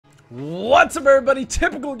What's up, everybody?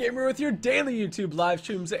 Typical Gamer with your daily YouTube live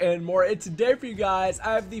streams and more. And today for you guys,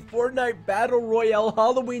 I have the Fortnite Battle Royale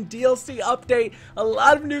Halloween DLC update. A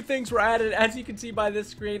lot of new things were added. As you can see by this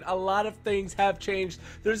screen, a lot of things have changed.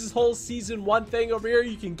 There's this whole Season 1 thing over here.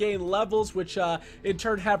 You can gain levels, which in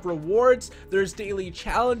turn have rewards. There's daily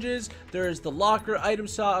challenges. There's the locker, item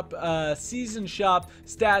shop, season shop,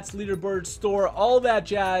 stats, leaderboard, store, all that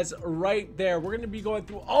jazz right there. We're going to be going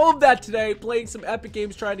through all of that today, playing some epic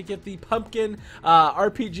games, trying to get the pumpkin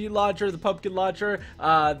RPG launcher, the pumpkin launcher,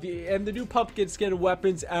 and the new pumpkin skin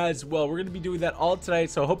weapons as well. We're going to be doing that all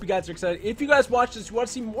tonight, so I hope you guys are excited. If you guys watch this, you want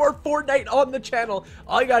to see more Fortnite on the channel,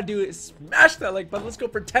 all you got to do is smash that like button. Let's go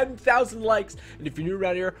for 10,000 likes, and if you're new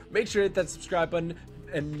around here, make sure to hit that subscribe button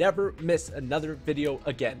and never miss another video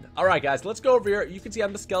again. Alright guys, let's go over here. You can see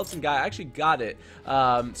I'm the skeleton guy. I actually got it.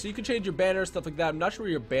 So you can change your banner, stuff like that. I'm not sure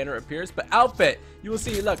where your banner appears, but outfit, you will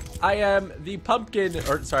see, look, I am the pumpkin,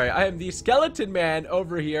 or sorry, I am the skeleton man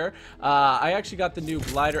over here. I actually got the new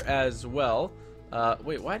glider as well.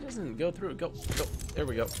 Wait, why doesn't it go through? Go. There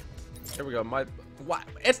we go. There we go. Why?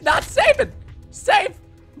 It's not saving! Save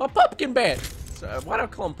my pumpkin man! So, why do I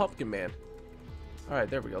call him pumpkin man? Alright,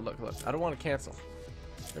 there we go. Look. I don't want to cancel.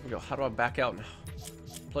 There we go. How do I back out now?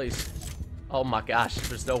 Please. Oh my gosh.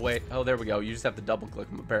 There's no way. Oh, there we go. You just have to double click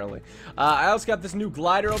them apparently. I also got this new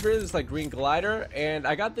glider over here. This like green glider. And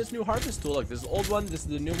I got this new harvest tool. Look, this is the old one. This is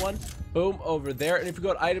the new one. Boom, over there. And if you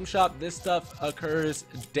go to item shop, this stuff occurs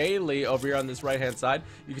daily over here on this right hand side.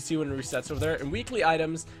 You can see when it resets over there. And weekly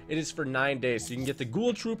items, it is for 9 days. So you can get the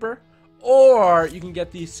ghoul trooper or you can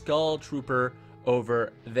get the skull trooper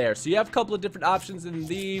over there. So you have a couple of different options, and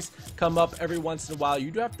these come up every once in a while. You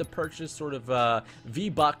do have to purchase sort of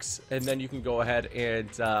V-Bucks, and then you can go ahead and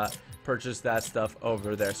purchase that stuff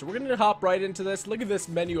over there. So we're going to hop right into this. Look at this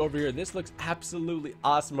menu over here. This looks absolutely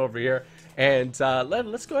awesome over here. And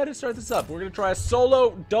let's go ahead and start this up. We're going to try a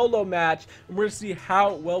solo dolo match, and we're going to see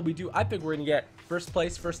how well we do. I think we're going to get first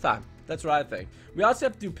place first time. That's what I think. We also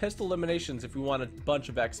have to do pistol eliminations if we want a bunch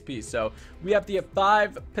of XP. So we have to get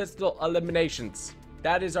 5 pistol eliminations.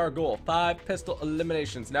 That is our goal. 5 pistol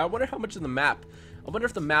eliminations. Now I wonder how much of the map. I wonder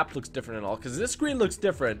if the map looks different at all. Because this screen looks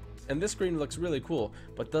different. And this screen looks really cool.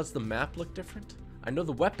 But does the map look different? I know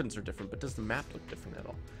the weapons are different. But does the map look different at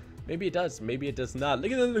all? Maybe it does. Maybe it does not.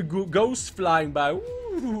 Look at the ghosts flying by.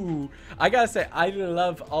 Ooh. I gotta say, I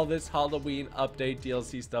love all this Halloween update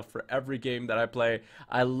DLC stuff for every game that I play.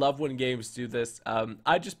 I love when games do this.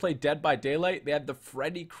 I just played Dead by Daylight. They had the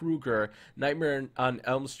Freddy Krueger Nightmare on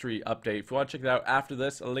Elm Street update. If you want to check it out after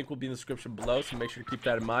this, a link will be in the description below, so make sure to keep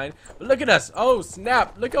that in mind. But look at us. Oh,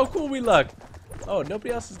 snap. Look how cool we look. Oh,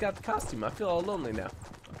 nobody else has got the costume. I feel all lonely now.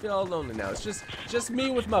 It's just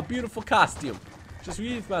me with my beautiful costume. Just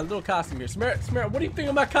read my little costume here. Samara, what do you think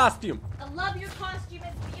of my costume? I love your costume.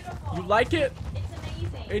 It's beautiful. You like it? It's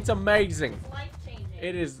amazing. It's amazing. It's life-changing.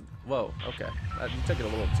 It is. Whoa, okay. You took it a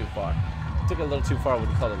little too far. You took it a little too far when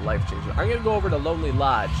you called it life-changing. I'm going to go over to Lonely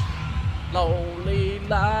Lodge. Lonely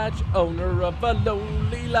Lodge, owner of a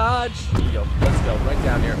lonely lodge. Here we go. Let's go. Right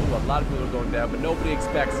down here. Ooh, a lot of people are going down, but nobody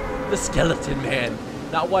expects the Skeleton Man.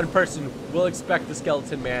 Not one person will expect the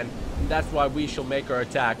Skeleton Man. And that's why we shall make our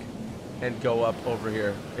attack and go up over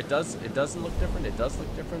here. It doesn't look different. It does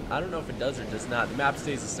look different. I don't know if it does or does not. The map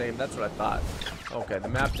stays the same. That's what I thought. Okay, the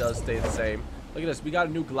map does stay the same. Look at this. We got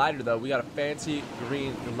a new glider though. We got a fancy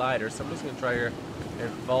green glider. Somebody's gonna try here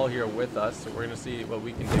and fall here with us. So we're gonna see what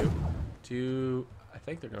we can do. I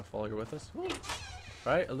think they're gonna fall here with us. Ooh.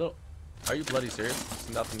 Right? A little. Are you bloody serious?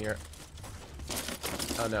 There's nothing here.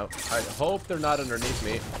 Oh no. I hope they're not underneath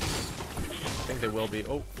me. I think they will be.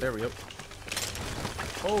 Oh, there we go.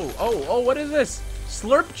 Oh, what is this?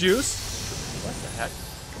 Slurp juice? What the heck?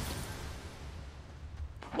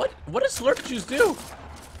 What does slurp juice do?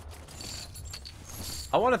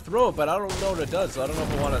 I want to throw it, but I don't know what it does, so I don't know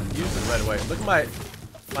if I want to use it right away. Look at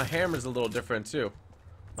my hammer's a little different too.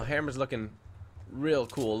 My hammer's looking real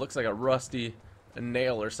cool. It looks like a rusty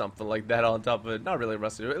nail or something like that on top of it. Not really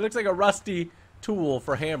rusty. It looks like a rusty tool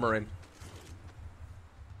for hammering.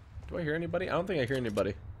 Do I hear anybody? I don't think I hear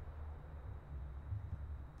anybody.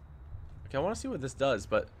 Okay, I want to see what this does,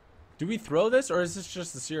 but do we throw this, or is this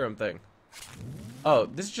just a serum thing? Oh,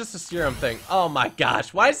 this is just a serum thing. Oh my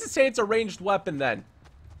gosh. Why does it say it's a ranged weapon then?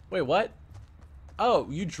 Wait, what? Oh,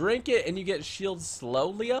 you drink it and you get shield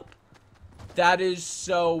slowly up? That is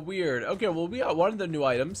so weird. Okay, well, we got one of the new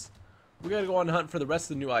items. We gotta go on a hunt for the rest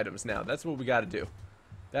of the new items now. That's what we gotta do.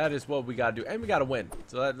 That is what we gotta do. And we gotta win.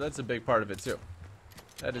 So that's a big part of it, too.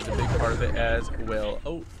 That is a big part of it as well.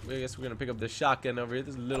 Oh, I guess we're going to pick up this shotgun over here.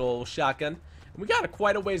 This little old shotgun. We got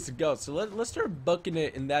quite a ways to go, so let's start booking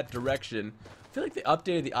it in that direction. I feel like they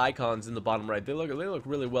updated the icons in the bottom right. They look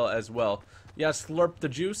really well as well. Yeah, slurp the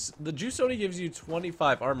juice. The juice only gives you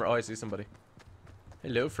 25 armor. Oh, I see somebody.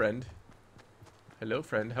 Hello, friend. Hello,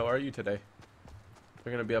 friend. How are you today?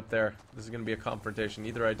 They're gonna be up there. This is gonna be a confrontation.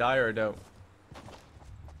 Either I die or I don't.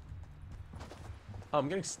 Oh, I'm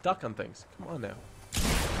getting stuck on things. Come on now.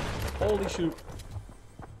 Holy shoot.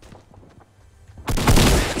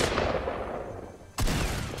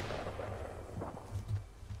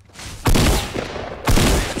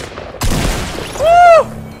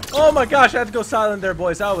 Oh my gosh, I had to go silent there,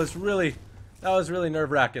 boys. That was really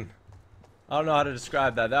nerve-wracking. I don't know how to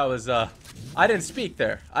describe that. That was I didn't speak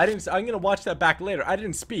there. I'm gonna watch that back later. I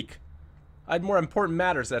didn't speak. I had more important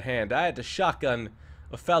matters at hand. I had to shotgun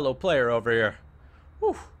a fellow player over here.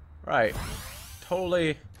 Whew. Right.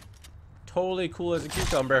 Totally cool as a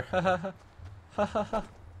cucumber.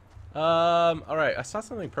 Alright, I saw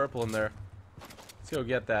something purple in there. Let's go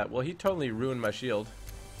get that. Well, he totally ruined my shield.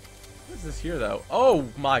 What is this here, though? Oh,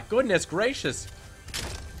 my goodness gracious.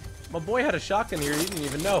 My boy had a shotgun here. He didn't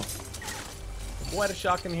even know. My boy had a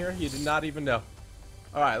shotgun here. He did not even know.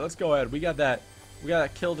 Alright, let's go ahead. We got that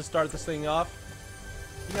kill to start this thing off.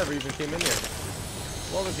 He never even came in here.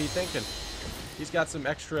 What was he thinking? He's got some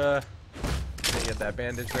extra... Let me get that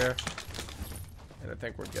bandage there. And I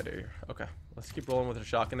think we're good here. Okay, let's keep rolling with the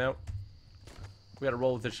shotgun out. We gotta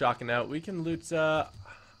roll with the shotgun out. We can loot, I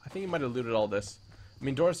think he might have looted all this. I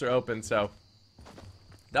mean, doors are open, so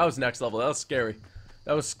that was next level. That was scary.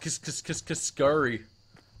 That was scary.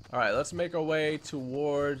 All right, let's make our way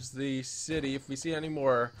towards the city. If we see any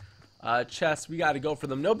more chests, we got to go for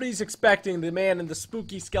them. Nobody's expecting the man in the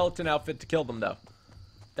spooky skeleton outfit to kill them, though.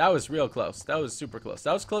 That was real close. That was super close.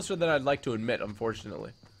 That was closer than I'd like to admit,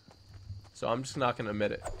 unfortunately. So I'm just not gonna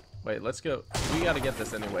admit it. Wait, let's go. We got to get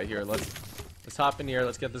this anyway. Here, let's hop in here.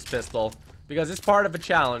 Let's get this pistol because it's part of a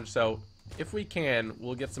challenge. So. If we can,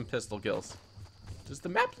 we'll get some pistol kills. Does the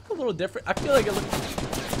map look a little different? I feel like it looks...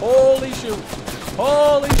 Holy shoot!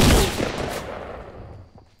 Holy shoot!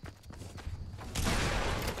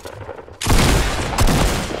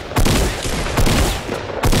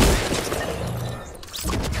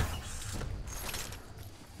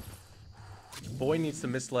 Boy needs to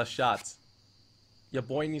miss less shots. Your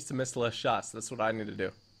boy needs to miss less shots. That's what I need to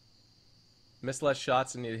do. Miss less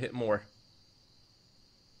shots and need to hit more.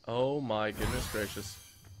 Oh my goodness gracious.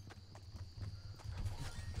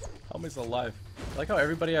 How am I still alive? I like how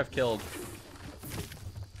everybody I've killed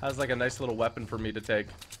has like a nice little weapon for me to take.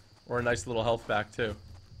 Or a nice little health pack too.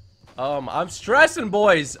 I'm stressing,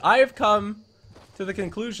 boys! I have come to the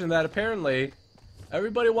conclusion that apparently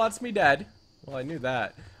everybody wants me dead. Well, I knew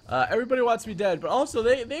that. Everybody wants me dead, but also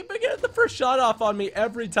they've been getting the first shot off on me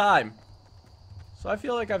every time. So I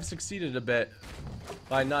feel like I've succeeded a bit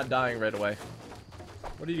by not dying right away.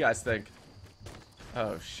 What do you guys think?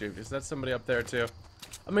 Oh, shoot. Is that somebody up there, too?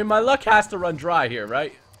 I mean, my luck has to run dry here,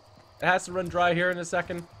 right? It has to run dry here in a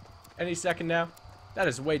second. Any second now. That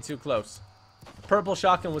is way too close. Purple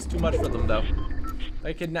shotgun was too much for them, though.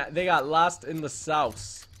 They got lost in the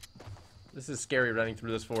sauce. This is scary running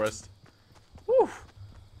through this forest. Whew.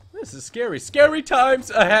 This is scary. Scary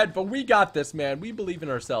times ahead, but we got this, man. We believe in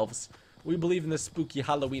ourselves. We believe in this spooky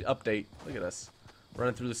Halloween update. Look at us.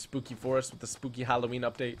 Running through the spooky forest with the spooky Halloween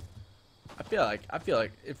update. I feel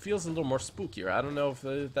like it feels a little more spookier. I don't know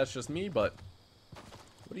if that's just me, but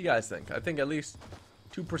what do you guys think? I think at least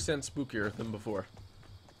 2% spookier than before.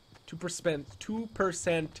 2%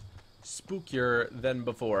 spookier than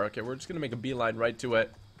before. Okay, we're just gonna make a beeline right to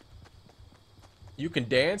it. You can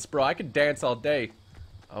dance, bro. I can dance all day.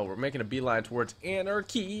 Oh, we're making a beeline towards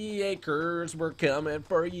Anarchy Acres. We're coming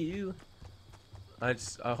for you. I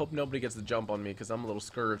hope nobody gets the jump on me because I'm a little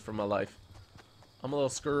scared for my life. I'm a little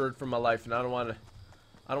scared for my life, and I don't want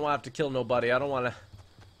to have to kill nobody. I don't want to.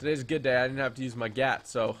 Today's a good day. I didn't have to use my gat,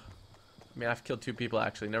 so I mean I've killed 2 people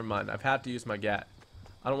actually. Never mind. I've had to use my gat.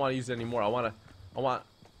 I don't want to use it anymore. I want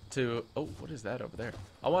to. Oh, what is that over there?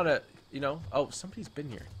 I want to. You know. Oh, somebody's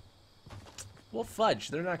been here. Well, fudge.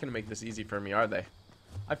 They're not gonna make this easy for me, are they?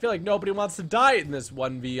 I feel like nobody wants to die in this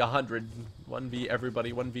 1v100, 1v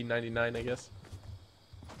everybody, 1v99, I guess.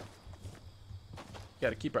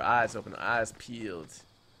 Gotta keep our eyes open, our eyes peeled.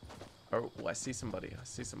 Oh, I see somebody. I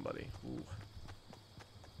see somebody. Ooh.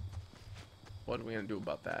 What are we gonna do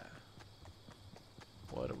about that?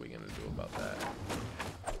 What are we gonna do about that?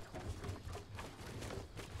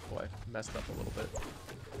 Boy, messed up a little bit.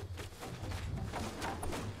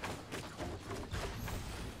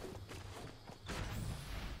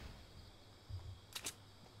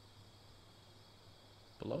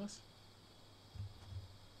 Below us?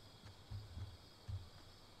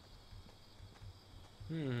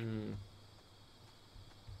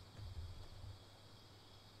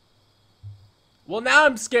 Well, now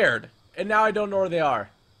I'm scared. And now I don't know where they are.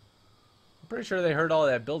 I'm pretty sure they heard all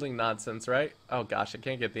that building nonsense, right? Oh gosh, I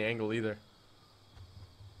can't get the angle either.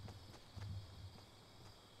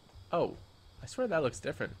 Oh, I swear that looks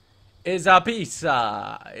different. Is a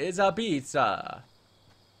pizza. Is a pizza.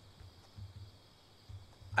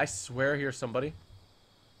 I swear here's somebody.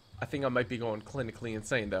 I think I might be going clinically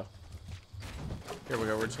insane though. Here we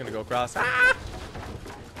go. We're just gonna go across. Ah!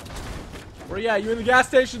 Where you at? You in the gas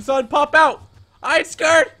station, son? Pop out! I ain't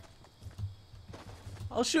scared!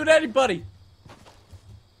 I'll shoot anybody.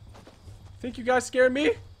 Think you guys scare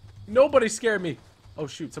me? Nobody scared me. Oh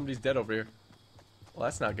shoot, somebody's dead over here. Well,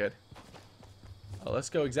 that's not good. Oh, let's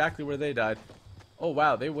go exactly where they died. Oh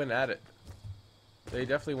wow, they went at it. They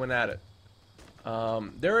definitely went at it.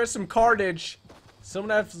 There is some carnage.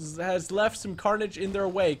 Someone has left some carnage in their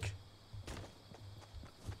wake.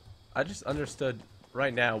 I just understood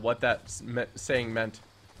right now what that saying meant.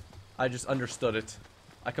 I just understood it.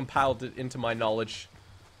 I compiled it into my knowledge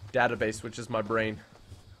database, which is my brain.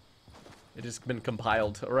 It has been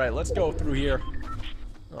compiled. Alright, let's go through here.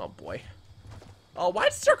 Oh boy. Oh,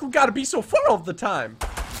 why's the circle gotta be so far all the time?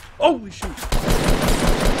 Holy shoot.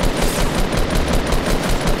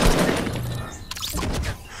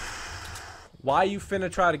 Why you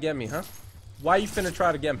finna try to get me, huh? Why you finna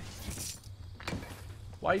try to get me?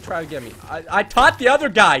 Why you try to get me? I taught the other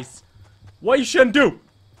guys what you shouldn't do.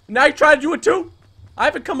 Now you try to do it too? I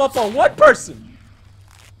haven't come up on one person.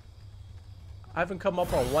 I haven't come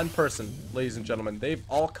up on one person, ladies and gentlemen. They've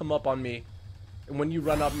all come up on me. And when you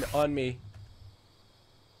run up on me...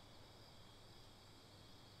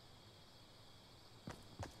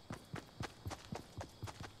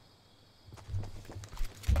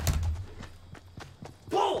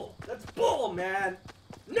 Bull! That's bull, man!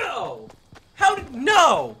 No! How did...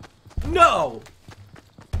 No! No!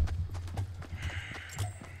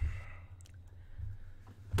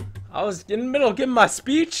 I was in the middle of giving my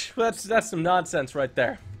speech. That's some nonsense right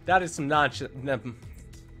there. That is some nonsense.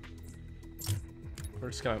 We're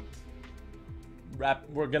just gonna wrap.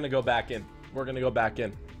 We're gonna go back in. We're gonna go back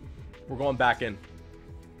in. We're going back in.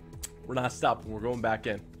 We're not stopping. We're going back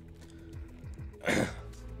in.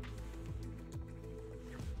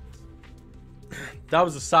 That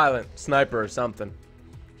was a silent sniper or something.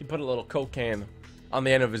 He put a little Coke can on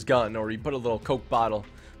the end of his gun, or he put a little Coke bottle.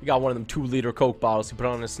 He got one of them 2-liter Coke bottles. He put it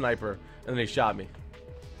on his sniper, and then he shot me.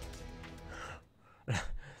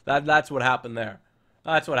 That's what happened there.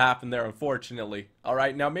 That's what happened there, unfortunately. All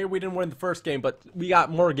right, now maybe we didn't win the first game, but we got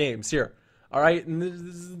more games here. All right, and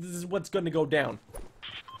this is what's going to go down.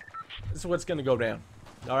 This is what's going to go down.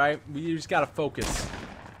 All right, we just gotta focus.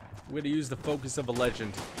 We're gonna use the focus of a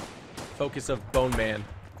legend. Focus of Bone Man.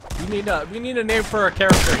 We need a name for our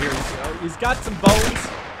character here. He's got some bones.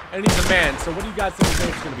 And he's a man, so what do you guys think his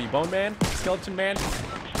name's gonna be? Bone Man? Skeleton Man?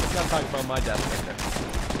 He's not talking about my death right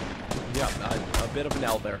there. Yeah, a bit of an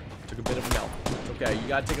L there. Took a bit of an L. It's okay, you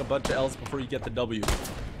gotta take a bunch of L's before you get the W.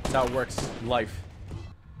 That's how it works in life.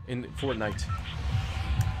 In Fortnite.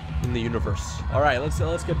 In the universe. Alright,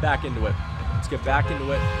 let's get back into it. Let's get back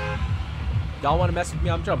into it. Y'all wanna mess with me?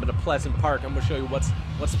 I'm jumping to Pleasant Park. I'm gonna show you what's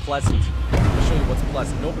pleasant. I'm gonna show you what's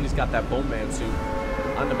pleasant. Nobody's got that Bone Man suit.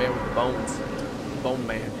 I'm the man with the bones. Bone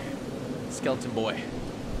Man. Skeleton Boy.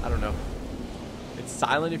 I don't know. It's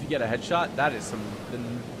silent if you get a headshot. That is some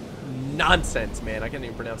nonsense, man. I can't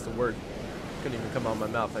even pronounce the word. Couldn't even come out of my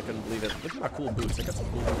mouth. I couldn't believe it. Look at my cool boots. I got some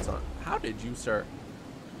cool boots on. How did you, sir?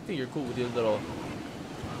 I think you're cool with your little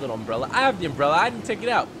umbrella. I have the umbrella. I didn't take it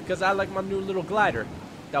out because I like my new little glider.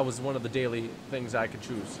 That was one of the daily things I could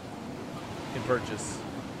choose and purchase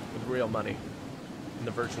with real money in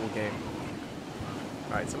the virtual game.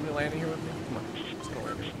 Alright, somebody landing here with me? Come on. Just gonna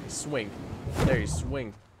land here. Swing. There you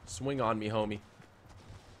swing. Swing on me, homie.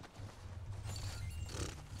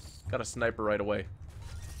 Got a sniper right away.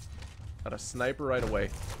 Got a sniper right away.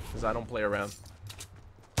 Because I don't play around.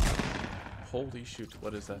 Holy shoot.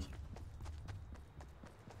 What is that?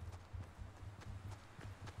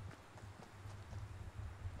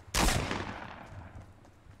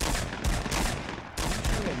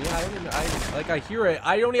 I hear it.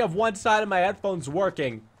 I only have one side of my headphones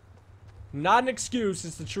working. Not an excuse,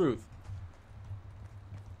 it's the truth.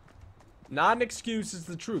 Not an excuse, it's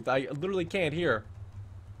the truth. I literally can't hear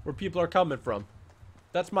where people are coming from.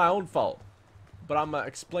 That's my own fault. But I'm gonna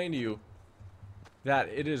explain to you that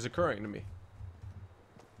it is occurring to me.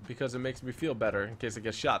 Because it makes me feel better. In case I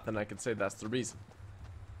get shot, then I can say that's the reason.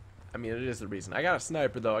 I mean, it is the reason. I got a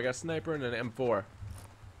sniper, though. I got a sniper and an M4.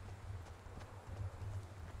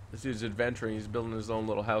 This dude's adventuring. He's building his own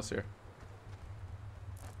little house here.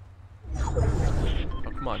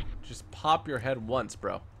 on. Just pop your head once,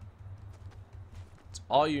 bro. It's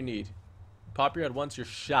all you need. Pop your head once, you're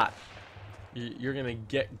shot. You're gonna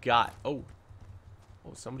get got. Oh.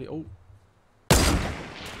 Oh, somebody. Oh.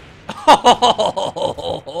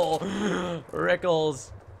 Oh,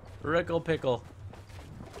 Rickles. Rickle pickle.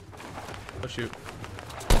 Oh, shoot.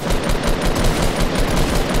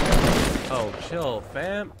 Oh, chill,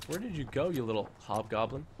 fam. Where did you go, you little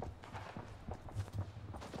hobgoblin?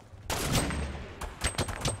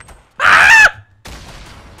 Ah!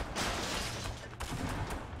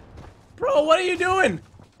 Bro, what are you doing?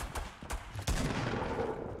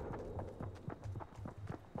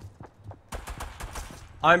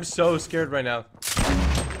 I'm so scared right now.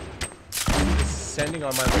 Descending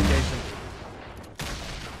on my location.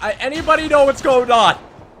 Anybody know what's going on?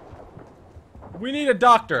 We need a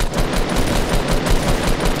doctor.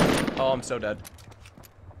 Oh, I'm so dead.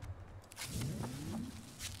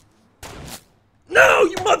 No,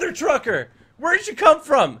 you mother trucker! Where did you come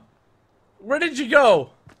from? Where did you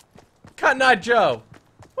go? Cotton Eye Joe.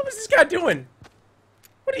 What was this guy doing?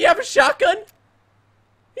 What, do you have a shotgun?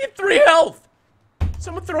 He had 3 health.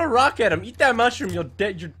 Someone throw a rock at him. Eat that mushroom, you're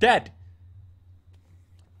dead. You're dead.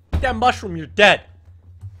 Eat that mushroom, you're dead.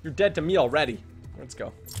 You're dead to me already. Let's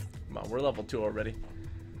go. Come on, we're level 2 already.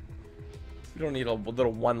 We don't need a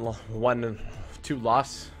little 2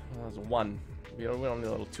 loss. Well, that's a 1. We don't need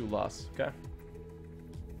a little 2 loss, okay?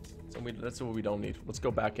 So that's what we don't need. Let's go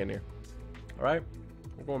back in here. Alright?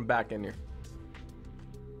 We're going back in here.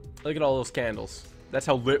 Look at all those candles. That's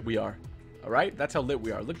how lit we are. Alright? That's how lit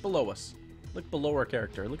we are. Look below us. Look below our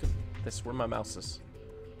character. Look at this. Where my mouse is.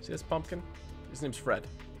 See this pumpkin? His name's Fred.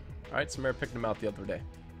 Alright, Samara picked him out the other day.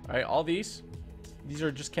 Alright, all these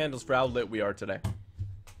are just candles for how lit we are today.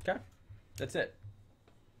 Okay? That's it.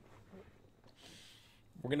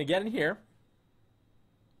 We're gonna get in here.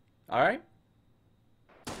 Alright?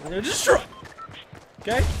 We're gonna destroy.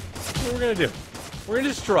 Okay? That's what we're gonna do. We're gonna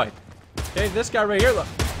destroy. Okay, this guy right here, look.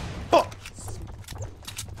 Oh!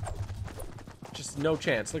 Just no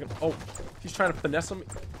chance. Look at, oh, he's trying to finesse him.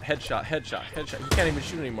 Headshot, headshot, headshot. He can't even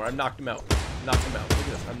shoot anymore. I knocked him out. Knocked him out. Look at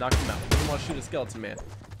this. I knocked him out. He doesn't want to shoot a skeleton man.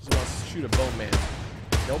 He just wants to shoot a bone man.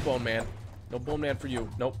 No bone man. No bone man for you.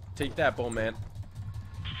 Nope. Take that, bone man.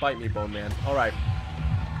 Bite me, bone man. Alright.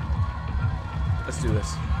 Let's do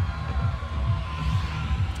this.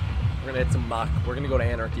 We're gonna hit some mock. We're gonna go to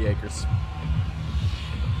Anarchy Acres.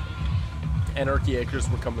 Anarchy Acres,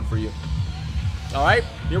 we're coming for you. Alright,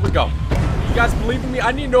 here we go. You guys believe in me?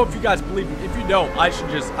 I need to know if you guys believe in me. If you don't, I should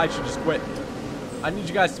just quit. I need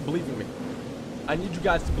you guys to believe in me. I need you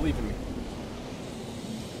guys to believe in me.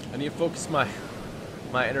 I need to focus my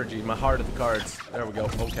energy, my heart at the cards. There we go.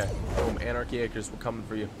 Okay. Boom. Anarchy Acres, we're coming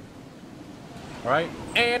for you. Alright?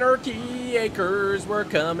 Anarchy Acres, we're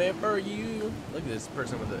coming for you. Look at this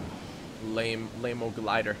person with a lame-o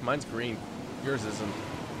glider. Mine's green. Yours isn't.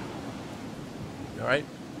 Alright?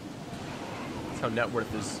 That's how net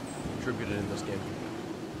worth is contributed in this game.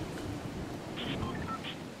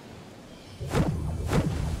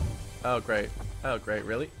 Oh, great. Oh, great.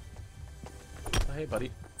 Really? Oh, hey,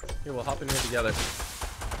 buddy. Here, we'll hop in here together.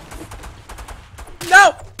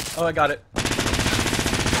 No! Oh, I got it.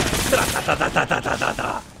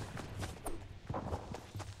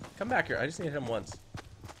 Come back here. I just need to hit him once.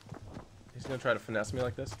 He's gonna try to finesse me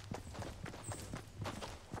like this.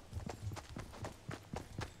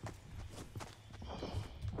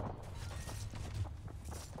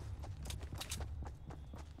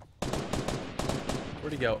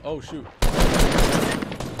 Where'd he go? Oh, shoot.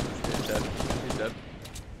 He's dead. He's dead.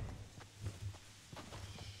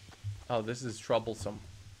 Oh, this is troublesome.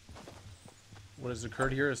 What has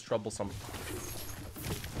occurred here is troublesome.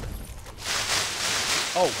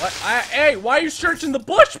 Oh, what? Hey, why are you searching the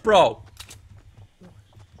bush, bro? Do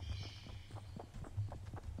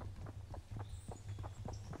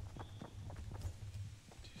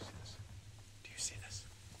you see this?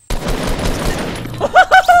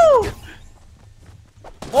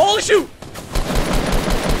 Holy shoot!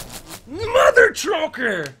 Mother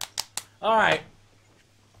trucker! Alright.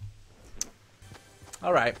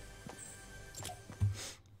 Alright.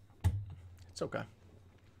 It's okay.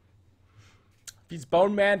 If he's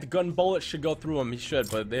Bone Man, the gun bullet should go through him. He should,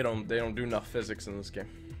 but they don't do enough physics in this game.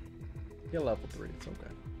 Get level 3, it's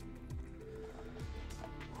okay.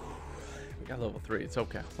 We got level 3, it's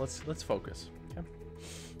okay. Let's focus. Okay.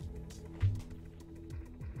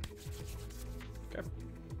 Okay.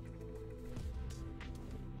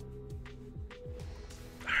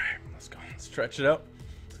 Alright, let's go. Let's stretch it out.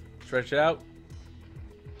 Stretch it out.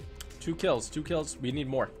 2 kills, 2 kills. We need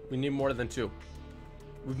more. We need more than 2.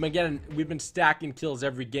 We've been stacking kills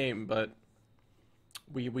every game, but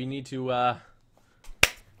We need to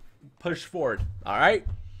push forward. All right.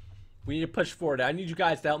 We need to push forward. I need you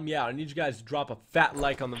guys to help me out. I need you guys to drop a fat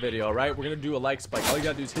like on the video, all right? We're going to do a like spike. All you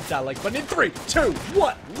got to do is hit that like button in 3, 2,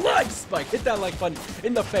 1. Like spike. Hit that like button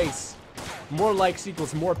in the face. More likes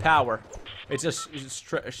equals more power. It's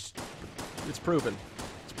proven.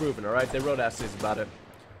 It's proven, all right? They wrote essays about it.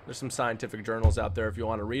 There's some scientific journals out there if you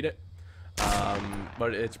want to read it.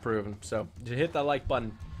 But it's proven. So, just hit that like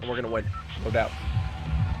button and we're going to win. No doubt.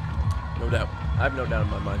 No doubt. I have no doubt in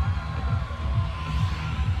my mind.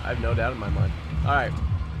 I have no doubt in my mind. Alright.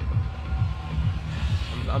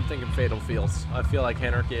 I'm thinking Fatal Fields. I feel like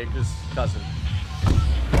Anarchy Acres' cousin.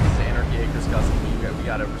 It's Anarchy Acres' cousin. We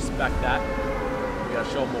gotta respect that. We gotta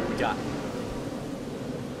show them what we got.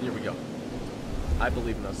 Here we go. I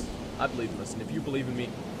believe in us. I believe in us. And if you believe in me,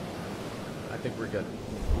 I think we're good.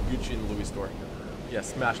 We'll Gucci in the Louis store. Yeah,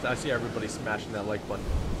 smash that. I see everybody smashing that like button.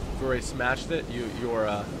 If you already smashed it, you're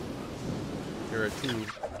a true dude.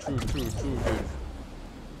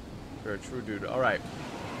 You're a true dude. Alright.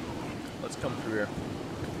 Let's come through here.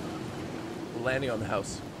 We're landing on the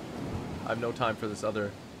house. I have no time for this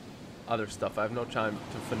other stuff. I have no time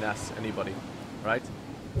to finesse anybody. Right?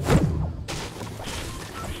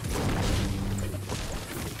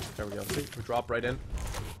 There we go. See? We drop right in.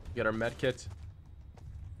 We get our med kit.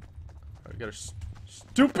 Right, we got our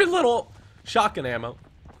stupid little shotgun ammo.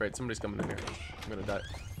 Great, somebody's coming in here. I'm gonna die.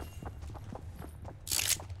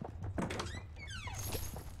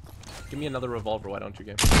 Give me another revolver, why don't you,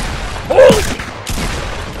 game? Holy!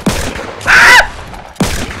 Ah!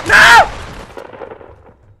 No!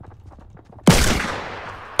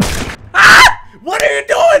 Ah! What are you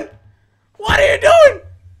doing? What are you doing?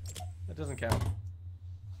 That doesn't count.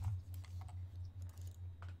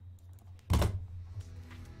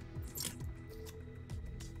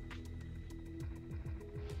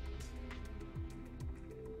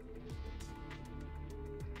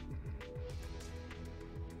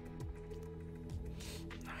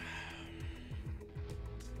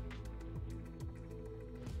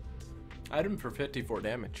 Item for 54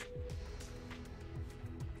 damage.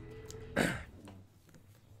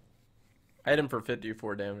 Item for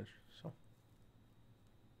 54 damage. So.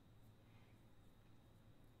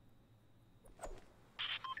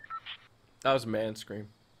 That was a man scream.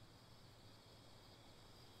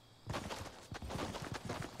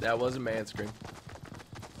 That was a man scream.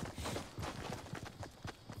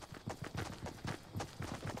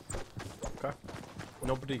 Okay.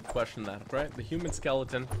 Nobody questioned that, right? The human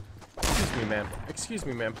skeleton. Excuse me, ma'am. Excuse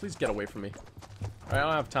me, ma'am. Please get away from me. Alright, I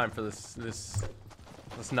don't have time for this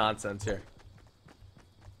nonsense here.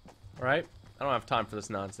 Alright? I don't have time for this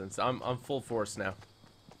nonsense. I'm full force now.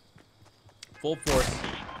 Full force.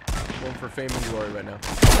 Going for fame and glory right now.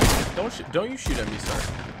 Don't you shoot at me,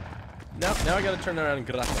 sir. Now I gotta turn around and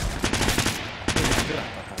grata.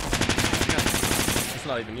 It's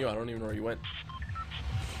not even you. I don't even know where you went.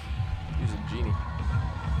 He's a genie.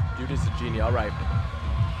 Dude is a genie. Alright.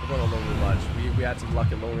 We're going to Lonely Lodge. We had some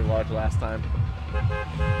luck at Lonely Lodge last time.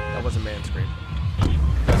 That was a man scream.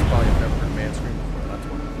 That's probably I've never heard a man scream before. That's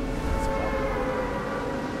why.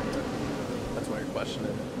 That's why you're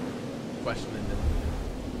questioning it.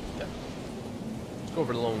 Yeah. Let's go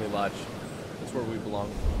over to Lonely Lodge. That's where we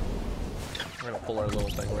belong. We're gonna pull our little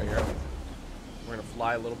thing right here. We're gonna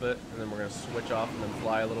fly a little bit, and then we're gonna switch off and then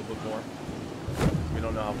fly a little bit more. We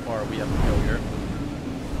don't know how far we have to go here.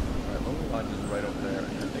 Alright, Lonely Lodge is right over there. I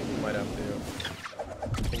think we might have to... I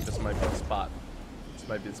think this might be the spot. This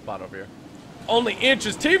might be the spot over here. Only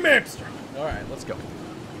inches, Team Hamster! Alright, let's go.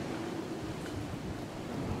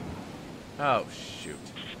 Oh, shoot.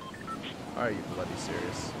 Are you bloody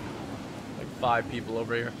serious? Like 5 people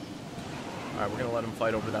over here. Alright, we're gonna let them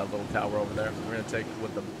fight over that little tower over there. We're gonna take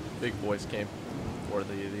what the big boys came. Or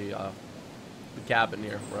the cabin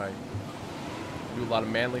here, where I do a lot of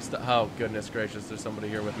manly stuff. Oh, goodness gracious, there's somebody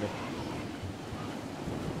here with me.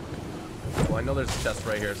 Well, I know there's a chest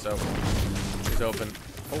right here, so it's open.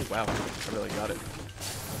 Oh, wow. I really got it.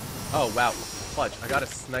 Oh, wow. Fudge. I got a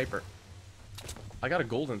sniper. I got a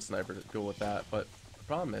golden sniper to go with that, but the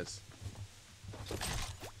problem is...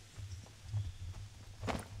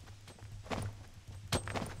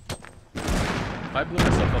 if I blew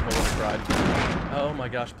myself up, I would have cried. Oh my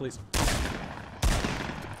gosh, please.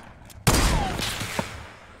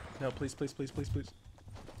 No, please, please, please, please, please.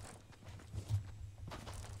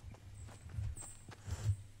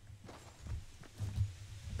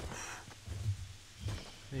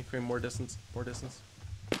 I need to create more distance. More distance.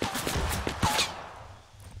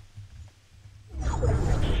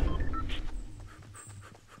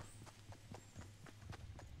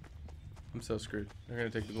 I'm so screwed. They're gonna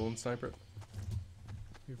take the golden sniper.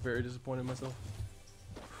 You're very disappointed in myself.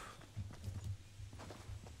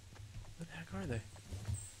 What the heck are they?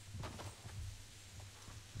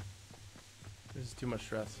 This is too much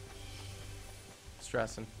stress.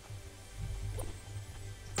 Stressing.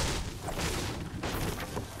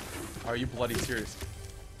 Are you bloody serious?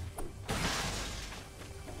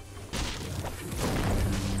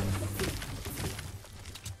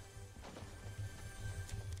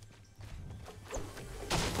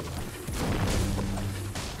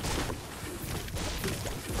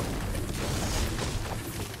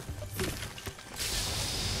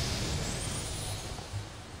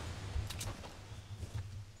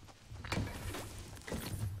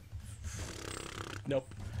 Nope.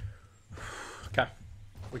 Okay.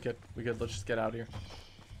 We good. We good. Let's just get out of here.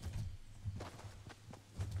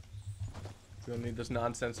 We don't need this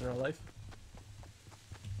nonsense in our life.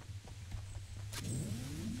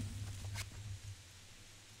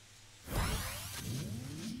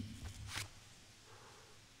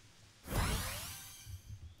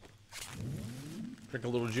 Drink a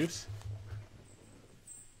little juice.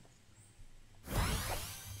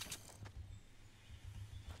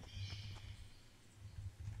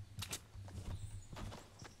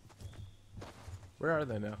 Where are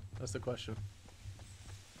they now? That's the question.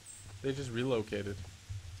 They just relocated.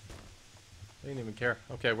 They didn't even care.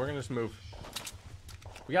 Okay, we're gonna just move.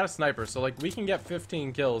 We got a sniper, so like we can get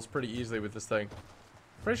 15 kills pretty easily with this thing.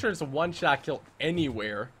 Pretty sure it's a one-shot kill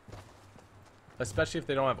anywhere. Especially if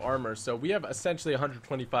they don't have armor. So we have essentially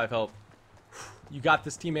 125 health. You got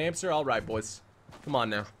this, Team Hamster? Alright, boys. Come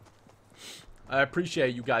on now. I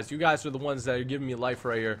appreciate you guys. You guys are the ones that are giving me life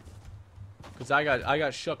right here. Because I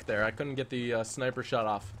got shook there. I couldn't get the sniper shot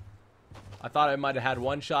off. I thought I might have had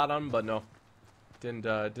one shot on him, but no.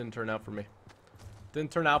 Didn't turn out for me.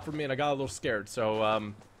 Didn't turn out for me, and I got a little scared.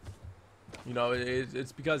 So, you know,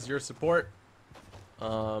 it's because of your support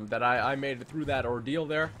that I made it through that ordeal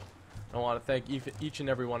there. I want to thank each and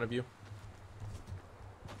every one of you.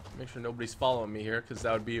 Make sure nobody's following me here, because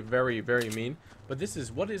that would be very, very mean. But this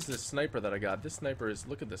is, what is this sniper that I got? This sniper is,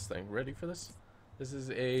 look at this thing. Ready for this? This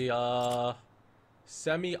is a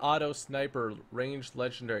semi-auto sniper ranged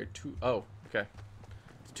legendary. Oh, okay.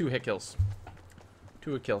 It's 2 hit kills.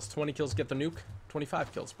 2 hit kills. 20 kills get the nuke.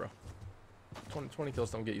 25 kills, bro. 20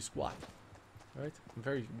 kills don't get you squat. Alright? I'm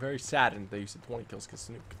very, very saddened that you said 20 kills gets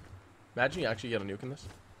the nuke. Imagine you actually get a nuke in this.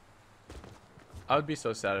 I would be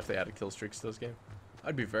so sad if they added kill streaks to this game.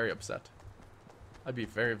 I'd be very upset. I'd be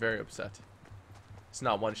very, very upset. It's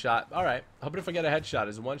not one shot. Alright. How about if I get a headshot?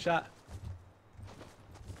 Is it one shot?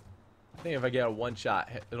 I think if I get a one shot,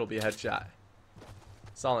 it'll be a headshot.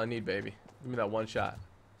 That's all I need, baby. Give me that one shot.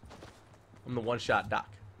 I'm the one shot doc.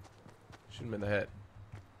 Shoot him in the head.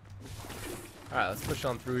 Alright, let's push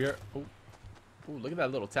on through here. Ooh. Ooh, look at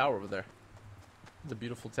that little tower over there. It's a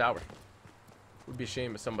beautiful tower. Would be a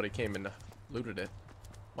shame if somebody came and looted it.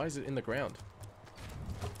 Why is it in the ground?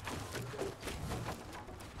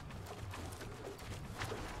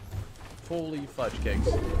 Holy fudge cakes.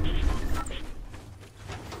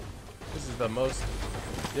 This is the most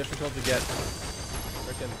difficult to get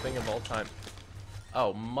freaking thing of all time.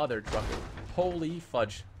 Oh, mother trucker. Holy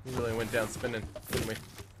fudge. We really went down spinning, didn't we?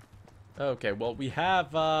 Okay, well, we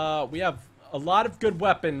have a lot of good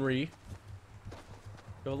weaponry.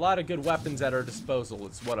 We have a lot of good weapons at our disposal,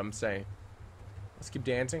 is what I'm saying. Let's keep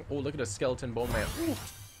dancing. Oh, look at a skeleton bone man. Ooh.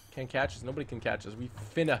 Can't catch us. Nobody can catch us. We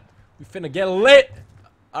finna get lit.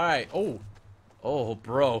 Alright. Oh. Oh,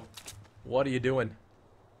 bro. What are you doing?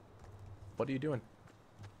 What are you doing?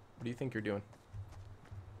 What do you think you're doing?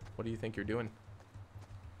 What do you think you're doing?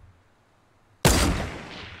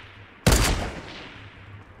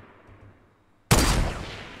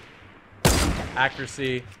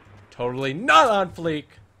 Accuracy. Totally not on fleek.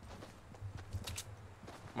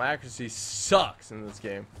 My accuracy sucks in this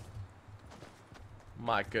game.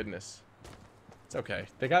 My goodness. It's okay.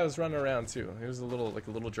 The guy was running around too. He was a little, like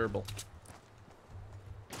a little gerbil.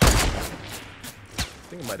 I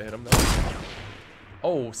think I might have hit him though.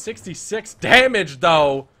 Oh, 66 damage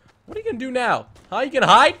though. What are you gonna do now? Huh? You gonna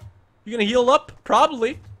hide? You gonna heal up?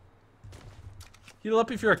 Probably. Heal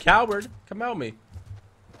up if you're a coward. Come at me.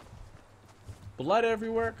 Blood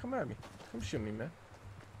everywhere. Come at me. Come shoot me, man.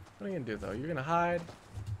 What are you gonna do though? You're gonna hide.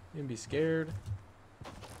 You're gonna be scared.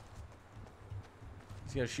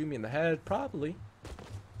 He's gonna shoot me in the head. Probably.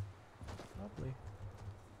 Probably.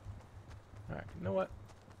 Alright, you know what?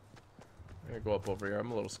 I'm gonna go up over here.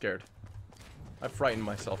 I'm a little scared. I frightened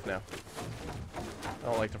myself now. I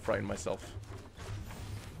don't like to frighten myself.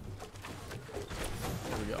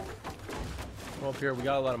 There we go. Come up here. We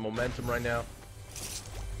got a lot of momentum right now.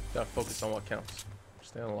 Gotta focus on what counts.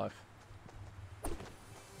 Stay alive.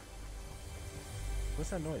 What's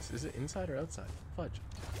that noise? Is it inside or outside? Fudge.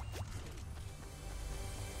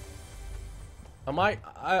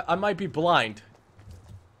 I might be blind.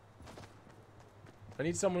 I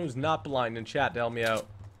need someone who's not blind in chat to help me out.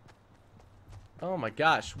 Oh my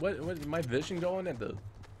gosh, what is my vision going at the...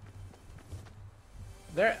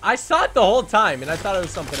 There, I saw it the whole time and I thought it was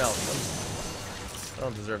something else. I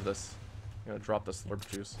don't deserve this. I'm gonna drop the slurp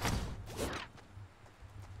juice.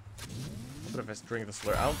 What if I drink the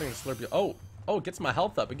slurp? I don't think the slurp... Oh, it gets my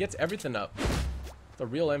health up. It gets everything up. It's a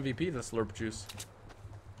real MVP, the slurp juice.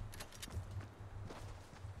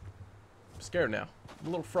 I'm scared now. I'm a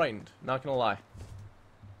little frightened, not gonna lie.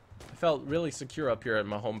 I felt really secure up here at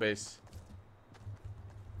my home base.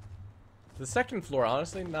 The second floor,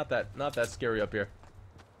 honestly, not that scary up here.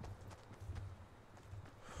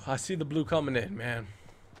 I see the blue coming in, man.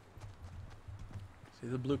 See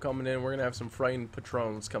the blue coming in. We're gonna have some frightened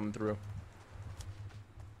patrons coming through.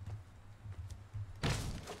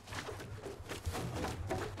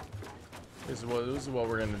 This is what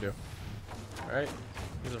we're gonna do. All right,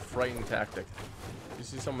 this is a frightened tactic. If you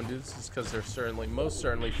see someone do this, it's because they're most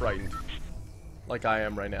certainly frightened, like I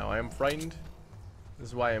am right now. I am frightened. This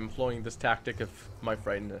is why I'm employing this tactic of my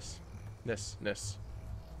frightenness.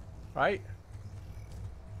 Right?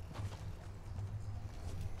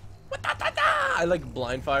 I like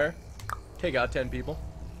blind fire. Take out 10 people.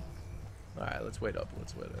 Alright, let's wait up.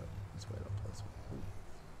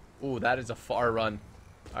 Ooh, that is a far run.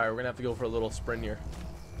 Alright, we're gonna have to go for a little sprint here.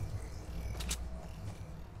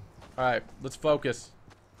 Alright, let's focus.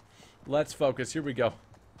 Let's focus. Here we go.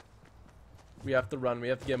 We have to run. We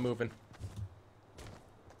have to get moving.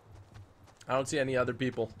 I don't see any other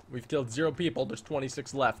people. We've killed 0 people. There's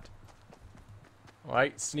 26 left.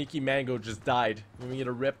 Alright, Sneaky Mango just died. Can we get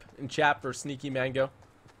a rip in chat for Sneaky Mango?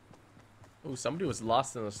 Ooh, somebody was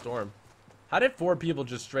lost in the storm. How did 4 people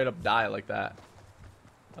just straight up die like that?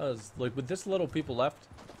 That was, like, with this little people left.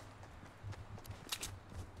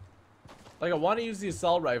 Like, I want to use the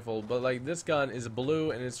assault rifle, but, like, this gun is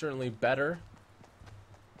blue and it's certainly better.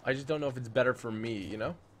 I just don't know if it's better for me, you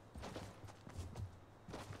know?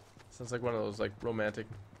 Sounds like one of those, like, romantic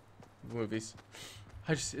movies.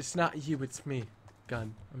 It's not you, it's me,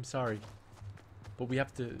 gun. I'm sorry. But we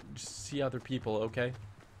have to just see other people, okay?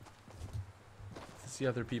 See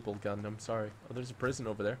other people, gun. I'm sorry. Oh, there's a prison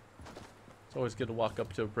over there. It's always good to walk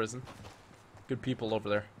up to a prison. Good people over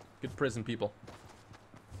there. Good prison people.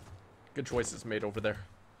 Good choices made over there.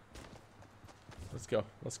 Let's go.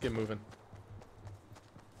 Let's get moving.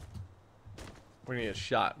 We're gonna get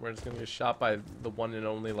shot. We're just gonna get shot by the one and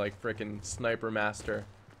only, like, freaking Sniper Master.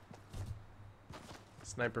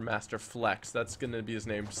 Sniper Master Flex. That's gonna be his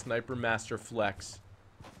name. Sniper Master Flex.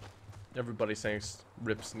 Everybody's saying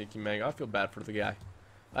rip Sneaky Mango. I feel bad for the guy.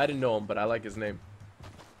 I didn't know him, but I like his name.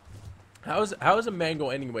 How is a mango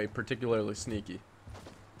anyway particularly sneaky?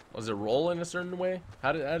 Was it roll in a certain way?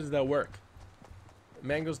 How does that work?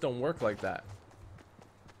 Mangoes don't work like that.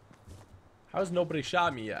 How has nobody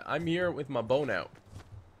shot me yet? I'm here with my bone out.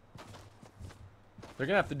 They're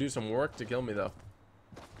gonna have to do some work to kill me though.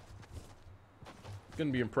 It's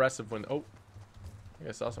gonna be impressive when... Oh, I think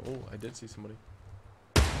I saw some... Oh, I did see somebody.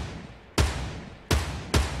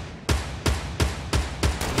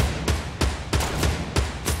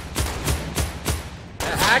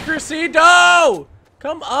 Accuracy? No!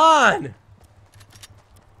 Come on!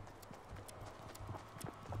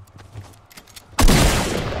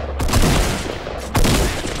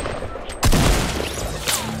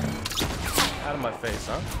 Out of my face,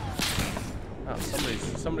 huh? Oh,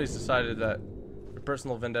 somebody's decided that their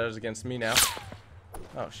personal vendetta is against me now.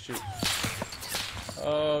 Oh, shoot.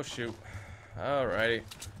 Oh, shoot. Alrighty.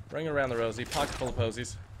 Ring around the rosy. Pocket full of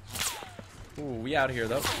posies. Ooh, we out here,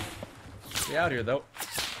 though. We out here, though.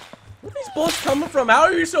 Where are these bullets coming from? How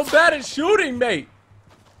are you so bad at shooting, mate?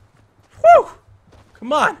 Whew!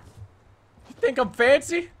 Come on. You think I'm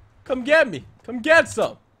fancy? Come get me. Come get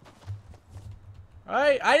some.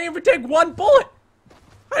 Alright? I didn't even take one bullet.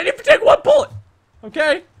 I didn't even take one bullet.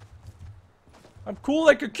 Okay? I'm cool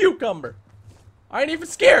like a cucumber. I ain't even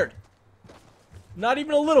scared. Not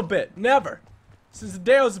even a little bit. Never. Since the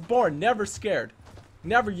day I was born, never scared.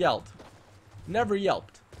 Never yelled. Never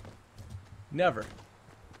yelped. Never.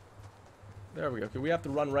 There we go. Okay, we have to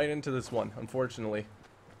run right into this one, unfortunately.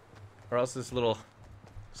 Or else this little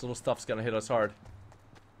stuff's gonna hit us hard.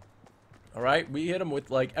 Alright, we hit him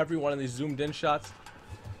with like every one of these zoomed in shots.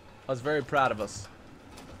 I was very proud of us.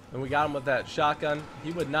 And we got him with that shotgun.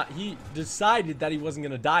 He decided that he wasn't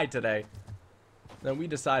gonna die today. Then we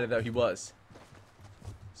decided that he was.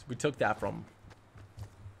 So we took that from him.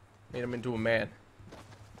 Made him into a man.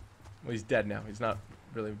 Well, he's dead now. He's not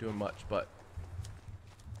really doing much, but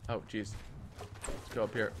Oh, jeez. Let's go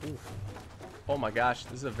up here. Ooh. Oh my gosh,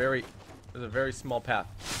 this is a very small path.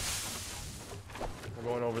 We're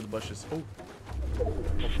going over the bushes. Oh,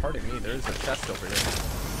 pardon me. There is a chest over here.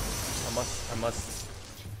 I must.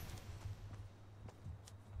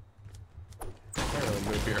 I can't really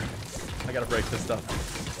move here. I gotta break this stuff.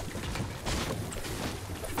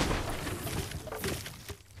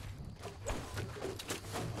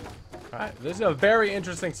 Alright, this is a very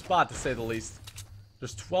interesting spot to say the least.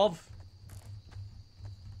 There's 12.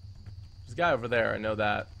 There's a guy over there, I know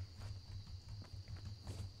that.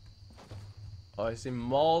 Oh, I see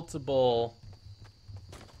multiple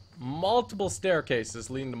staircases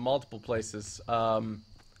leading to multiple places.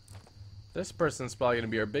 This person's probably going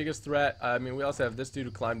to be our biggest threat. I mean, we also have this dude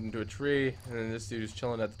who climbed into a tree, and then this dude who's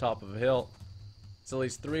chilling at the top of a hill. It's at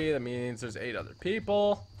least 3. That means there's 8 other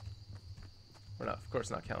people. We're not, of course,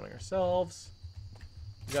 not counting ourselves.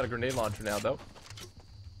 We got a grenade launcher now, though.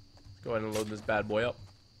 Let's go ahead and load this bad boy up.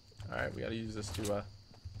 All right, we got to use this to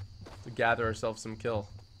gather ourselves some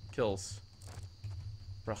kills.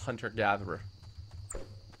 For a hunter-gatherer.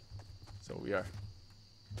 So we are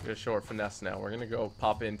gonna show our finesse now. We're gonna go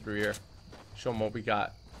pop in through here, show them what we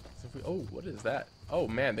got. So if we, oh, what is that? Oh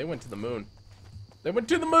man, they went to the moon. They went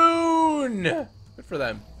to the moon! Good for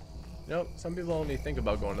them. You know, some people only think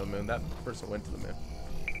about going to the moon. That person went to the moon.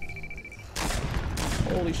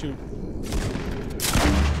 Holy shoot.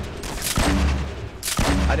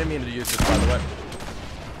 I didn't mean to use this, by the way.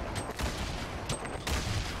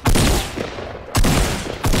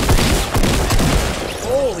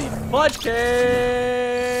 Holy fudge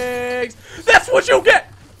cakes! That's what you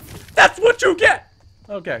get! That's what you get!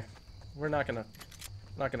 Okay. We're not gonna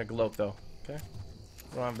gloat though, okay?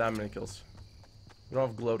 We don't have that many kills. We don't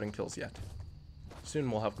have gloating kills yet.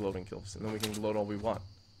 Soon we'll have gloating kills, and then we can gloat all we want.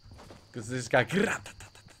 Because this guy...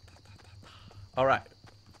 Alright.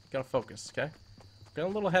 Gotta focus, okay? We're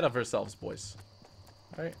getting a little ahead of ourselves, boys.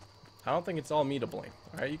 Alright? I don't think it's all me to blame.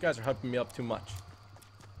 Alright? You guys are hyping me up too much.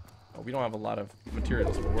 Oh, we don't have a lot of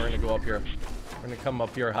materials, but we're gonna go up here. We're gonna come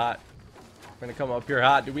up here hot. We're gonna come up here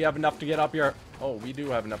hot. Do we have enough to get up here? Oh, we do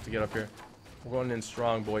have enough to get up here. We're going in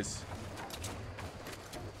strong, boys.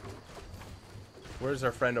 Where's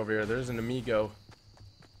our friend over here? There's an amigo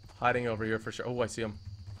hiding over here for sure. Oh, I see him.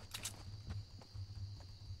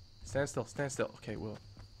 Stand still, stand still. Okay, Will.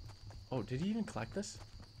 Oh, did he even collect this?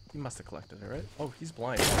 He must have collected it, right? Oh, he's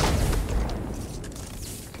blind.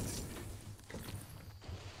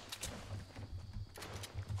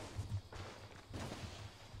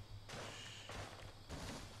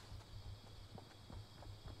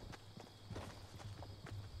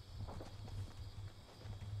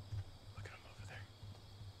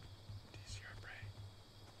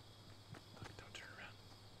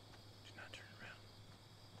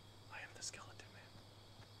 Skeleton man.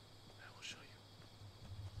 I will show you.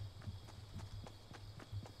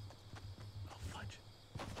 Oh fudge.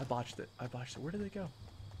 I botched it. I botched it. Where did they go?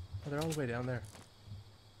 Oh, they're all the way down there.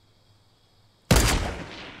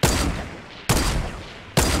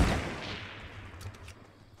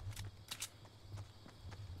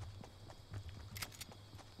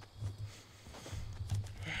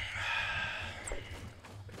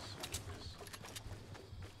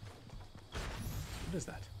 What is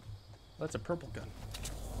that? That's a purple gun.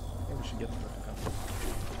 Maybe we should get the purple gun.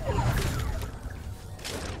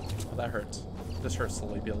 Oh, that hurts. This hurts to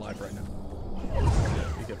be alive right now.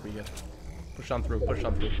 Be good, be good. Push on through, push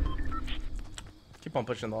on through. Keep on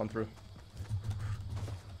pushing on through.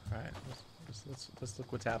 Alright, let's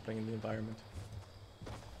look what's happening in the environment.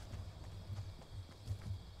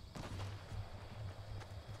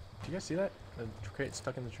 Do you guys see that? The crate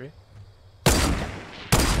stuck in the tree?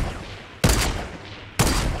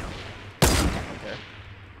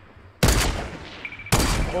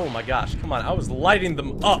 Oh my gosh, come on. I was lighting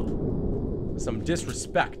them up. Some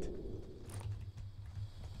disrespect.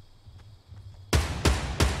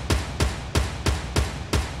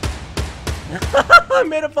 I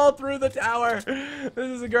made it fall through the tower.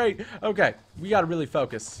 This is great. Okay, we gotta really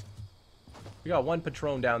focus. We got one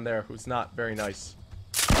patron down there who's not very nice.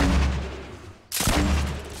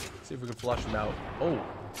 See if we can flush him out. Oh,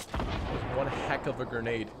 one heck of a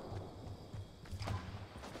grenade.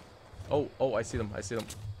 Oh, oh, I see them. I see them.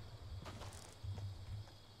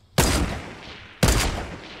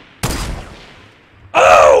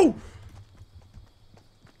 Oh!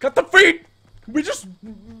 Cut the feet! We just...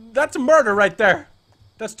 That's a murder right there.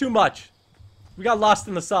 That's too much. We got lost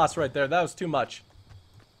in the sauce right there. That was too much.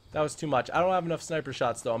 That was too much. I don't have enough sniper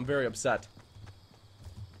shots, though. I'm very upset.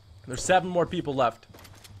 There's 7 more people left.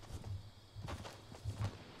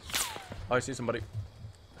 Oh, I see somebody.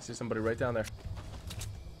 I see somebody right down there.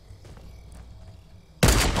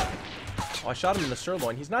 Oh, I shot him in the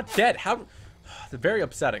sirloin. He's not dead. How? Very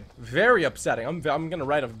upsetting. Very upsetting. I'm gonna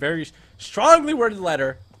write a very strongly worded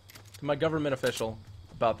letter to my government official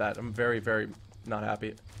about that. I'm very, very not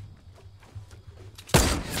happy.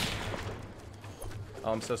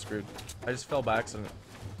 Oh, I'm so screwed. I just fell by accident.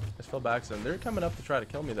 I just fell by accident. They're coming up to try to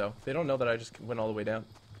kill me, though. They don't know that I just went all the way down.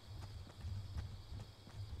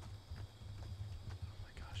 Oh my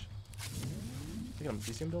gosh. Do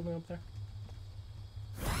you see him building up there?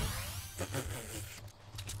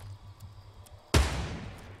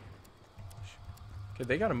 Okay,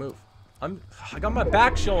 they gotta move. I got my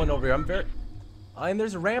back showing over here. I'm very... and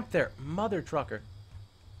there's a ramp there. Mother trucker.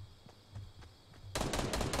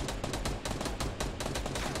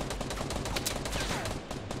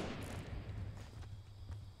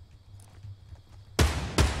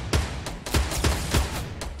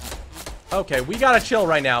 Okay, we gotta chill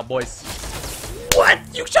right now, boys. What?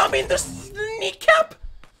 You shot me in the kneecap?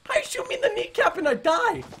 How you shoot me in the kneecap and I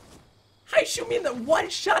die? How you shoot me in the... One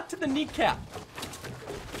shot to the kneecap.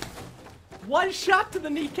 One shot to the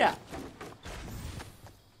kneecap.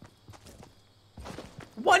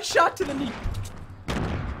 One shot to the knee.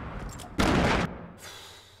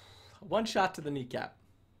 One shot to the kneecap.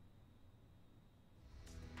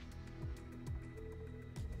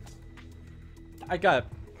 I got...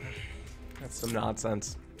 That's some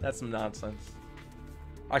nonsense. That's some nonsense.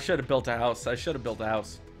 I should have built a house. I should have built a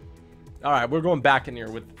house. Alright, we're going back in here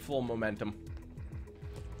with full momentum.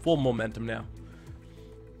 Full momentum now.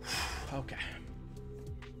 Okay.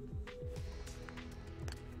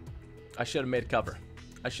 I should have made cover.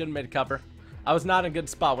 I should have made cover. I was not in a good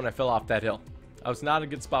spot when I fell off that hill. I was not in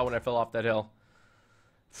a good spot when I fell off that hill.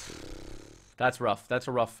 That's rough. That's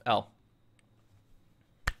a rough L.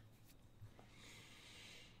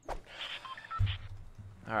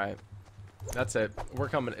 Alright. That's it. We're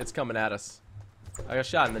coming. It's coming at us. I got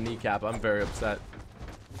shot in the kneecap. I'm very upset.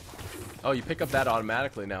 Oh, you pick up that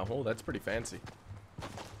automatically now. Oh, that's pretty fancy.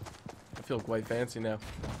 I feel quite fancy now.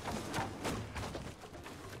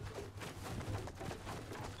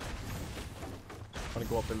 I want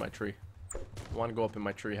to go up in my tree. I want to go up in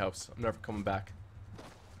my tree house. I'm never coming back.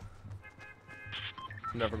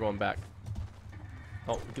 I'm never going back.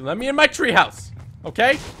 Oh, let me in my tree house.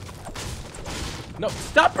 Okay? No,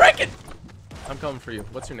 stop breaking! I'm coming for you.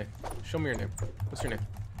 What's your name? Show me your name. What's your name?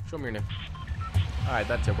 Show me your name. Alright,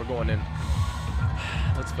 that's it. We're going in.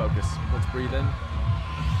 Let's focus. Let's breathe in.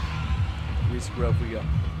 Re-screw up we go.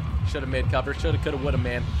 Should have made cover. Should have, could have, would have,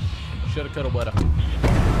 man. Should have, could have, would have.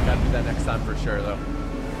 Gotta do that next time for sure, though.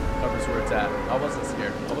 Cover's where it's at. I wasn't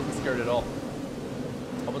scared. I wasn't scared at all.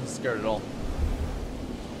 I wasn't scared at all.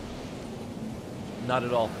 Not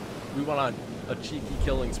at all. We went on a cheeky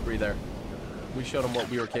killing spree there. We showed them what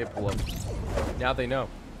we were capable of. Now they know.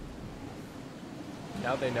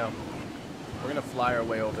 Now they know. We're gonna fly our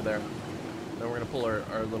way over there. Then we're gonna pull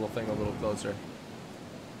our little thing a little closer.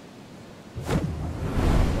 There we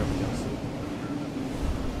go.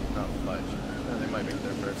 Oh, fudge. Oh, they might make it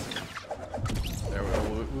there first. There we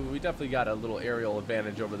go. We definitely got a little aerial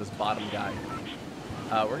advantage over this bottom guy.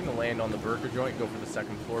 We're gonna land on the burger joint, go for the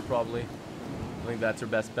second floor probably. I think that's our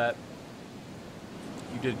best bet.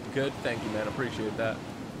 You did good. Thank you, man. Appreciate that.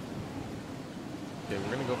 Okay,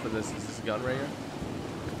 we're gonna go for this. Is this a gun right here?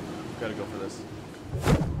 Gotta go for this.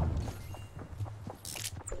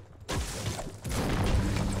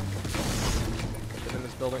 Get in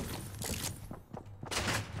this building.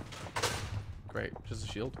 Great. Just a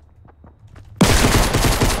shield.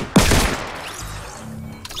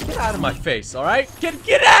 Get out of my face, alright?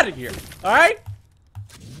 Get out of here, alright?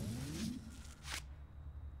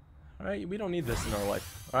 Alright, we don't need this in our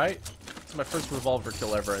life, alright? It's my first revolver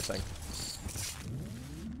kill ever, I think.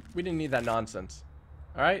 We didn't need that nonsense.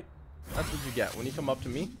 Alright? That's what you get. When you come up to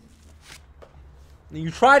me, and you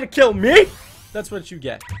try to kill me, that's what you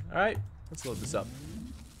get. Alright? Let's load this up.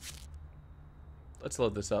 Let's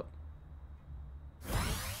load this up.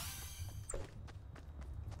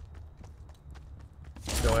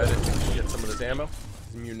 Go ahead and get some of this ammo,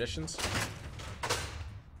 some munitions.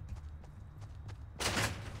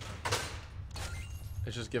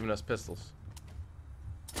 It's just giving us pistols.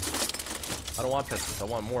 I don't want pistols. I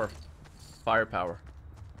want more firepower.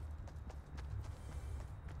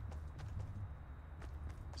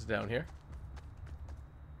 It's down here.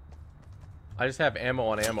 I just have ammo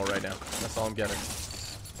on ammo right now. That's all I'm getting.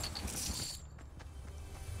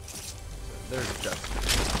 There's a chest.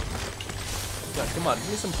 Yeah, come on. Give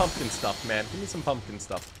me some pumpkin stuff, man. Give me some pumpkin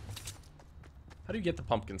stuff. How do you get the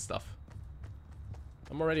pumpkin stuff?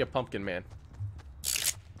 I'm already a pumpkin man.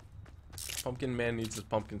 Pumpkin man needs his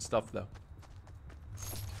pumpkin stuff, though.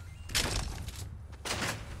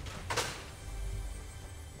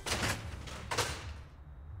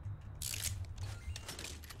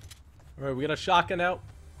 Alright, we got a shotgun out.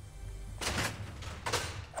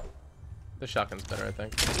 The shotgun's better, I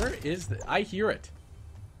think. Where is the... I hear it.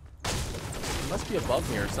 It must be above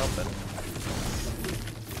me or something.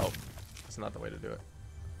 Oh, that's not the way to do it.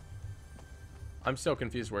 I'm so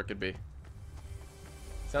confused where it could be.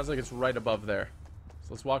 Sounds like it's right above there. So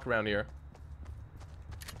let's walk around here.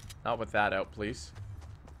 Not with that out, please.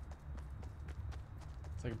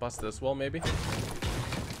 So I can bust this wall, maybe?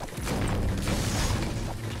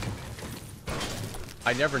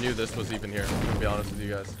 I never knew this was even here, to be honest with you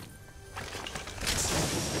guys.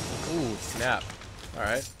 Ooh, snap.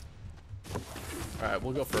 Alright. Alright,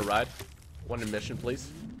 we'll go for a ride. One admission, please.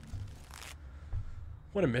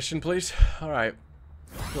 One admission, please. Alright.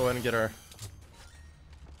 Go ahead and get our...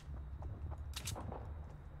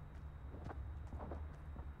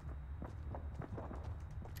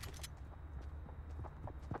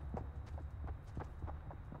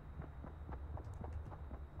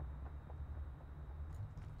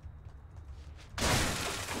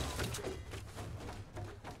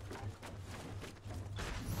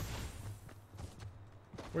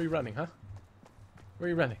 Where are you running, huh? Where are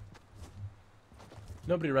you running?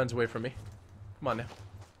 Nobody runs away from me. Come on now.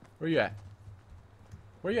 Where you at?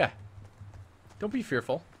 Where you at? Don't be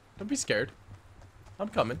fearful. Don't be scared. I'm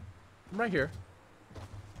coming. I'm right here.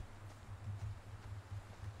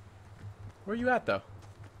 Where are you at, though?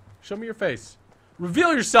 Show me your face.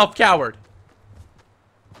 Reveal yourself, coward!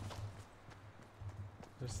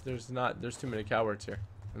 There's too many cowards here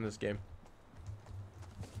in this game.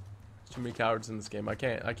 Too many cowards in this game. I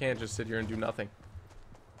can't just sit here and do nothing.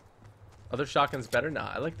 Other shotguns better?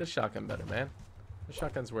 Nah, I like this shotgun better, man. The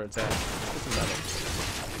shotgun's where it's at. Let's get some metal.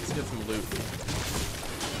 Let's get some loot.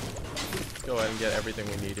 Let's go ahead and get everything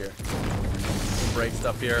we need here. Some break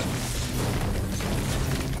stuff here.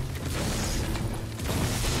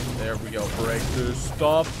 There we go. Break this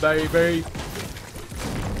stuff, baby.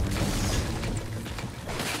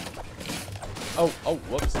 Oh,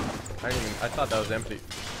 whoops. I thought that was empty.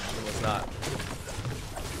 It was not.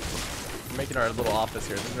 We're making our little office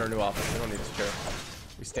here. This is our new office. We don't need this chair.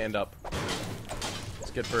 We stand up.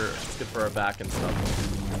 It's good for our back and stuff.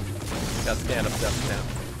 We got stand-up desks now.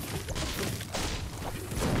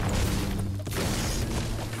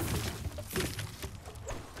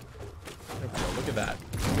 There we go. Look at that.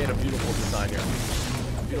 We made a beautiful design here.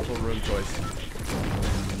 Beautiful room choice.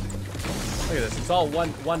 Look at this. It's all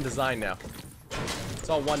one design now. It's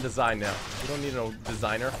all one design now. We don't need no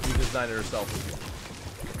designer. We design it ourselves.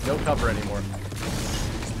 No cover anymore.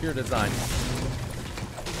 It's pure design.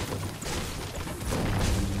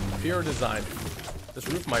 Pure design. This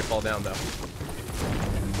roof might fall down though.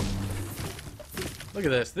 Look at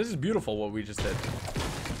this. This is beautiful what we just did.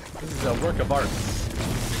 This is a work of art.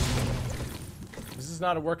 This is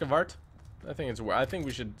not a work of art. I think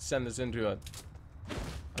we should send this into an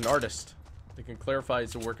artist. They can clarify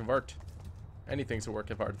it's a work of art. Anything's a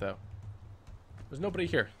work of art, though. There's nobody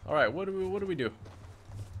here. All right, what do we do?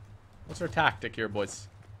 What's our tactic here, boys?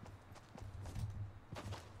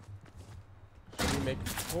 Should we make?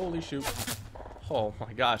 Holy shoot! Oh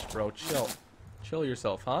my gosh, bro, chill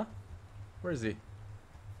yourself, huh? Where is he?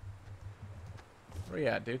 Where you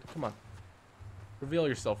at, dude? Come on. Reveal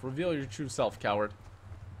yourself. Reveal your true self, coward.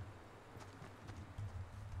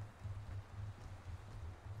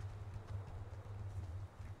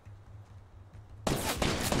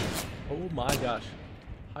 Oh my gosh.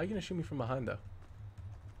 How are you gonna shoot me from behind though?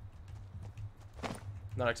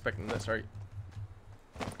 Not expecting this, are you?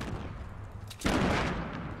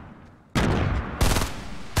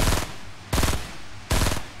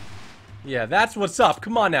 Yeah, that's what's up.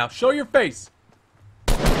 Come on now. Show your face.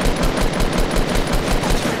 That's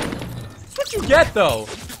what you get though.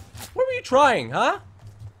 What were you trying, huh?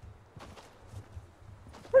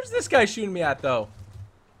 Where's this guy shooting me at though?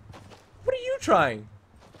 What are you trying?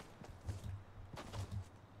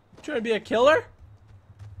 Trying to be a killer?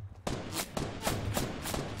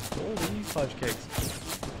 Holy fudge cakes.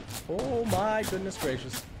 Oh my goodness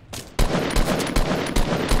gracious.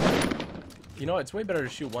 You know, it's way better to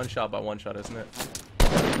shoot one shot by one shot, isn't it?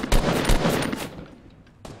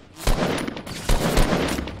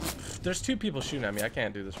 There's two people shooting at me. I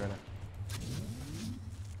can't do this right now.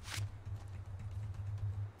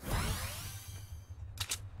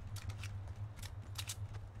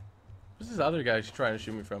 Where's this other guy trying to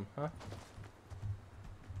shoot me from, huh?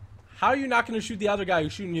 How are you not going to shoot the other guy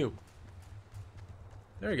who's shooting you?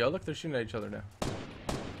 There you go. Look, they're shooting at each other now.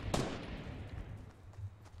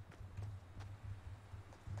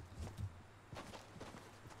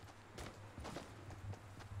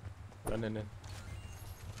 Running in.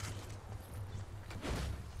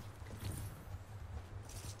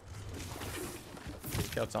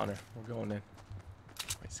 Scout's on her. We're going in.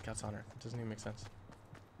 Wait, Scout's on her. It doesn't even make sense.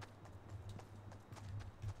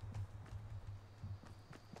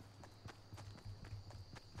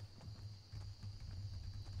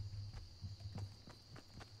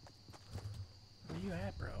 Where you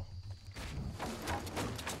at, bro?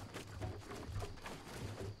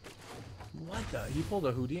 What the? He pulled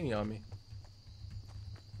a Houdini on me.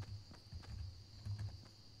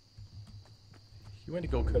 He went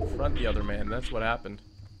to go confront the other man. That's what happened.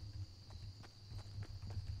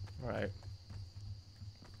 Alright.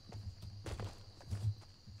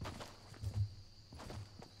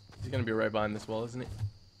 He's gonna be right behind this wall, isn't he?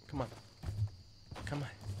 Come on. Come on.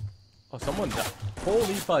 Oh, someone died.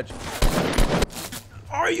 Holy fudge.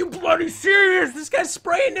 Are you bloody serious? This guy's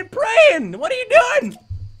spraying and praying! What are you doing?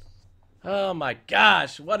 Oh my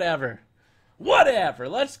gosh, whatever. Whatever,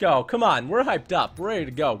 let's go. Come on, we're hyped up. We're ready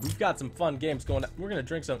to go. We've got some fun games going on. We're gonna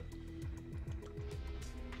drink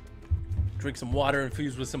some water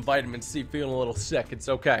infused with some vitamin C. Feeling a little sick. It's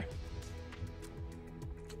okay.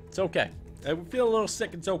 It's okay. We're feeling a little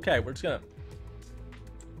sick. It's okay. We're just gonna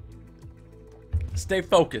stay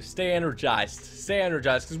focused, stay energized,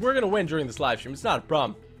 because we're gonna win during this live stream. It's not a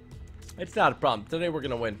problem. It's not a problem. Today we're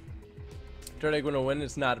gonna win. Today we're gonna win.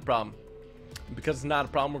 It's not a problem. And because it's not a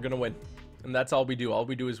problem, we're gonna win. And that's all we do. All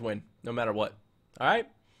we do is win, no matter what. All right?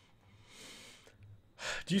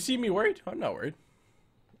 Do you see me worried? I'm not worried.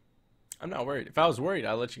 I'm not worried. If I was worried,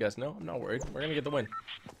 I'd let you guys know. I'm not worried. We're going to get the win.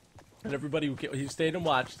 And everybody who stayed and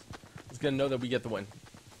watched is going to know that we get the win.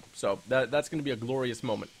 So that's going to be a glorious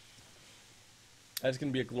moment. That's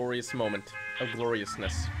going to be a glorious moment of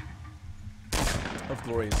gloriousness. Of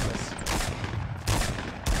gloriousness.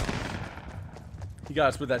 He got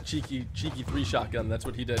us with that cheeky 3 shotgun. That's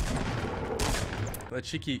what he did. That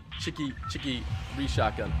cheeky 3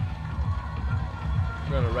 shotgun.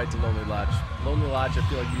 We're gonna right to Lonely Lodge. Lonely Lodge, I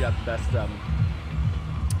feel like we got the best.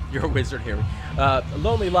 You're a wizard here.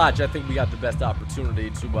 Lonely Lodge, I think we got the best opportunity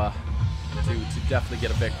to definitely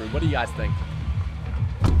get a victory. What do you guys think?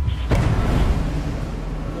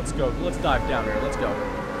 Let's go. Let's dive down here. Let's go.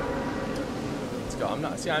 Let's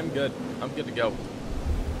go. I'm good. I'm good to go.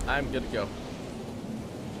 I'm good to go.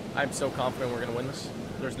 I'm so confident we're gonna win this.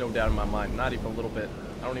 There's no doubt in my mind. Not even a little bit.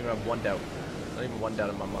 I don't even have one doubt. Not even one doubt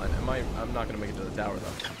in my mind. I'm not gonna make it to the tower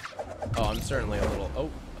though. Oh, I'm certainly a little.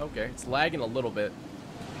 Oh, okay. It's lagging a little bit.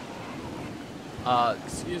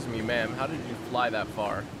 Excuse me, ma'am. How did you fly that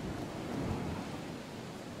far?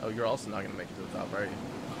 Oh, you're also not gonna make it to the top, are you?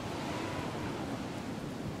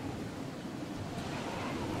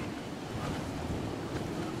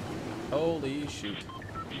 Holy shoot.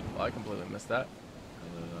 Well, I completely missed that.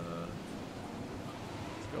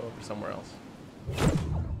 Let's go over somewhere else.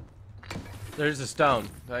 There's a stone.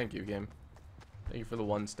 Thank you, game. Thank you for the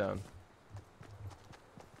 1 stone.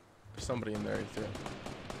 There's somebody in there too.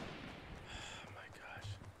 Oh my gosh.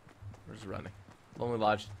 Where's running? Lonely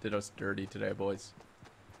Lodge did us dirty today, boys.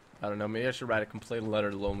 I don't know. Maybe I should write a complaint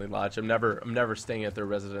letter to Lonely Lodge. I'm never staying at their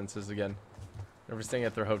residences again. Never staying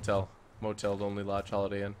at their hotel, motel, Lonely Lodge,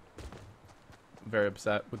 Holiday Inn. I'm very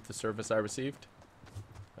upset with the service I received.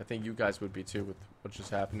 I think you guys would be too with what just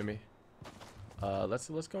happened to me. Let's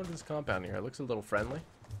go into this compound here. It looks a little friendly.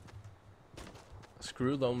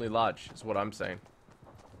 Screw Lonely Lodge is what I'm saying.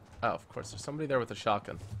 Oh, of course, there's somebody there with a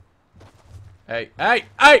shotgun. Hey, hey,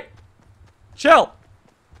 hey! Chill!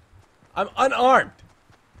 I'm unarmed.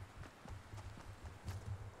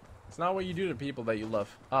 It's not what you do to people that you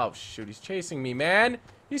love. Oh, shoot, he's chasing me, man.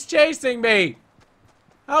 He's chasing me!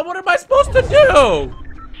 What am I supposed to do?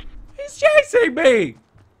 He's chasing me!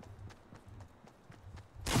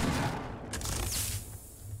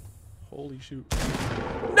 Holy shoot.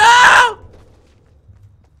 No!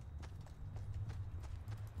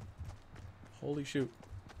 Holy shoot.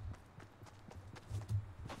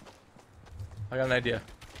 I got an idea.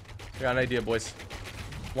 I got an idea, boys.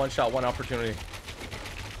 One shot, one opportunity.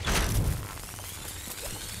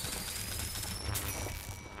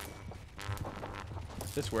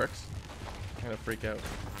 If this works, I'm gonna freak out.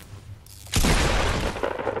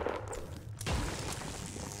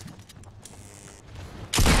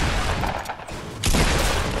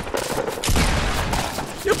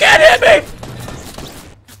 You can't hit me!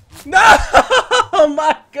 No! Oh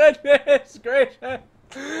my goodness gracious!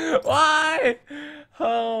 Why?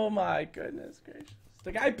 Oh my goodness gracious.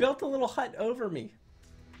 The guy built a little hut over me.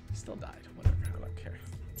 He still died. Whatever. I don't care.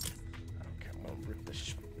 I don't care. I'm gonna rip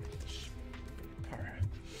this apart.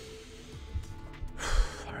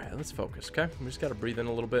 Alright, let's focus, okay? We just gotta breathe in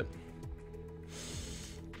a little bit.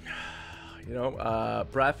 You know,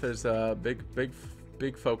 breath is a big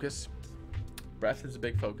focus. Breath is a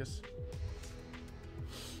big focus.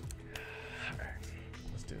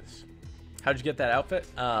 How'd you get that outfit?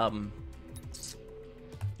 You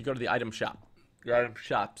go to the item shop. The item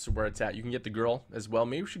shop's where it's at. You can get the girl as well.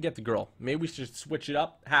 Maybe we should get the girl. Maybe we should switch it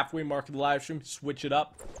up. Halfway mark of the live stream. Switch it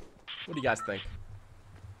up. What do you guys think?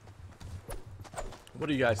 What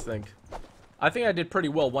do you guys think? I think I did pretty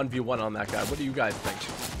well 1v1 on that guy. What do you guys think?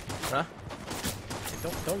 Huh?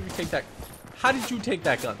 Don't you take that. How did you take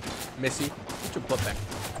that gun, Missy? What's your butt back?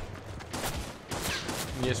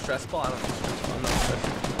 You need a stress ball? I don't need a stress ball. I'm not stressed.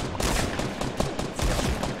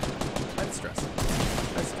 I'm stressed.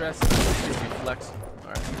 I'm stressed. Flex.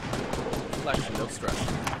 Alright. Flex and no stress.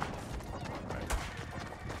 Alright.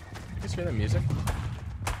 You guys hear that music?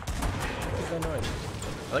 What is that noise?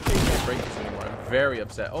 I like how you can't break this anymore. I'm very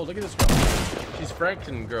upset. Oh, look at this girl. She's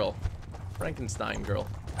Frankenstein girl.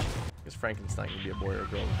 I guess Frankenstein can be a boy or a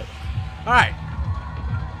girl. Alright.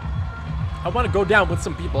 I want to go down with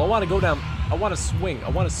some people. I want to go down. I want to swing. I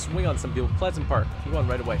want to swing on some people. Pleasant Park. I'm going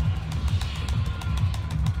right away.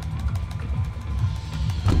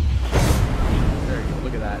 There you go.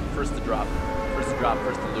 Look at that. First to drop. First to drop.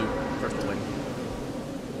 First to loot. First to win.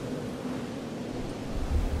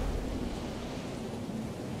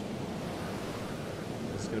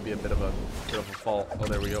 This is going to be a bit of a fall. Oh,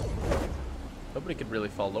 there we go. Nobody could really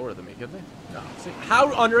fall lower than me, could they? No. See,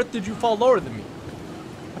 how on earth did you fall lower than me?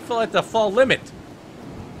 I fell at the fall limit.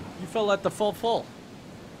 You fell at the fall.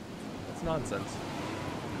 That's nonsense.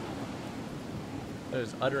 That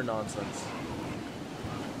is utter nonsense.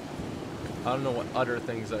 I don't know what utter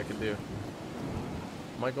things I could do.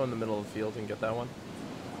 Might go in the middle of the field and get that one.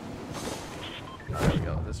 Oh, there we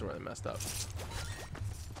go. This is where I messed up.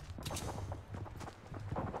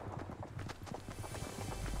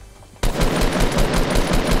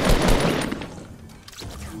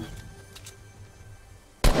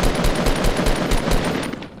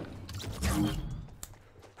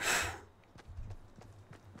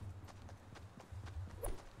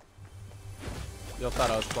 Y'all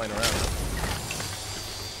thought I was playing around.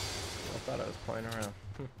 Y'all thought I was playing around.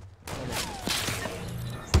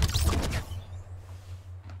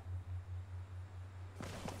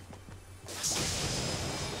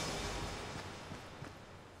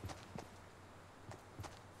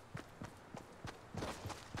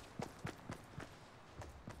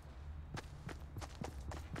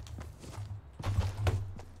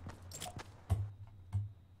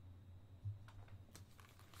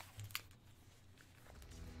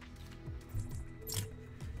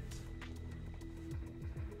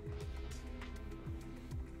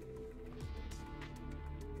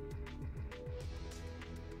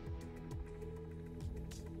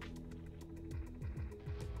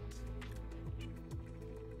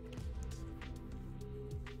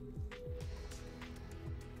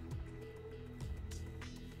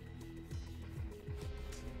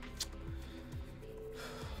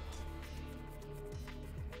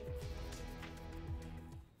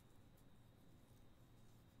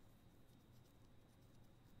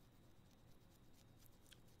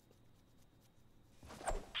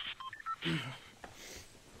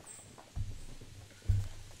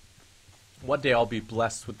 One day I'll be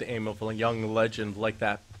blessed with the aim of a young legend like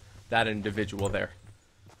that individual there.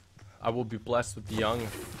 I will be blessed with the young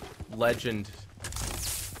legend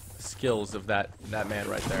skills of that man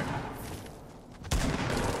right there.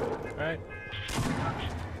 Alright.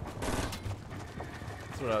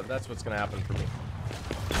 That's what's gonna happen for me.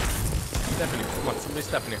 Step in here. Come on, somebody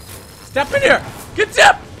step in here. Step in here! Get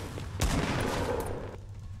up!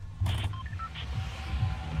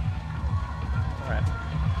 Alright.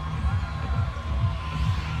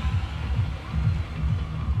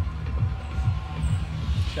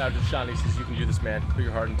 Shout out to Sean, he says you can do this, man. Put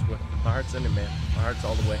your heart into it. My heart's in it, man. My heart's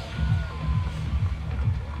all the way.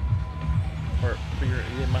 Or put your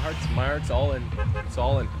my heart's all in. It's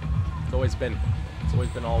all in. It's always been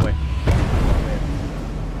all the way. Oh, man.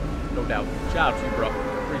 No doubt. Shout out to you, bro.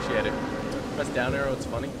 Appreciate it. Press down arrow, it's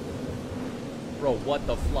funny. Bro, what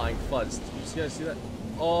the flying fuzz? Did you guys see that?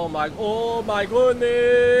 Oh my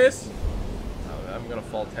goodness! I'm gonna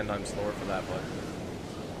fall 10 times slower for that, but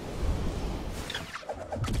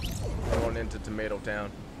going into Tomato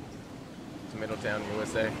Town,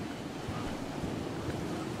 USA.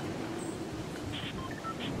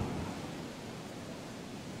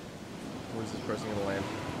 Where's this person gonna land?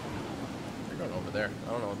 They're going over there. I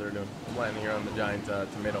don't know what they're doing. I'm landing here on the giant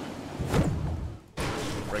tomato.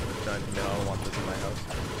 Break this giant tomato. I don't want this in my house.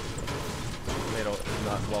 Tomato is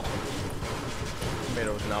not welcome.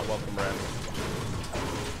 Tomato is not welcome around me.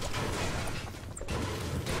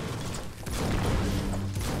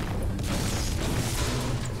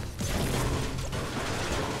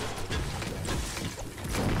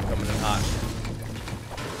 Coming in hot.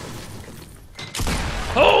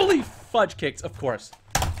 fudge cakes, of course.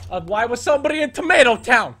 Why was somebody in Tomato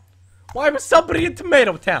Town? Why was somebody in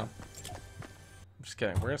Tomato Town? I'm just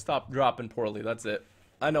kidding. We're gonna stop dropping poorly. That's it.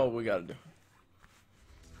 I know what we gotta do.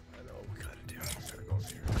 I know what we gotta do. We gotta go over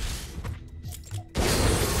here.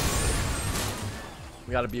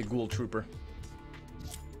 We gotta be a ghoul trooper.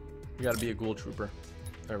 We gotta be a ghoul trooper.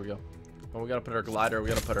 There we go. Oh, we gotta put our glider. We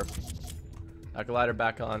gotta put our glider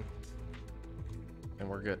back on. And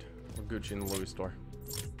we're good. We're Gucci in the Louis store.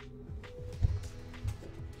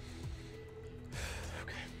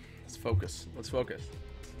 Okay. Let's focus. Let's focus.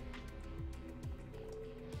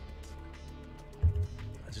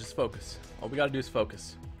 Let's just focus. All we gotta do is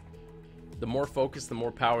focus. The more focus, the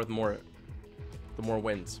more power, the more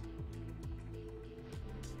wins.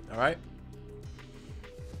 Alright?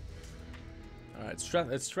 Alright,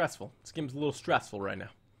 it's stressful. This game's a little stressful right now.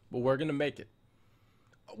 But we're gonna make it.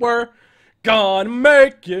 We're gonna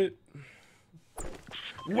make it.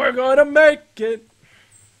 We're gonna make it.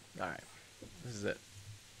 Alright. This is it.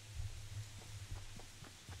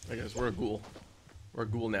 I guess we're a ghoul. We're a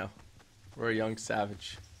ghoul now. We're a young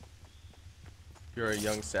savage. You're a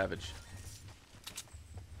young savage.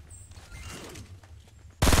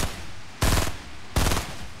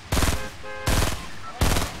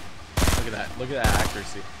 Look at that. Look at that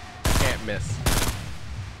accuracy. Can't miss.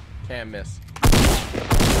 Can't miss.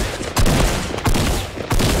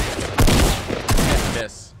 Can't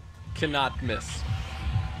miss. Cannot miss.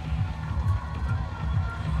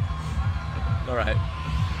 Alright.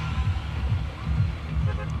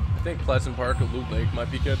 I think Pleasant Park or Loot Lake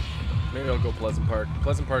might be good. Maybe I'll go Pleasant Park.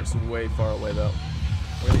 Pleasant Park's way far away though.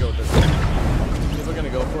 We're gonna go with this one. People are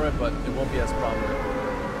gonna go for it, but it won't be as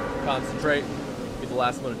prominent. Concentrate. Be the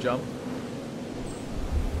last one to jump.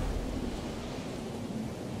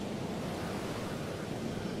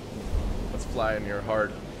 Let's fly in here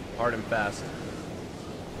hard. Hard and fast.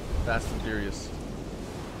 Fast and furious.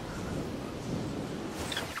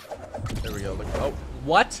 There we go. Look. Oh,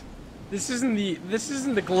 what? This isn't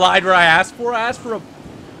the glider I asked for. I asked for a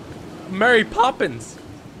Mary Poppins.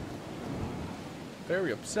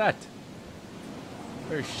 Very upset.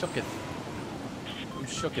 Very shooketh. I'm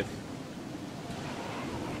shooketh.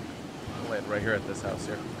 I'll land right here at this house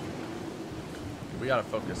here. We gotta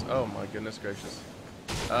focus. Oh my goodness gracious.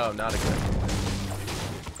 Oh, not again.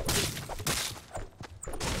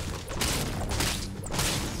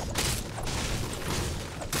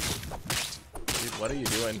 Dude, what are you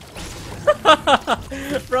doing?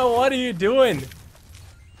 Bro, what are you doing?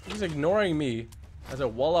 He's ignoring me as I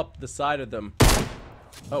wall up the side of them.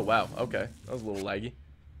 Oh, wow. Okay. That was a little laggy.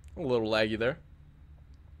 A little laggy there.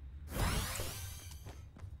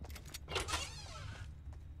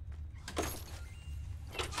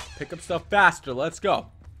 Pick up stuff faster. Let's go.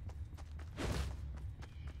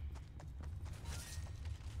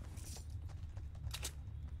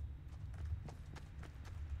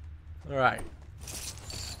 Alright.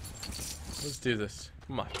 Let's do this.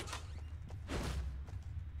 Come on.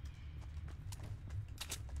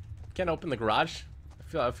 Can't open the garage?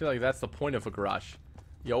 I feel like that's the point of a garage.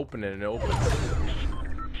 You open it and it opens.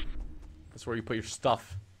 That's where you put your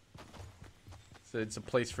stuff. So it's a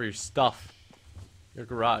place for your stuff. Your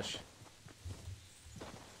garage.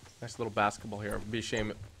 Nice little basketball here. Be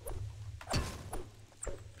ashamed.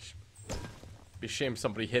 Be ashamed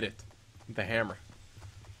somebody hit it with the hammer.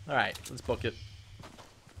 Alright, let's book it.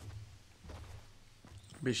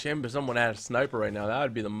 Be ashamed if someone had a sniper right now. That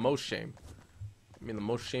would be the most shame. I mean, the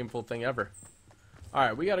most shameful thing ever.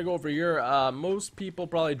 Alright, we gotta go over here. Most people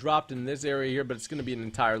probably dropped in this area here, but it's gonna be an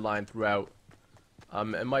entire line throughout.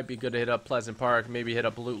 It might be good to hit up Pleasant Park, maybe hit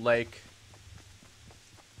up Loot Lake.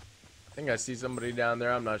 I think I see somebody down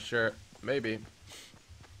there, I'm not sure. Maybe.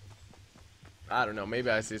 I don't know, maybe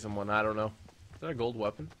I see someone, I don't know. Is that a gold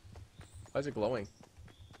weapon? Why is it glowing?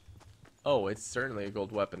 Oh, it's certainly a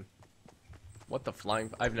gold weapon. What the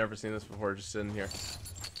flying... I've never seen this before, just sitting here.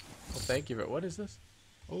 Oh, thank you. What is this?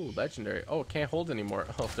 Oh, legendary. Oh, it can't hold anymore.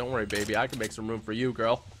 Oh, don't worry, baby. I can make some room for you,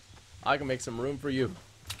 girl. I can make some room for you.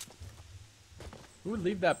 Who would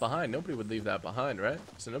leave that behind? Nobody would leave that behind, right?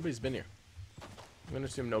 So nobody's been here. I'm going to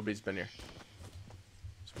assume nobody's been here.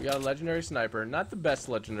 So we got a legendary sniper. Not the best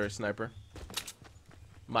legendary sniper.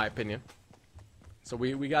 My opinion. So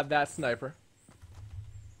we got that sniper.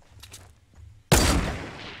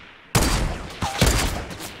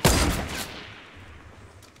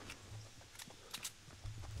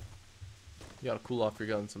 You gotta cool off your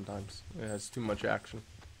gun sometimes. It has too much action.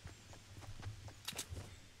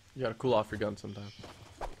 You gotta cool off your gun sometimes.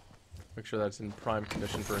 Make sure that's in prime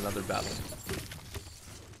condition for another battle.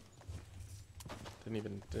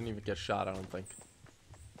 Didn't even get shot, I don't think.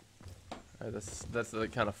 Alright, that's the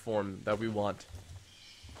kind of form that we want.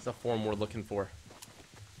 It's the form we're looking for.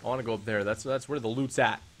 I want to go up there. That's where the loot's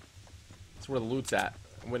at. That's where the loot's at.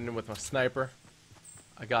 I went in with my sniper.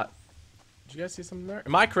 I got... Did you guys see something there?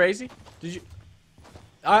 Am I crazy? Did you...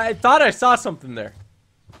 I thought I saw something there.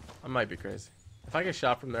 I might be crazy. If I get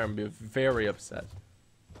shot from there, I'm gonna be very upset.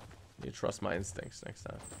 You trust my instincts next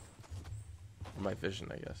time. Or my vision,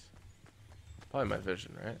 I guess. Probably my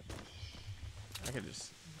vision, right? I could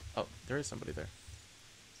just... Oh, there is somebody there.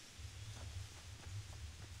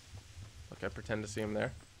 Look, I pretend to see him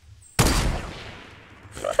there.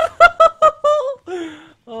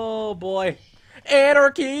 Oh boy.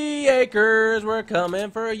 Anarchy Acres, we're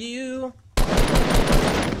coming for you.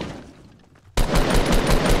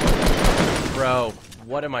 Bro,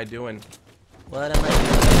 what am I doing? What am I doing?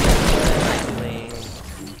 What am I doing?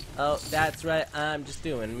 Oh, that's right, I'm just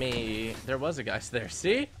doing me. There was a guy there.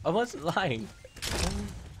 See? I wasn't lying.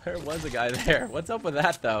 There was a guy there. What's up with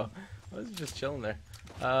that, though? I was just chilling there.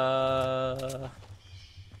 My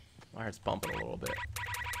heart's pumping a little bit.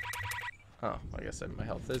 Oh, I guess my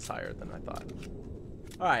health is higher than I thought.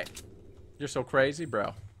 Alright. You're so crazy,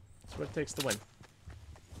 bro. That's what it takes to win.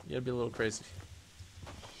 You gotta be a little crazy.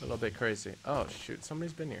 A little bit crazy. Oh, shoot.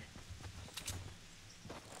 Somebody's been here.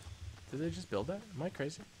 Did they just build that? Am I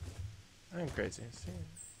crazy? I am crazy. See?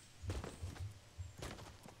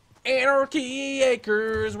 Anarchy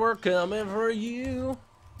Acres, we're coming for you.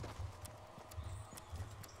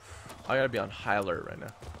 I gotta be on high alert right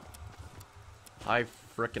now. High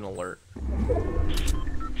frickin' alert.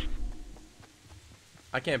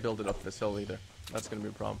 I can't build it up this hill either. That's gonna be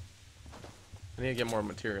a problem. I need to get more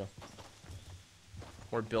material.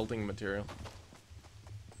 More building material.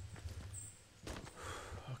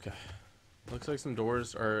 Okay. Looks like some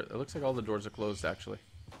doors are... It looks like all the doors are closed, actually.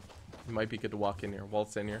 It might be good to walk in here.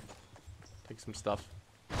 Waltz in here. Take some stuff.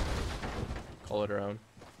 Call it our own.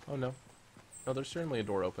 Oh, no. No, there's certainly a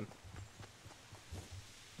door open.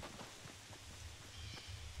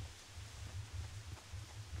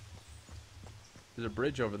 There's a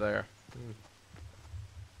bridge over there.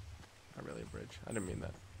 Not really a bridge. I didn't mean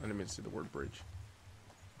that. I didn't mean to see the word bridge.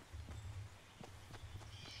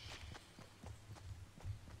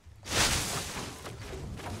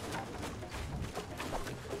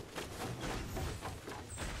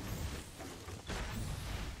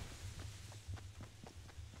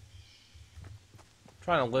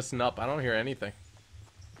 Trying to listen up. I don't hear anything.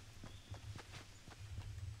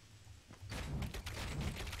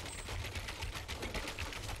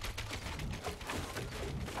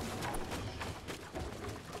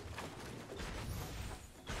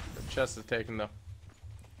 The chest is taken though.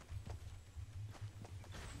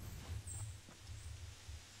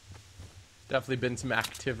 Definitely been some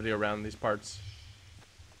activity around these parts.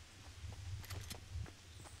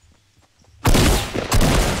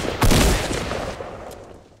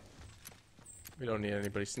 We don't need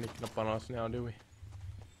anybody sneaking up on us now, do we?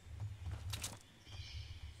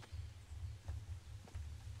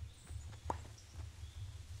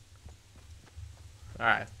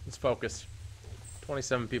 Alright, let's focus.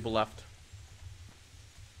 27 people left.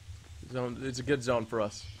 It's a good zone for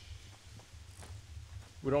us.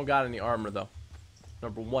 We don't got any armor, though.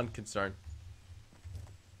 Number one concern.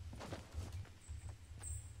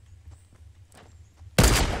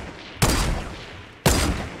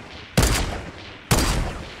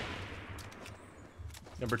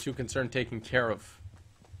 Number two concern taken care of.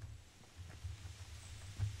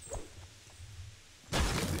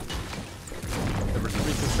 Number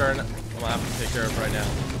three concern, I'm gonna have to take care of right now.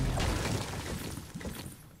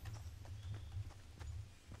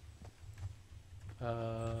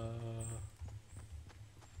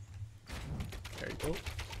 There you go.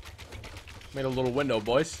 Made a little window,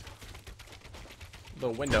 boys.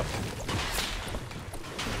 Little window.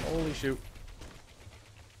 Holy shoot.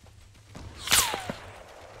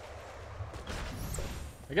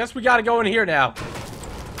 I guess we gotta go in here now. I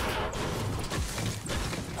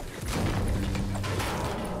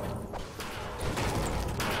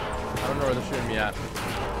don't know where they're shooting me at.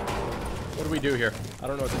 What do we do here? I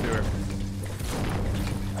don't know what to do here.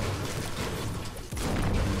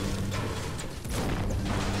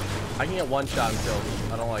 I can get one shot and killed.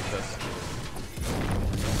 I don't like this.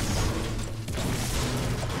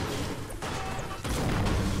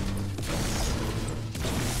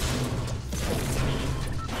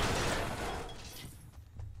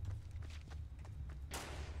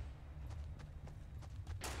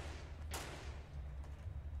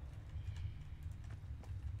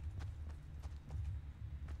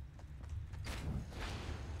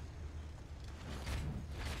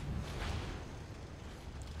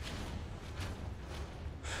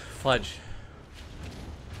 Fudge.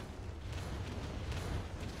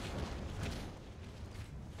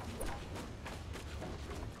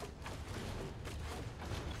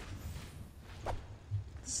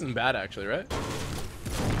 isn't bad actually, right? I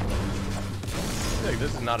feel like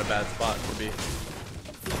this is not a bad spot to be.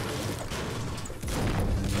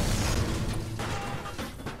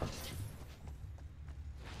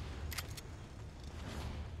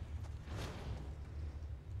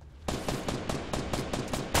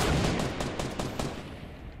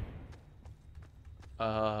 Do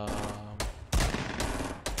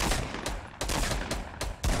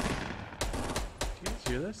you guys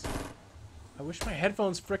hear this? I wish my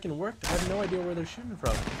headphones frickin' worked. I have no idea where they're shooting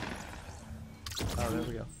from. Oh, there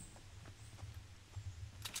we go.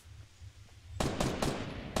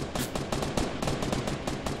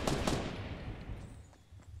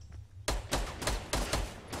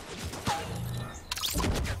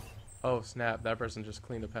 Oh, snap. That person just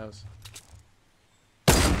cleaned up house.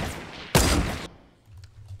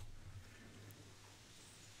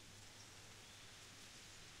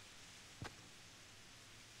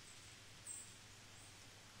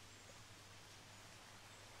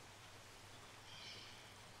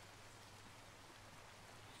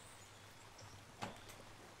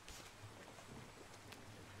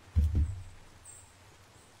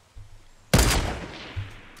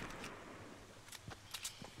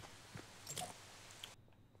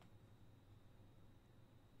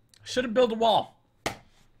 Should have built a wall.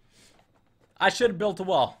 I should have built a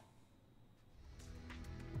wall.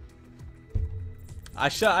 I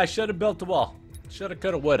should have built a wall. Shoulda,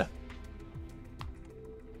 coulda, woulda.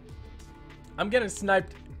 I'm getting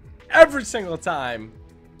sniped every single time,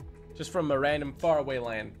 just from a random faraway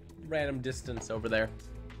land, random distance over there.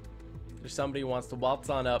 There's somebody who wants to waltz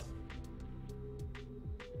on up.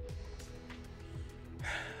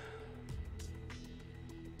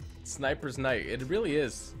 Sniper's night. It really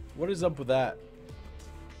is. What is up with that?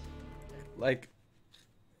 Like,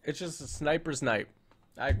 it's just a sniper's night.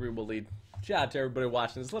 I agree, we'll lead. Shout out to everybody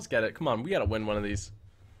watching this. Let's get it. Come on, we gotta win one of these.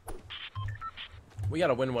 We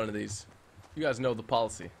gotta win one of these. You guys know the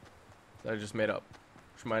policy that I just made up,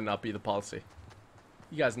 which might not be the policy.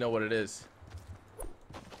 You guys know what it is.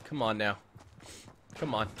 Come on now.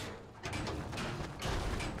 Come on.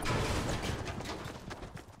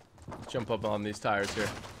 Jump up on these tires here.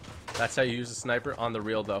 That's how you use a sniper on the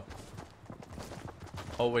real, though.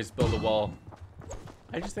 Always build a wall.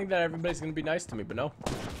 I just think that everybody's gonna be nice to me, but no.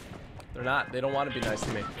 They're not. They don't want to be nice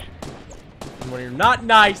to me. And when you're not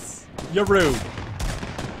nice, you're rude. How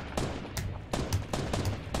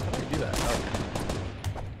do I do that? Oh.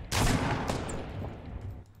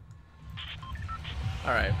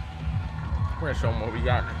 Alright. We're gonna show them what we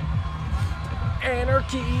got.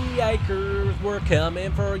 Anarchy Acres, we're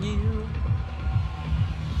coming for you.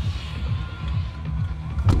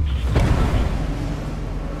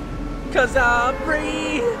 Cause I'm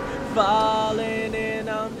free falling and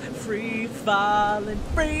I'm free falling,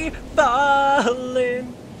 free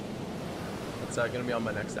falling. That's gonna be on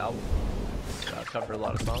my next album. Cover a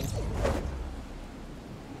lot of songs.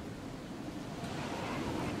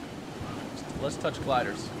 Let's touch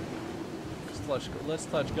gliders. Let's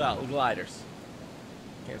touch gliders.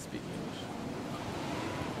 Can't speak English.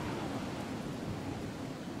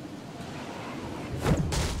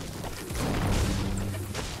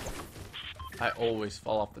 I always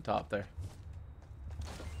fall off the top there.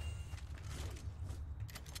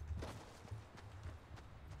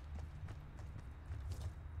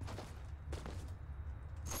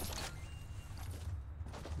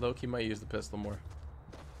 Low-key might use the pistol more.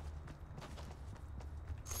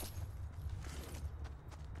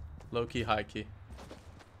 Low-key, high-key.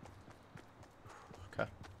 Okay.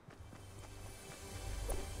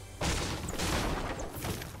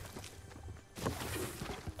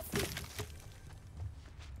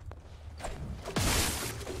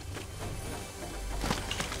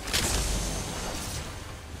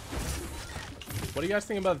 What do you guys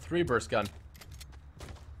think about the 3-burst gun?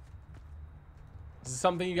 Is this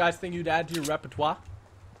something you guys think you'd add to your repertoire?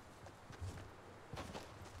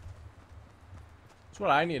 That's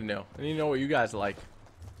what I need to know. I need to know what you guys like.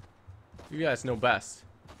 You guys know best.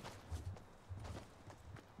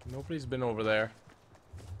 Nobody's been over there.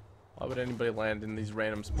 Why would anybody land in these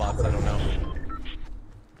random spots? I don't know.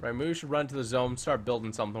 Right, maybe we should run to the zone, start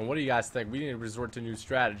building something. What do you guys think? We need to resort to new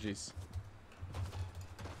strategies.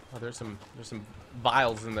 Oh, there's some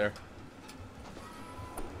vials in there.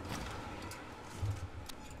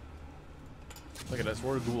 Look at us,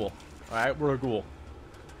 we're a ghoul. Alright, we're a ghoul.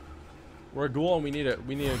 We're a ghoul and we need to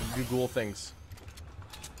do ghoul things.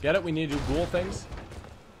 Get it? We need to do ghoul things?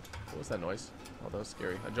 What was that noise? Oh, that was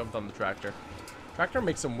scary. I jumped on the tractor. Tractor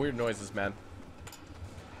makes some weird noises, man.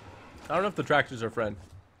 I don't know if the tractor's our friend.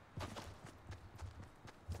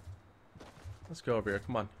 Let's go over here,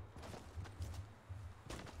 come on.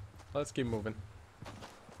 Let's keep moving.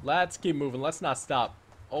 Let's keep moving. Let's not stop.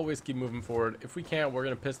 Always keep moving forward. If we can't, we're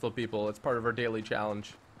gonna pistol people. It's part of our daily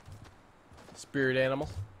challenge. Spirit animal.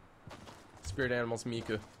 Spirit animal's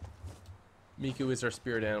Miku. Miku is our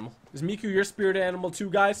spirit animal. Is Miku your spirit animal too,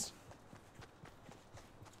 guys?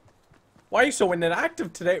 Why are you so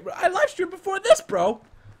inactive today? I live streamed before this, bro.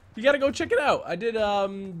 You gotta go check it out. I did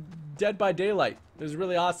Dead by Daylight. It was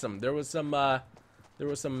really awesome. There was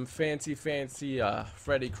some fancy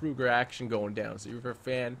Freddy Krueger action going down. So if you're a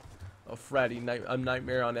fan of Freddy, A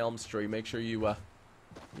Nightmare on Elm Street, make sure you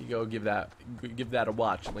go give that a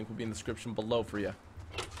watch. Link will be in the description below for you.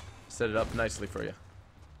 Set it up nicely for you.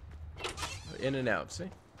 In and out, see?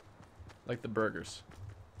 Like the burgers.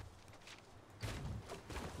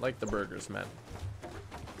 Like the burgers, man.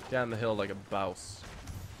 Down the hill like a bouse.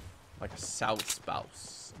 Like a south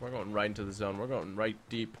spouse. We're going right into the zone. We're going right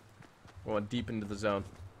deep. We're going deep into the zone.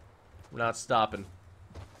 We're not stopping.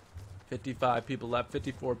 55 people left.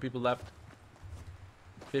 54 people left.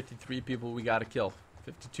 53 people we gotta kill.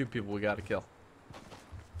 52 people we gotta kill.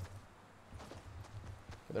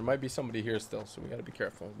 There might be somebody here still, so we gotta be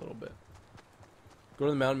careful a little bit. Go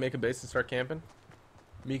to the mountain, make a base, and start camping.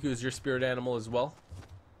 Miku is your spirit animal as well.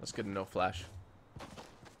 That's good to know, Flash.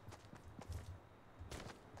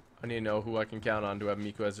 I need to know who I can count on to have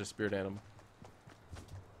Miku as their spirit animal.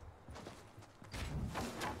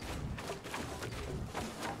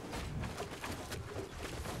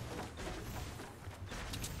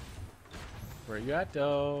 Where you at,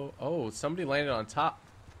 though? Oh, somebody landed on top.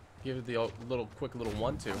 Give it the quick little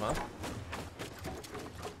 1-2, huh?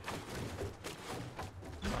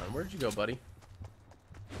 Come on, where'd you go, buddy?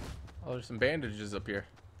 Oh, there's some bandages up here.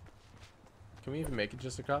 Can we even make it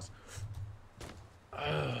just across?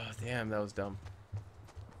 Oh, damn, that was dumb.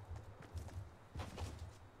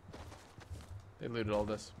 They looted all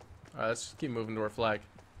this. Alright, let's just keep moving to our flag.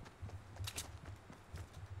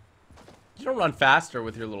 You don't run faster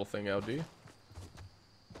with your little thing out, do you?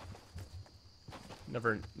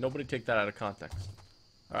 Nobody take that out of context.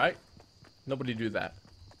 Alright? Nobody do that.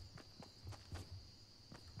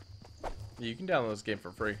 Yeah, you can download this game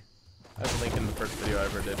for free. I have a link in the first video I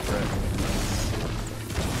ever did for it.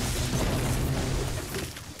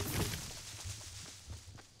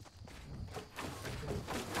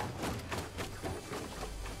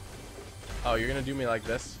 Oh, you're gonna do me like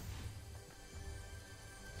this?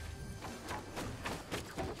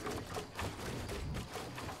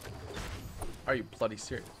 Are you bloody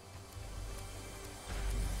serious?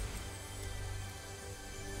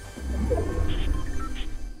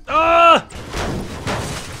 Ah!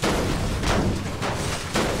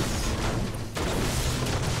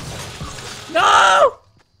 No!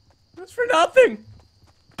 That's for nothing.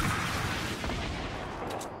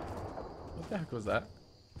 What the heck was that?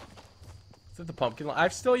 Is it the pumpkin?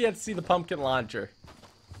 I've still yet to see the pumpkin launcher.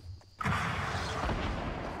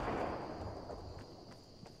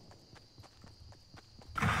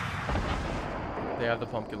 They have the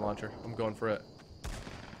pumpkin launcher. I'm going for it.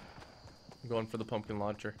 I'm going for the pumpkin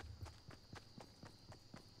launcher.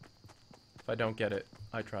 If I don't get it,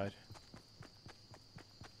 I tried.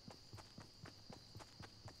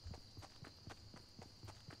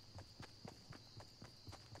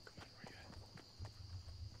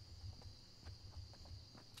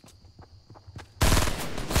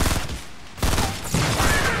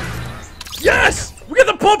 Yes! We got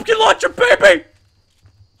the pumpkin launcher, baby!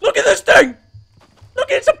 Look at this thing! Look,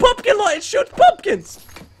 it's a pumpkin launcher. It shoots pumpkins!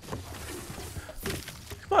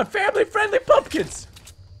 Come on, family-friendly pumpkins!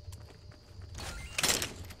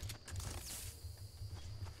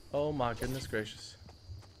 Oh my goodness gracious.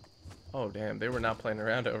 Oh damn, they were not playing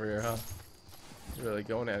around over here, huh? They're really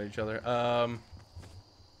going at each other. Alright,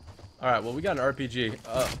 well we got an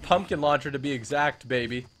RPG. Pumpkin launcher to be exact,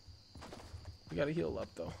 baby. We gotta heal up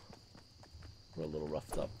though. We're a little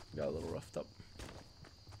roughed up. We got a little roughed up.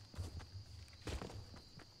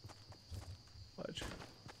 Fudge.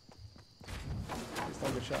 Please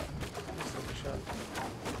don't get shot. Please don't get shot.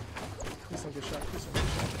 Please don't get shot. Please don't get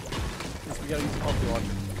shot. Please, we gotta use the pumpkin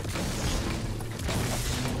launcher.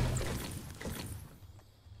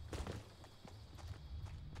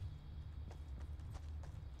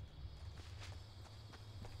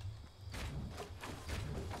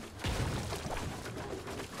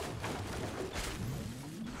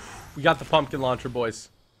 We got the pumpkin launcher, boys.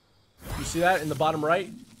 You see that in the bottom right?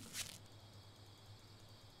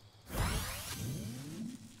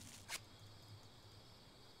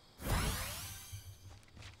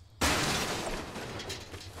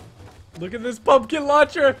 Look at this pumpkin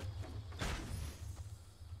launcher!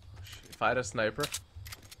 If I had a sniper,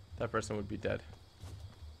 that person would be dead.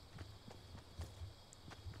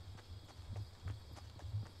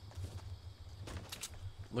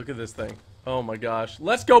 Look at this thing. Oh my gosh.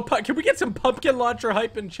 Let's go. Can we get some pumpkin launcher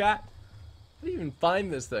hype in chat? How do you even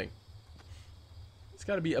find this thing? It's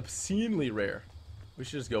got to be obscenely rare. We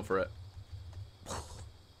should just go for it.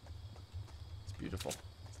 It's beautiful.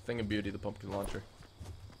 It's a thing of beauty, the pumpkin launcher.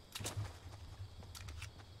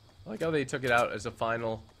 I like how they took it out as a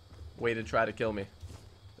final way to try to kill me.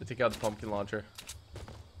 They take out the pumpkin launcher.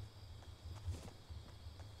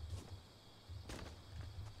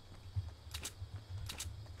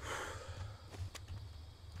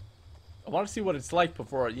 I want to see what it's like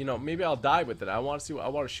before, you know, maybe I'll die with it. I want to see what, I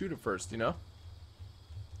want to shoot it first, you know?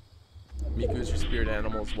 Miku's your spirit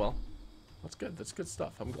animal as well. That's good. That's good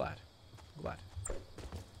stuff. I'm glad. I'm glad.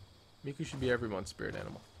 Miku should be everyone's spirit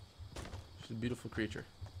animal. She's a beautiful creature.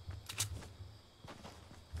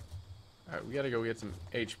 Alright, we gotta go get some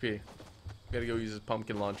HP. We gotta go use this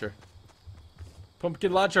pumpkin launcher.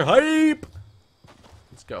 Pumpkin launcher hype!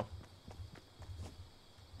 Let's go.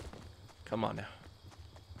 Come on now.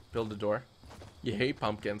 Build a door. You hate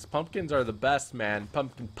pumpkins. Pumpkins are the best, man.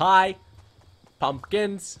 Pumpkin pie.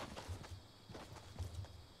 Pumpkins.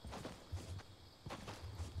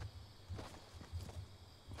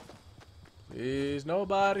 Please,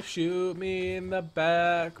 nobody shoot me in the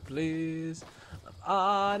back, please. I'm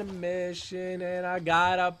on a mission and I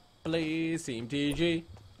gotta please. Team TG.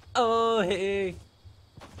 Oh, hey.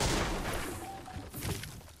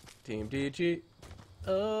 Team TG.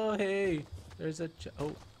 Oh, hey. There's a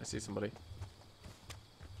oh, I see somebody.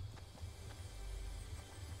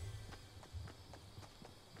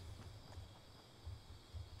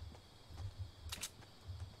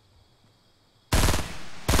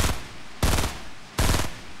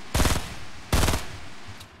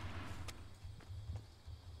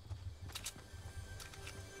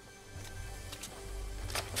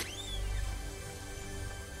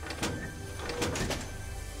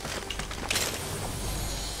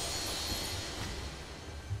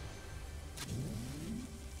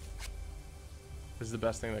 This is the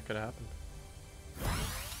best thing that could have happened.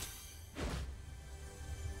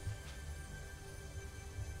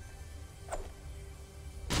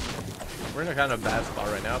 We're in a kind of bad spot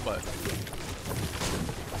right now, but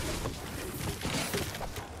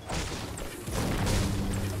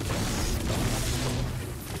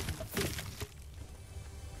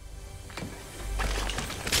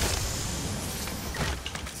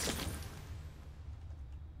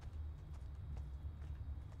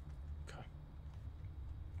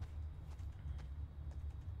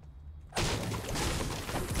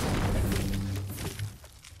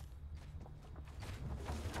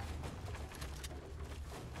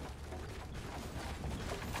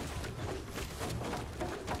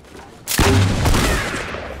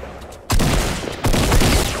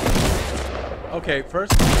okay,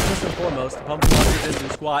 first and foremost, the pumpkin launcher didn't do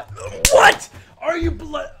squat. What? Are you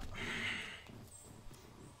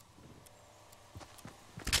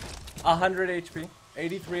 100 HP,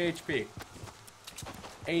 83 HP,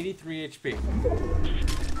 83 HP,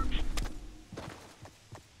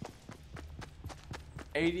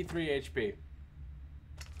 83 HP.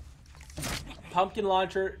 Pumpkin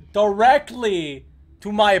launcher directly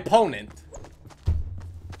to my opponent.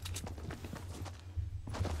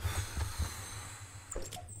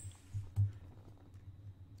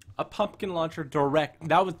 A pumpkin launcher direct.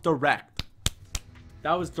 That was direct.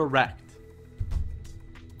 That was direct.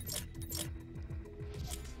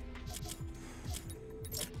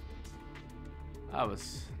 That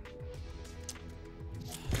was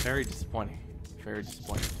very disappointing. Very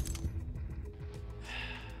disappointing.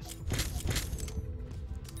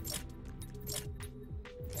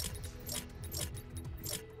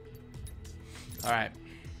 All right.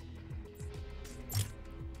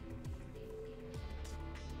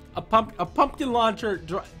 A pumpkin launcher.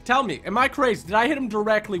 Tell me, am I crazy? Did I hit him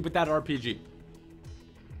directly with that RPG?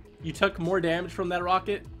 You took more damage from that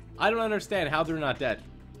rocket? I don't understand how they're not dead.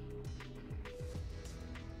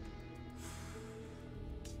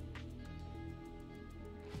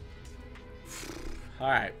 All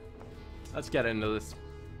right, let's get into this.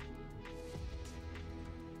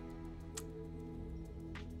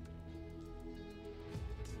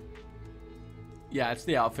 Yeah, it's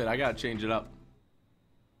the outfit. I gotta change it up.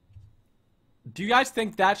 Do you guys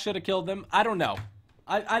think that should have killed him? I don't know.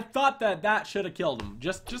 I thought that should have killed him.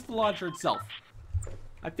 Just the launcher itself.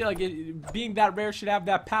 I feel like being that rare should have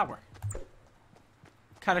that power.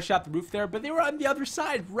 Kind of shot the roof there, but they were on the other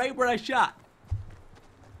side, right where I shot.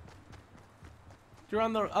 They're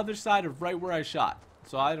on the other side of right where I shot.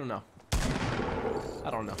 So I don't know. I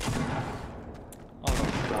don't know.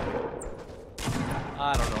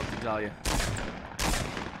 I don't know what to tell you.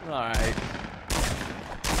 Alright.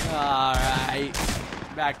 Alright.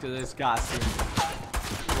 back to this costume.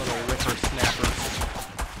 Little whippersnappers.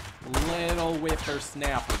 Little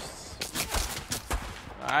whippersnappers.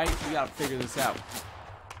 Alright, we gotta figure this out.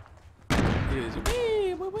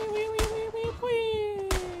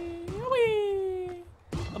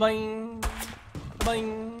 A-bing,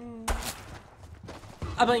 a-bing,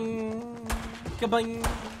 a-bing, ka-bing,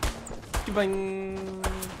 ka-bing,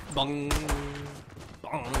 bong,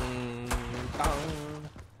 bong, bong,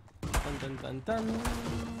 dun dun dun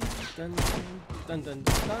dun, dun dun dun dun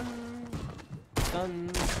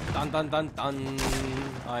dun dun dun dun.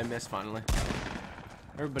 Oh, I missed finally.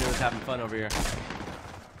 Everybody was having fun over here.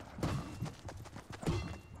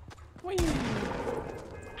 Whee!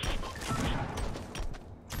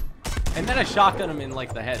 And then I shotgun him in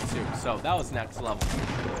like the head too, so that was next level.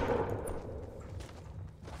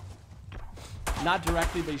 Not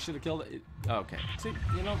directly, but you should have killed it. Okay. See,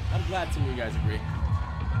 you know, I'm glad some of you guys agree.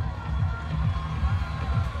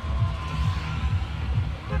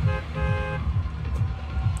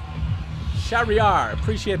 Shariar,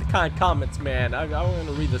 appreciate the kind comments, man. I'm going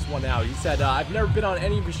to read this one out. He said, I've never been on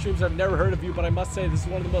any of your streams. I've never heard of you, but I must say this is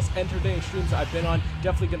one of the most entertaining streams I've been on.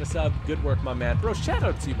 Definitely going to sub. Good work, my man. Bro, shout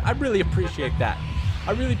out to you. I really appreciate that.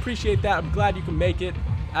 I really appreciate that. I'm glad you can make it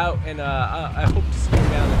out, and I hope to see you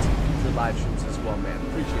down at some future live streams as well, man.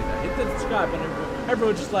 Appreciate that. Hit the subscribe button,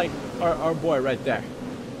 everyone, just like our boy right there.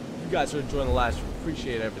 You guys are enjoying the live stream.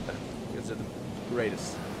 Appreciate everything. You guys are the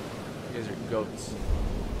greatest. You guys are goats.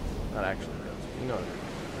 Not actually goats. You know,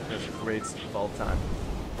 you guys are greats of all time.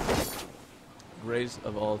 Greats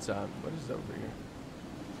of all time. What is over here?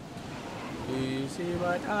 Do you see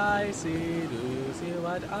what I see? Do you see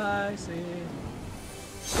what I see?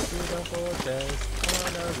 Through the fortress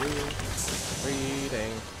on a roof,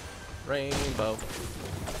 reading rainbow.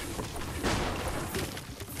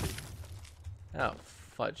 Oh,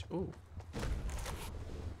 fudge. Ooh.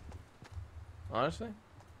 Honestly,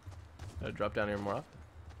 gotta drop down here more often.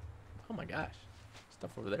 Oh my gosh.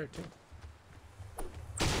 Stuff over there too.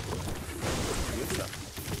 Good stuff.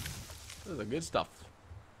 This is the good stuff.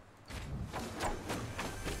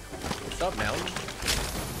 What's up, Mountain?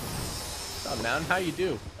 What's up, Mountain? How you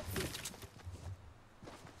do?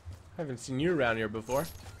 I haven't seen you around here before.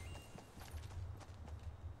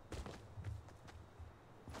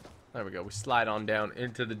 There we go. We slide on down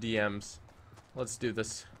into the DMs. Let's do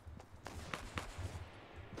this.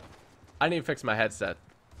 I need to fix my headset.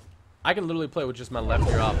 I can literally play with just my left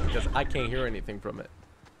ear off because I can't hear anything from it.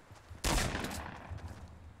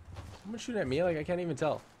 Someone shoot at me? Like, I can't even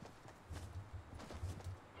tell.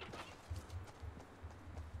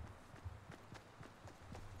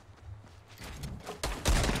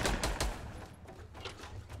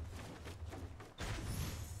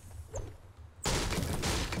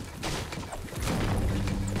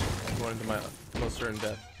 I'm going into my most certain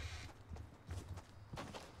death.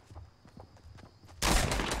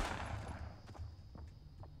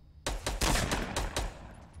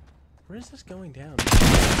 Where is this going down?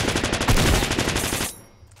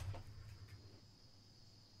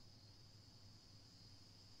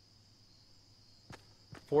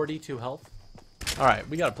 $42 health. All right,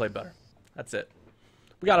 we gotta play better. That's it.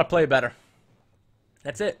 We gotta play better.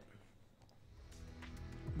 That's it.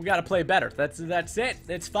 We gotta play better. That's it.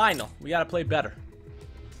 It's final. We gotta play better.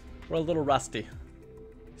 We're a little rusty.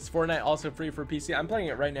 Is Fortnite also free for PC? I'm playing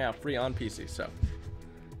it right now, free on PC. So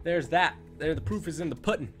there's that. There, the proof is in the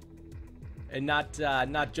pudding. And not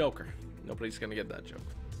Joker. Nobody's gonna get that joke.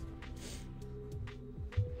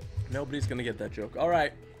 Nobody's gonna get that joke. All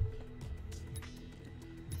right.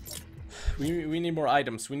 We need more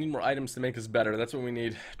items. We need more items to make us better. That's what we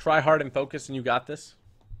need. Try hard and focus, and you got this.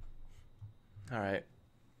 All right.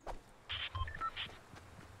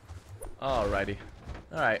 Alrighty.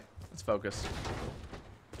 All right. Let's focus.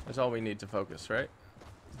 That's all we need to focus, right?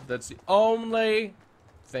 That's the only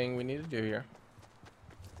thing we need to do here.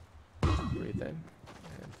 Breathe in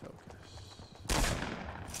and focus.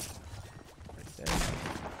 Breathe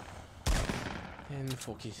in and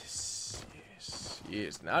focus. Yes,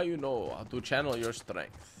 yes. Now you know how to channel your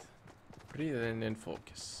strength. Breathe in and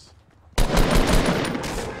focus.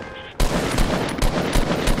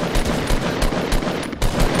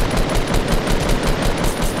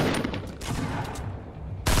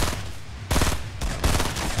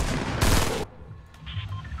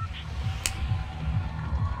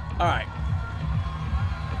 All right.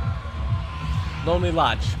 Lonely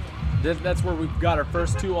Lodge. That's where we've got our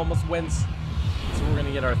first two almost wins. So we're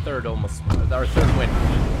gonna get our third win.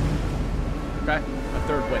 Okay, our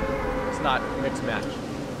third win. It's not mixed match.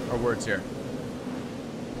 Our words here.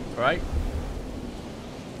 All right.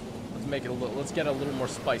 Let's make it a little. Let's get a little more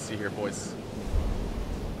spicy here, boys.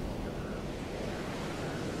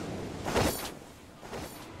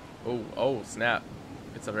 Oh, oh, snap.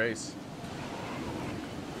 It's a race.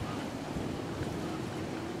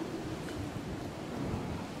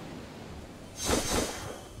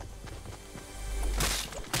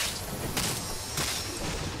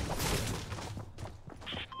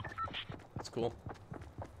 That's cool.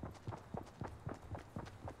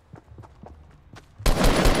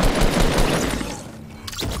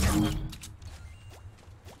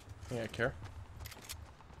 Think I care?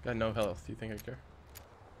 Got no health. You think I care?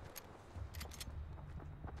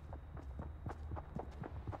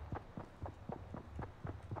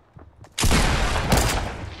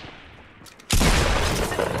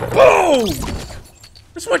 Boom!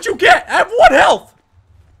 That's what you get! I have 1 health!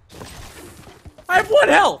 I have 1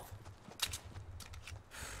 health!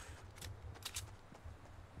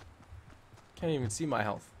 Can't even see my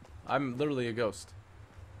health. I'm literally a ghost.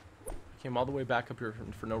 I came all the way back up here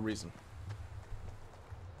for no reason.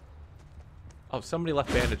 Oh, somebody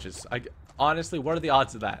left bandages. Honestly, what are the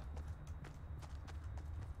odds of that?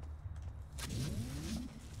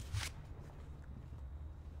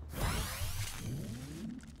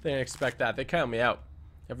 They didn't expect that. They count me out.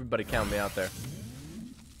 Everybody count me out there.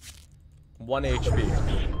 1 HP.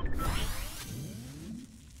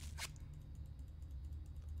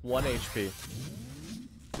 1 HP.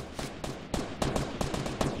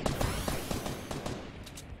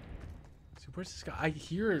 See, where's this guy? I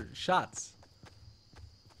hear shots.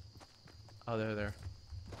 Oh, they're there.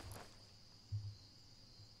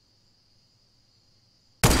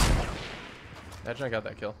 Imagine I got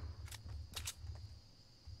that kill.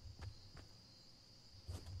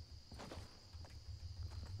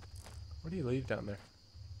 What do you leave down there?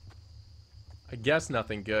 I guess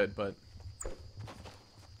nothing good, but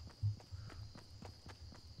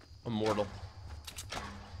Immortal.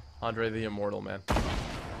 Andre the Immortal, man.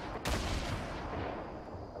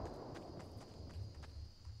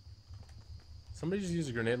 Somebody just used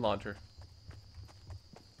a grenade launcher.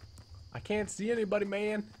 I can't see anybody,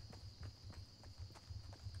 man.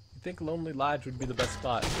 You think Lonely Lodge would be the best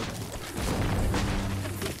spot?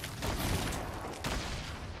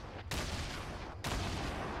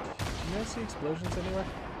 You guys see explosions anywhere?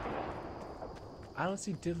 I don't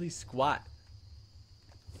see diddly squat.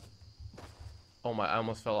 Oh my, I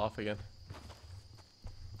almost fell off again.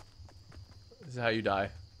 This is how you die.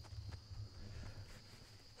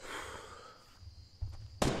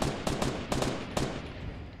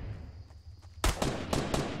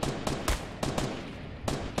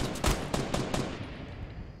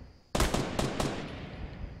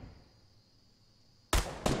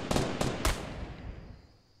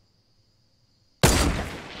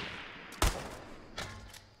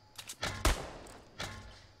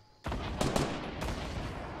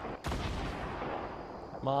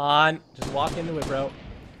 Come on, just walk into it, bro.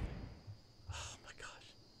 Oh my gosh.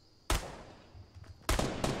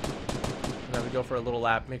 I'm gonna go for a little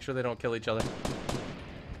lap. Make sure they don't kill each other.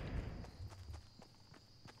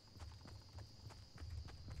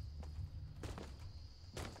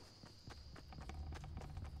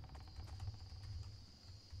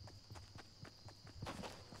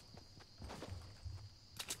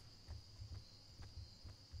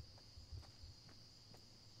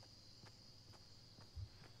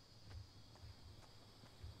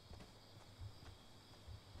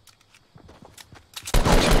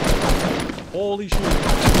 Holy shit.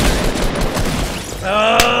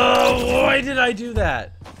 Oh, why did I do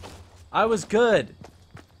that? I was good.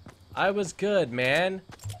 I was good, man.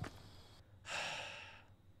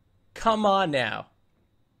 Come on now.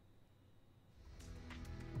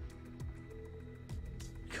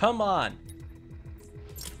 Come on.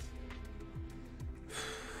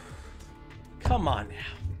 Come on now.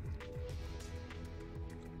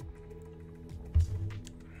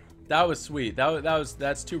 That was sweet.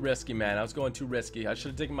 That's too risky, man. I was going too risky. I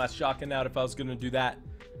should have taken my shotgun out if I was gonna do that.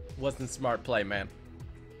 Wasn't a smart play, man.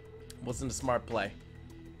 Wasn't a smart play.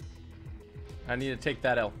 I need to take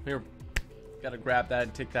that L. Here. Gotta grab that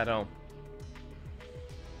and take that home.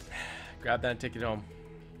 Grab that and take it home.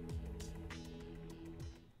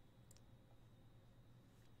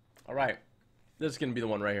 Alright. This is gonna be the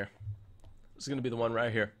one right here. This is gonna be the one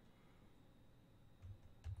right here.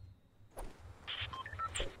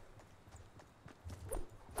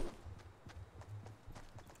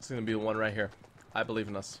 This is gonna be the one right here. I believe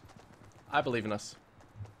in us. I believe in us.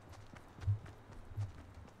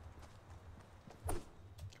 Can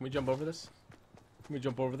we jump over this? Can we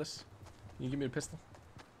jump over this? Can you give me a pistol?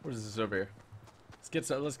 Where is this over here?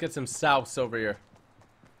 Let's get some souse over here.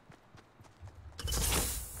 Let's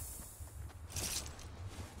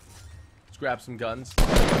grab some guns.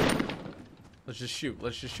 Let's just shoot.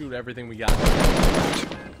 Let's just shoot everything we got.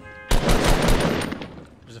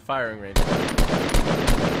 There's a firing range. Oh,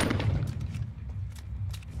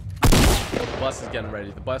 the bus is getting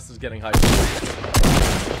ready. The bus is getting hyped.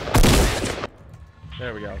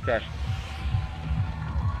 There we go. Okay.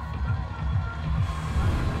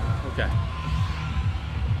 Okay.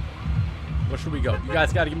 Where should we go? You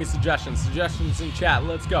guys got to give me suggestions. Suggestions in chat.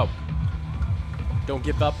 Let's go. Don't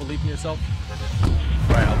give up. Believe in yourself.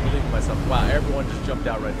 Right, I'll believe in myself. Wow, everyone just jumped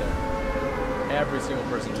out right there. Every single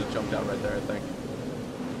person just jumped out right there, I think.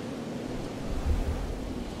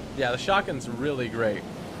 Yeah, the shotgun's really great.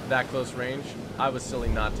 That close range, I was silly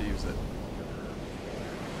not to use it.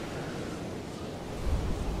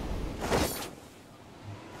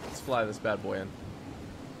 Let's fly this bad boy in.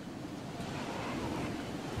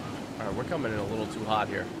 Alright, we're coming in a little too hot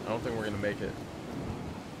here. I don't think we're going to make it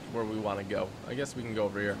where we want to go. I guess we can go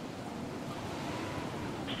over here.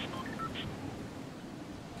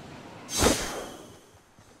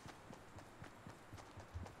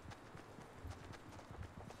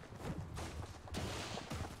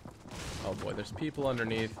 Oh boy, there's people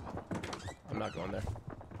underneath. I'm not going there.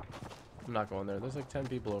 I'm not going there. There's like 10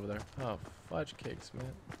 people over there. Oh, fudge cakes,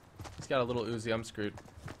 man. He's got a little Uzi. I'm screwed.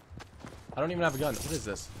 I don't even have a gun. What is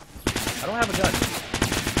this? I don't have a gun.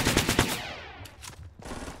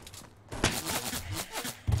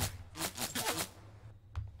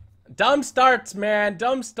 Dumb starts, man.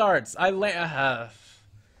 Dumb starts. That's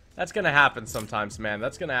gonna happen sometimes, man.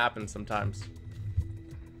 That's gonna happen sometimes.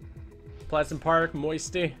 Pleasant Park,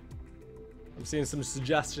 Moisty. I'm seeing some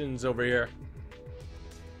suggestions over here.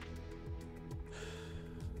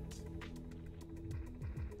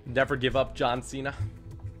 Never give up, John Cena.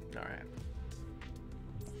 Alright.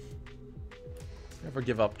 Never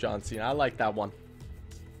give up, John Cena. I like that one.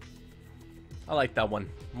 I like that one.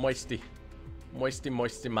 Moisty. Moisty,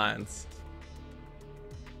 moisty minds.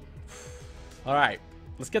 Alright.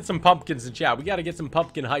 Let's get some pumpkins in chat. We gotta get some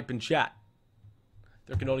pumpkin hype in chat.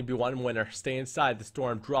 There can only be one winner. Stay inside the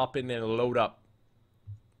storm. Drop in and load up.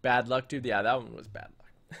 Bad luck, dude? Yeah, that one was bad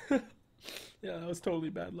luck. Yeah, that was totally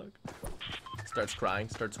bad luck. Starts crying.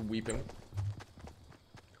 Starts weeping.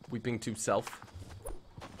 Weeping to self.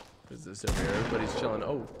 What is this over here? Everybody's chilling.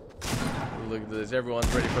 Oh. Look at this.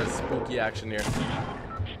 Everyone's ready for spooky action here.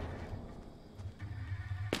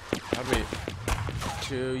 How do we...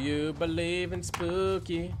 Do you believe in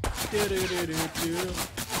spooky? Do do do do do.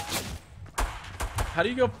 How do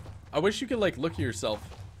you go? I wish you could like look at yourself.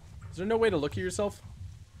 Is there no way to look at yourself?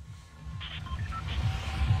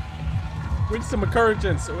 Win some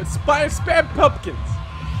encouragement. So it's spam pumpkins.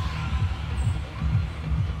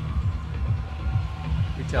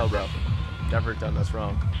 Retail row. Never done this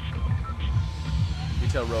wrong.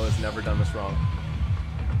 Retail row has never done this wrong.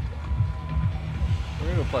 We're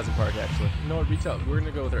gonna go Pleasant Park actually. You know what? Retail. We're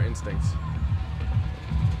gonna go with our instincts.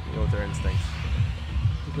 We'll go with our instincts.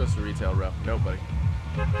 Who goes to retail row? Nobody.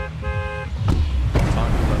 Time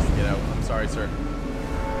for us to get out. I'm sorry, sir.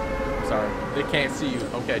 I'm sorry. They can't see you.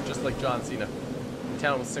 Okay, just like John Cena. In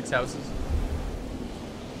town with 6 houses.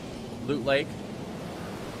 Loot Lake.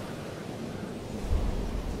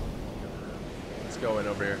 Let's go in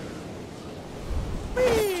over here.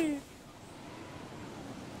 Whee!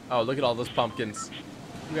 Oh, look at all those pumpkins.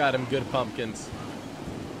 We got them good pumpkins.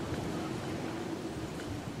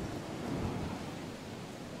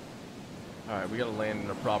 Alright, we gotta land in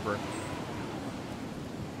a proper...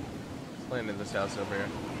 Let's land in this house over here.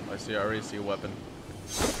 I already see a weapon.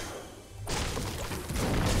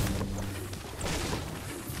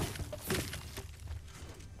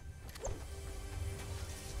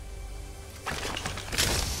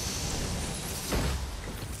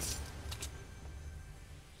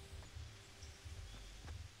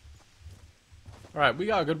 Alright, we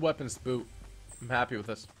got a good weapons to boot. I'm happy with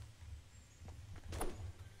this.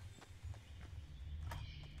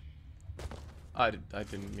 I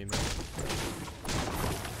didn't mean that.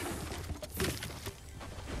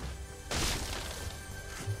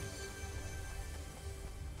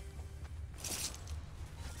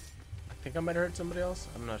 I think I might have hurt somebody else.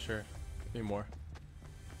 I'm not sure anymore.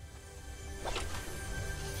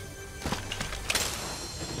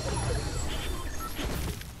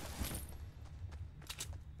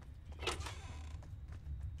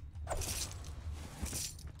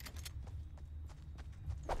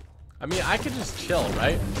 I mean, I could just chill,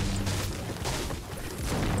 right?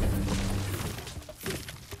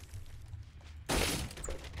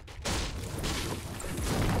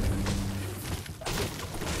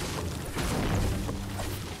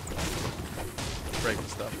 Breaking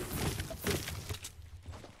stuff.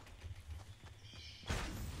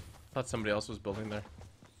 Thought somebody else was building there.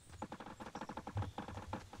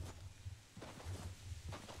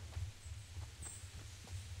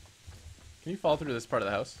 Can you fall through this part of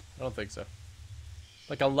the house? I don't think so.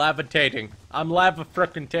 Like I'm levitating. I'm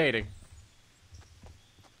lava-frickin-tating.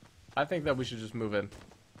 I think that we should just move in.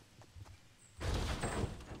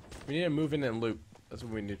 We need to move in and loot. That's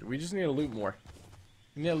what we need. We just need to loot more.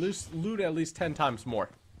 We need to loot at least 10 times more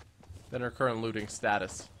than our current looting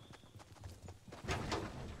status. I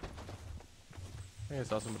think I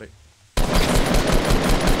saw somebody.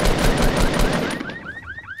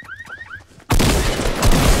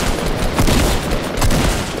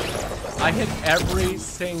 I hit every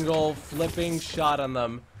single flipping shot on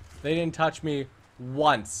them. They didn't touch me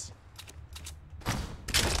once.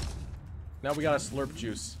 Now we got a slurp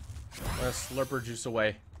juice. I'm gonna slurper juice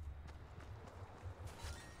away.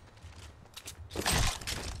 That's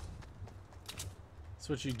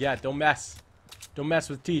what you get. Don't mess. Don't mess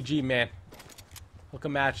with TG, man. He'll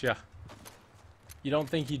come at ya. You don't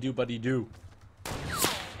think he do, but he do.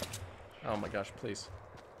 Oh my gosh, please.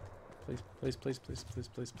 Please, please, please, please, please,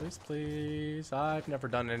 please, please, please. I've never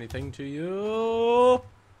done anything to you.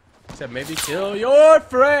 Except maybe kill your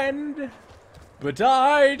friend. But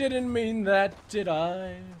I didn't mean that, did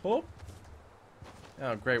I? Oh.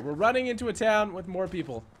 Oh, great. We're running into a town with more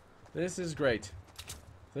people. This is great.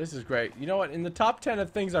 This is great. You know what? In the top 10 of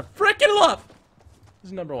things I freaking love, this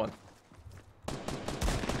is number 1.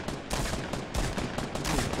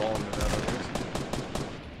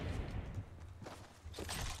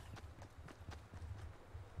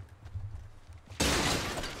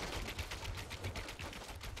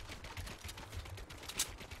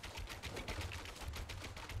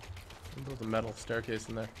 Build a metal staircase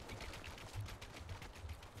in there.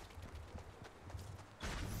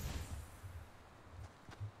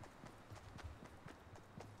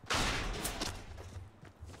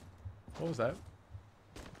 What was that?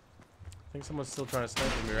 I think someone's still trying to snipe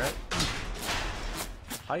me, right?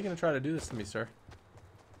 How are you gonna try to do this to me, sir?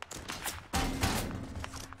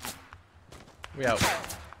 We out.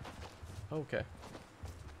 Okay.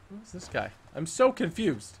 Who's this guy? I'm so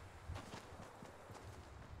confused.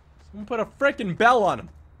 Someone put a frickin' bell on him.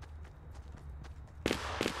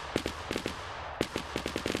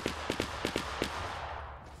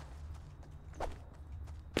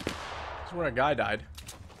 That's where a guy died.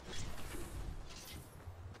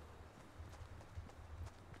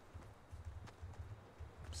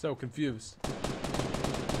 So confused.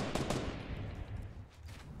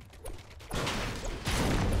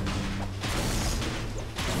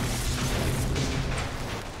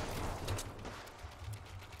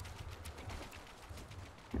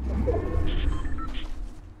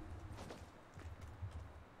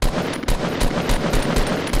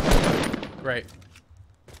 Great.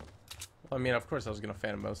 Well, I mean, of course I was gonna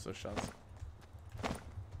fan most of those shots.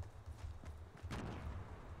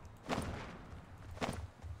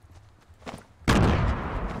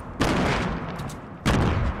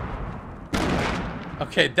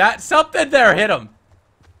 Okay, that something there hit him.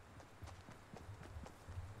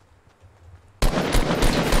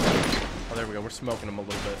 Oh, there we go. We're smoking him a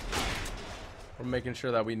little bit. We're making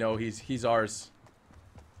sure that we know he's ours.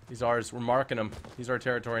 He's ours. We're marking him. He's our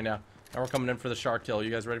territory now. Now we're coming in for the shark kill.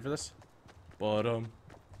 You guys ready for this? Woo! Are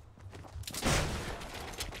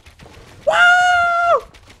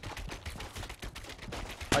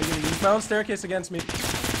you gonna use my own staircase against me?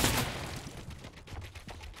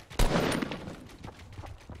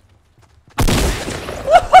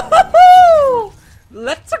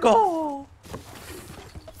 Let's go!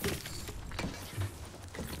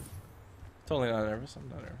 Totally not nervous. I'm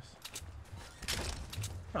not nervous.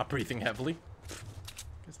 Not breathing heavily. What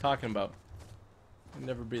are you talking about? I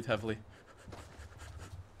never breathe heavily.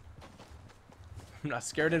 I'm not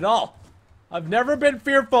scared at all. I've never been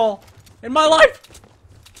fearful in my life.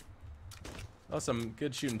 That was some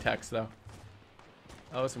good shooting text, though.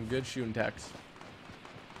 That was some good shooting text.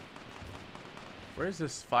 Where is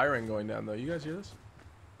this firing going down, though? You guys hear this?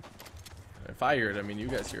 If I hear it, I mean you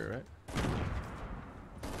guys hear it, right?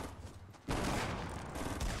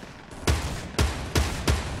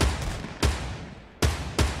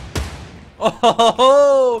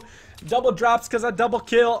 Oh, double drops because I double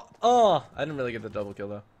kill. Oh, I didn't really get the double kill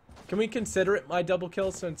though. Can we consider it my double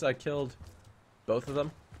kill since I killed both of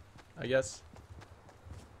them? I guess.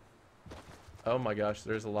 Oh my gosh,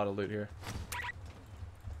 there's a lot of loot here.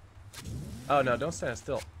 Oh no, don't stand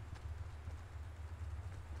still.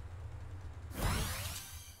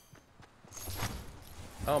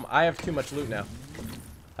 I have too much loot now.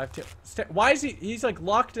 I have to. Why is he's like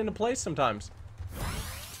locked into place sometimes?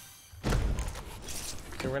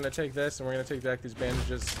 Okay, we're gonna take this and we're gonna take back these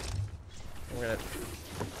bandages. We're gonna.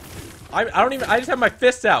 I don't even. I just have my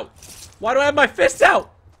fists out. Why do I have my fists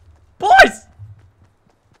out, boys?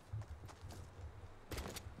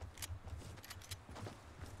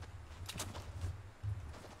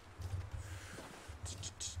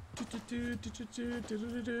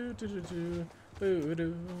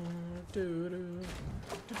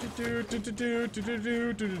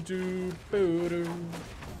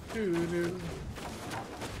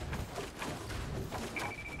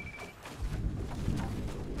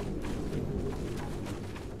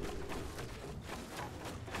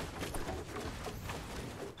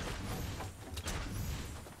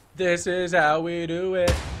 This is how we do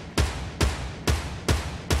it.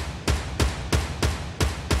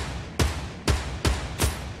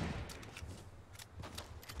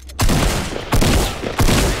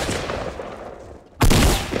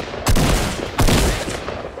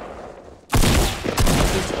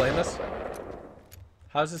 Can you explain this?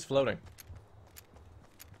 How's this floating?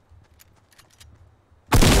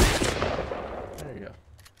 There you go. I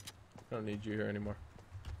don't need you here anymore.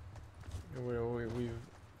 We've...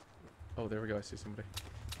 Oh, there we go. I see somebody.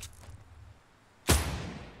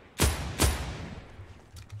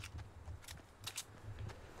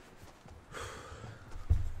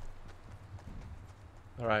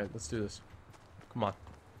 All right, let's do this. Come on.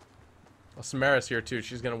 Oh, Samara's here too.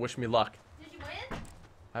 She's gonna wish me luck. Did you win?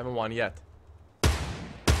 I haven't won yet. I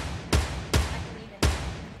believe in you.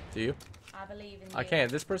 Do you? I believe in you. I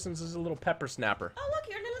can't. This person's just a little pepper snapper. Oh, look,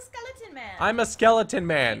 you're a little skeleton man. I'm a skeleton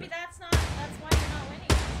man. Maybe that's why you're not winning.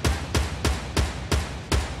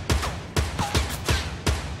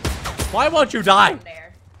 Why won't you die? From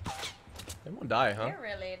there. They won't die, huh? They're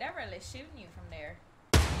really shooting you from there.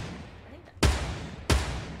 I think that.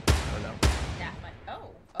 I don't know. That might.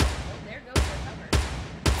 Oh, there goes the cover.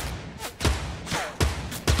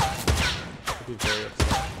 I'd be very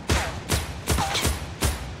upset.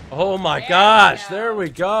 Oh my There gosh! we go. There we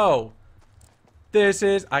go. This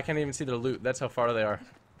is. I can't even see their loot. That's how far they are.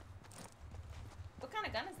 What kind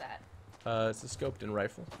of gun is that? It's a scoped in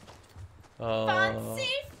rifle. Fancy.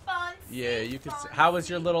 Yeah, you can. How was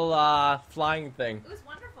your little flying thing? It was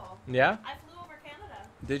wonderful. Yeah. I flew over Canada.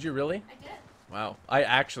 Did you really? I did. Wow. I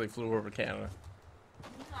actually flew over Canada.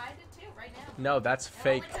 No, I did too. Right now. No, that's It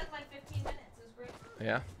fake. only took like 15 minutes. It was great.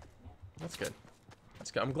 Yeah. That's good.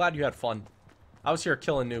 That's good. I'm glad you had fun. I was here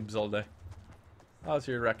killing noobs all day. I was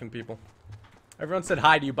here wrecking people. Everyone said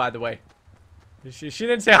hi to you, by the way. She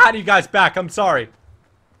didn't say hi to you guys back. I'm sorry.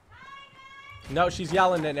 No, she's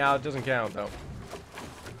yelling it now. It doesn't count, though.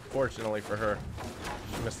 Fortunately for her.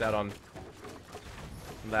 She missed out on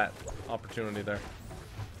that opportunity there.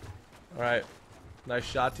 Alright. Nice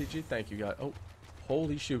shot, TG. Thank you, guys. Oh.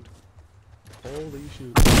 Holy shoot. Holy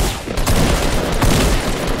shoot.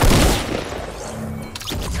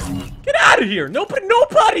 Get out of here!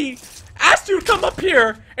 Nobody asked you to come up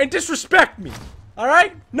here and disrespect me.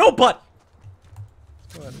 Alright? Nobody.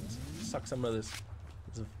 Let's go ahead and suck some of this.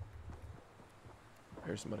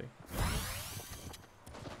 Here's somebody.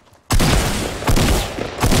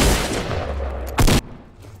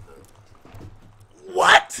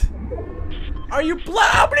 What? Are you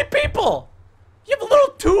how many people? You have a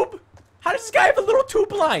little tube? How does this guy have a little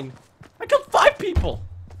tube line? I killed 5 people.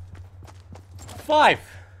 5.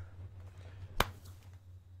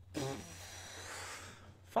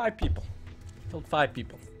 5 people. Killed 5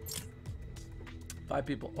 people. 5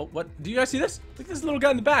 people. Oh, what? Do you guys see this? Look at this little guy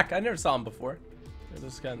in the back. I never saw him before. There's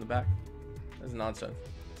this guy in the back. That's nonsense.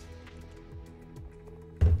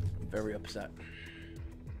 I'm very upset.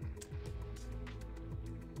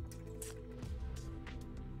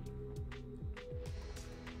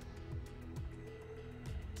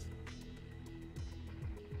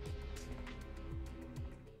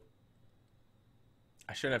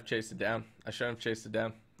 I shouldn't have chased it down. I shouldn't have chased it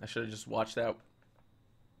down. I should have just watched out.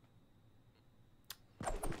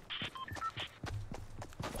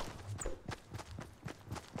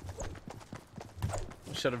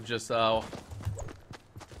 Should have just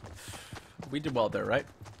we did well there, right?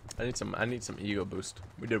 I need some ego boost.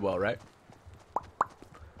 We did well, right? I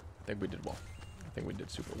think we did well. I think we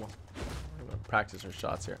did super well. I'm gonna practice our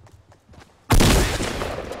shots here.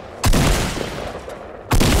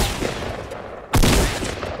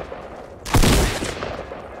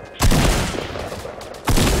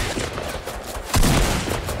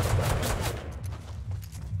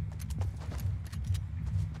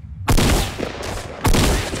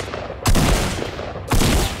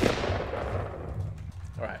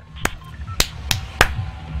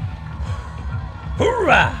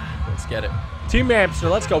 Let's get it. Team Hamster,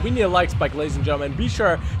 let's go. We need a like spike, ladies and gentlemen. Be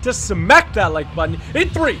sure to smack that like button in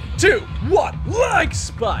 3, 2, 1. Like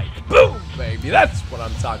spike. Boom, baby. That's what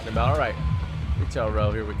I'm talking about. All right. Retail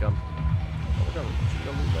row. Here we come. Oh, we're going to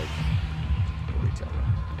retail row.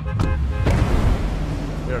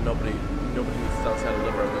 We don't. Nobody tells us how to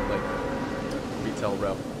live our loot like retail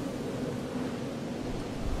row.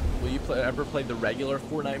 We you ever played the regular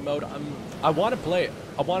Fortnite mode? I want to play it.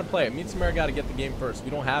 I want to play it. Me and Samara got to get the game first. We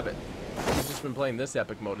don't have it. We've just been playing this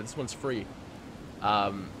epic mode. This one's free.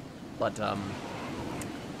 Yeah,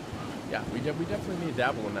 we definitely need to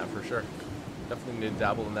dabble in that for sure. Definitely need to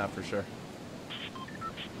dabble in that for sure.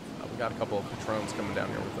 We got a couple of patrons coming down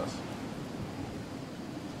here with us.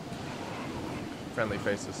 Friendly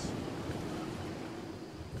faces.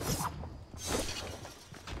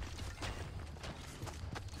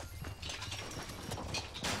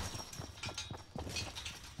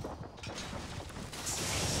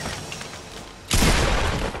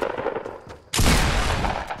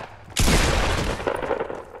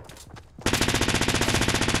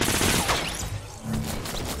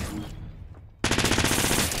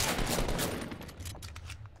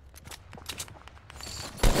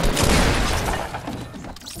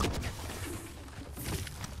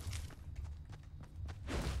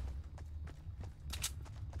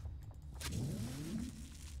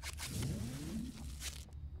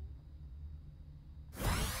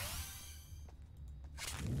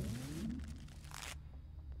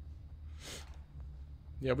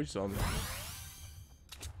 Yeah, we saw them.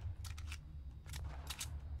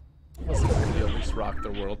 Let's at least rock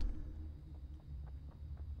their world.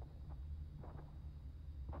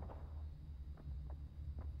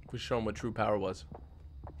 We show them what true power was.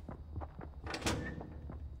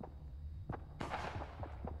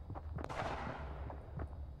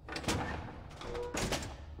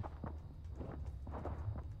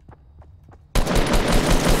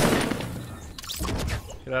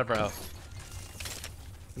 Get out of our house.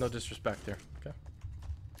 No disrespect there, okay?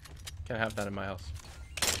 Can't have that in my house.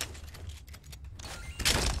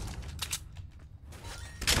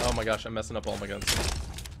 Oh my gosh, I'm messing up all my guns.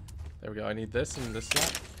 There we go, I need this and this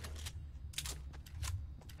slot.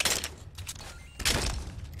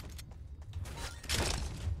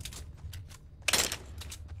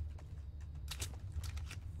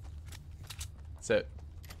 That's it.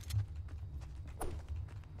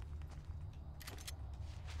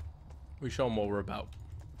 We show them what we're about.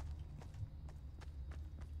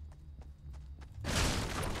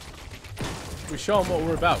 We show them what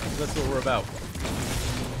we're about. That's what we're about.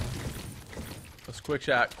 Let's quick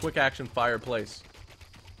action fireplace.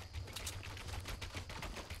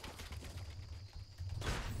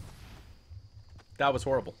 That was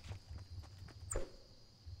horrible.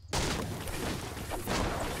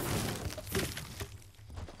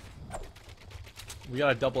 We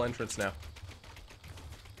got a double entrance now.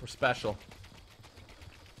 We're special.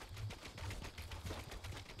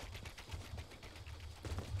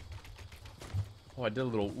 Oh, I did a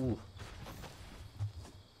little ooh.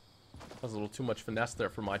 That was a little too much finesse there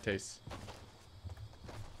for my taste.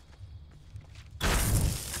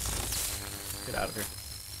 Get out of here.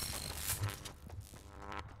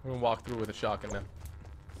 We're gonna walk through with a shotgun now.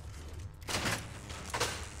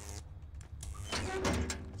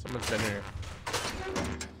 Someone's been in here.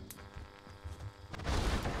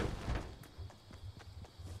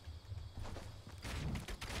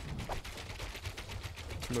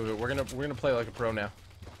 Move it. We're gonna play like a pro now.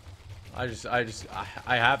 I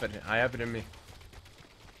have it. I have it in me.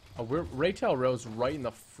 Oh, Raytail Row's right in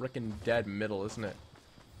the frickin' dead middle, isn't it?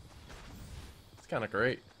 It's kind of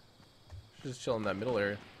great. Should just chill in that middle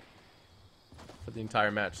area for the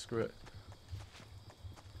entire match. Screw it.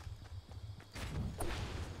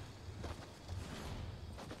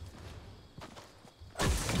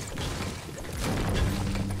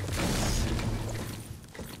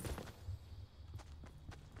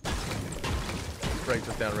 Break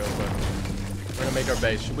this down real quick. We're gonna make our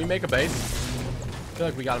base. Should we make a base? I feel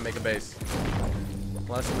like we gotta make a base.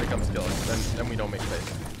 Unless somebody comes to kill us, then we don't make a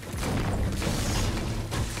base.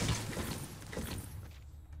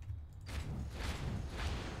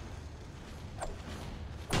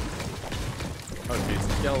 Oh jeez,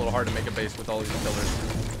 it's getting a little hard to make a base with all these pillars.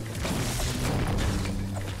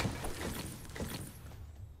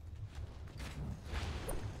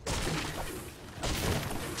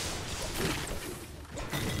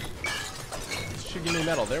 Give me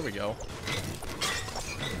metal. There we go.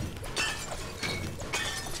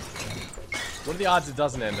 What are the odds it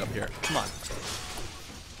doesn't end up here? Come on.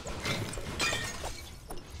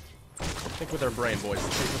 Think with our brain, boys.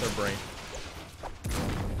 Think with our brain.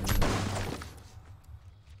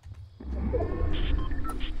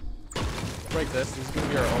 Break this. This is going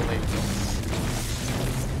to be our only...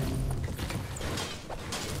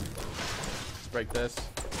 Let's break this.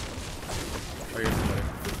 Or here's somebody.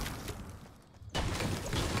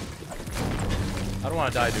 I don't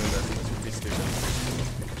want to die doing this. This would be stupid.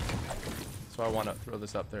 So I want to throw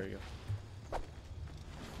this up. There you go.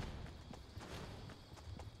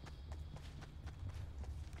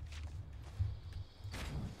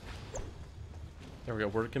 There we go.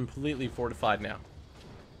 We're completely fortified now.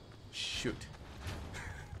 Shoot.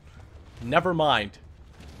 Never mind.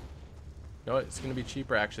 You know what? It's going to be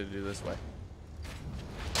cheaper actually to do this way.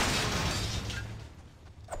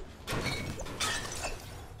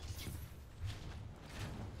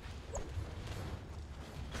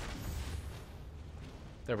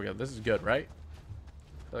 There we go. This is good, right?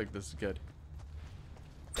 I feel like this is good.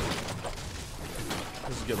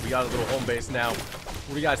 This is good. We got a little home base now.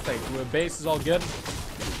 What do you guys think? The base is all good? I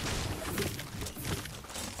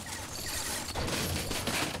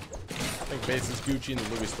think base is Gucci in the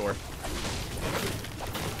Louis store.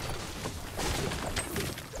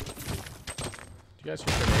 Do you guys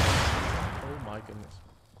hear grenades? Oh my goodness.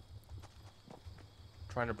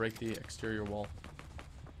 Trying to break the exterior wall.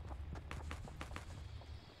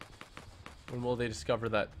 When will they discover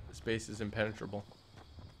that space is impenetrable?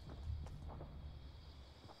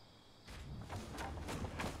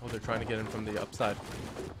 Oh, they're trying to get in from the upside.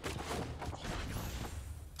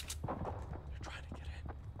 Oh my god. They're trying to get in.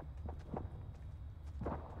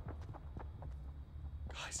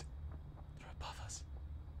 Guys, they're above us.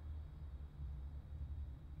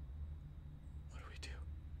 What do we do?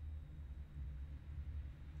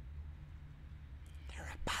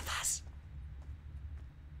 They're above us.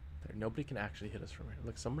 There, nobody can actually hit us from here.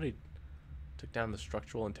 Look, somebody took down the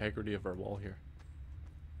structural integrity of our wall here.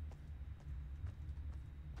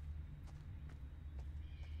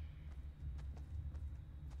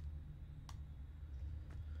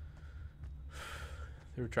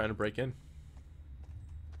 They were trying to break in.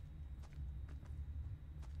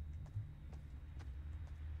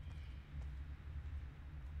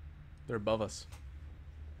 They're above us.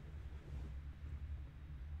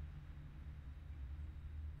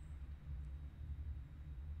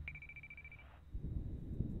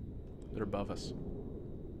 They're above us.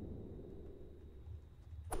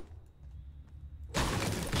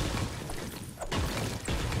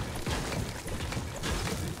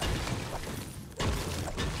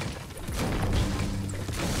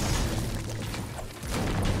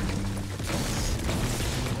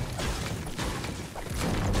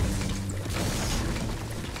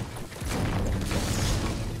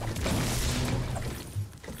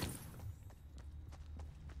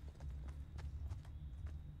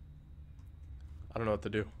 I don't know what to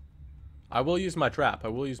do. I will use my trap. I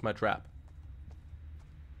will use my trap.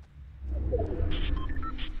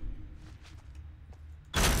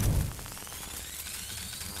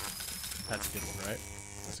 That's a good one, right?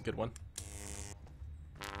 That's a good one.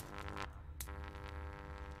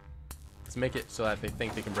 Let's make it so that they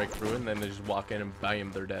think they can break through and then they just walk in and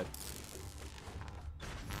bam, they're dead.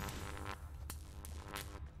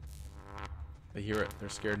 They hear it. They're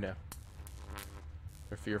scared now.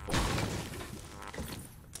 They're fearful.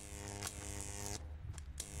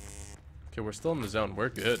 Okay, we're still in the zone. We're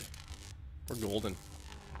good. We're golden.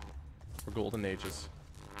 We're golden ages.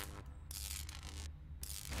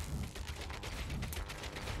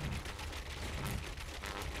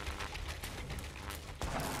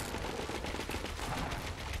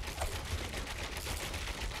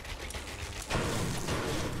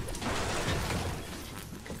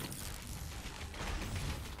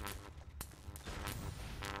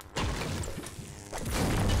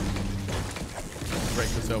 Break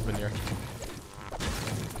this open here.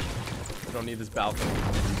 We don't need this balcony.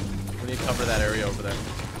 We need to cover that area over there.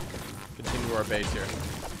 Continue our base here.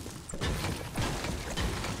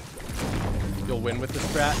 You'll win with this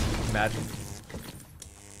strat? Imagine.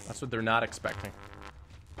 That's what they're not expecting.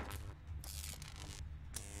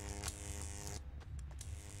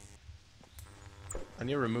 I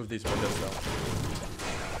need to remove these windows though.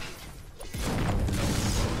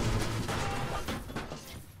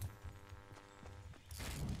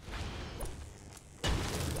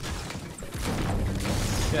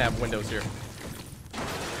 Gonna have windows here.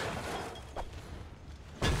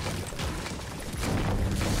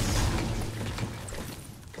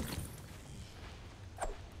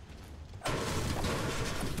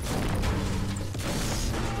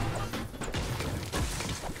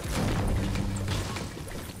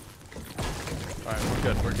 Alright, we're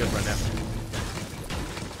good. We're good right now.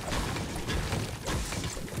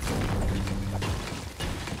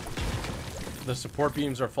 The support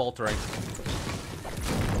beams are faltering.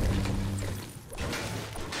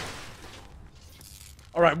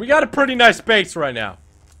 Alright, we got a pretty nice base right now.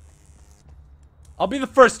 I'll be the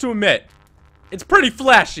first to admit. It's pretty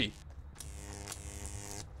flashy.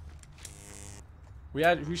 We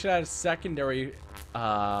should add a secondary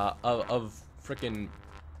of freaking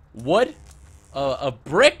wood? A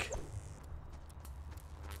brick?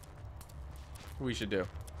 What we should do.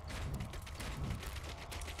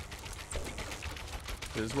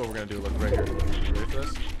 This is what we're gonna do. Look right here. Ready for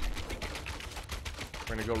this?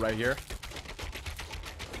 We're gonna go right here.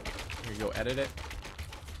 We're gonna go edit it.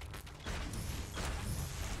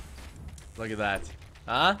 Look at that.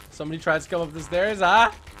 Huh? Somebody tries to come up the stairs,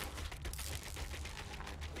 huh?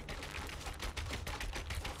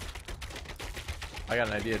 I got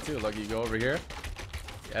an idea too. Look, you go over here.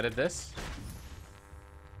 You edit this.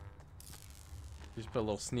 You just put a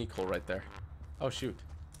little sneak hole right there. Oh, shoot.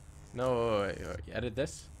 No, wait. You edit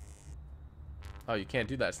this. Oh, you can't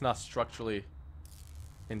do that. It's not structurally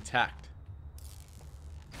intact.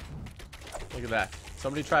 Look at that.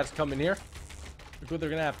 Somebody tries to come in here. Look what they're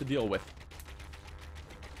gonna have to deal with.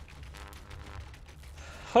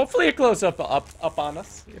 Hopefully it closes up on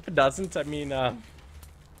us. If it doesn't, I mean, I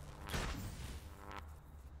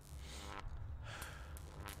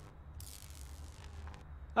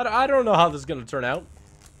don't know how this is gonna turn out.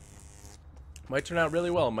 Might turn out really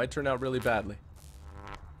well. Might turn out really badly.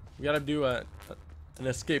 We gotta do an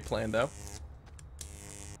escape plan, though.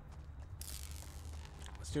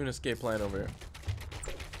 Let's do an escape plan over here.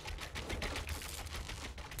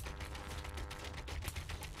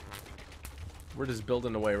 We're just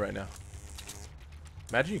building away right now.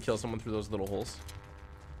 Imagine you kill someone through those little holes.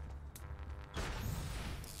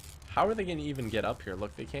 How are they gonna even get up here?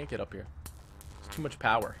 Look, they can't get up here. It's too much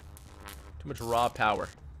power. Too much raw power.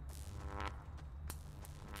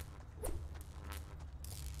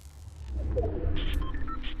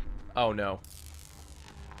 Oh no.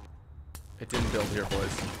 It didn't build here,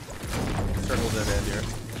 boys. Circle didn't end here.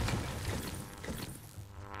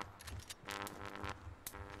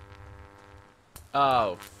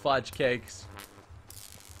 Oh, fudge cakes.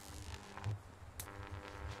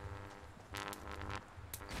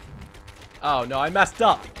 Oh no, I messed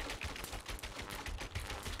up.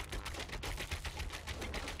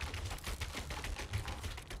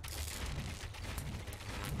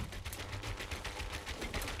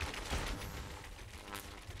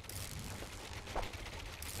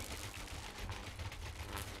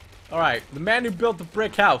 Alright, the man who built the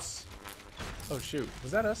brick house. Oh shoot,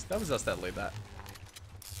 was that us? That was us that laid that.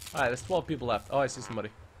 Alright, there's 12 people left. Oh, I see somebody.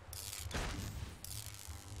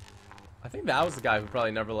 I think that was the guy who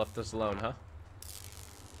probably never left us alone, huh?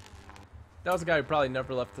 That was the guy who probably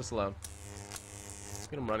never left us alone.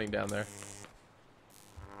 Look at him running down there.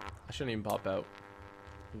 I shouldn't even pop out.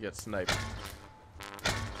 You get sniped.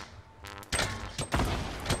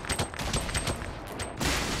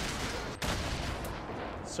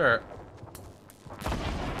 Sir.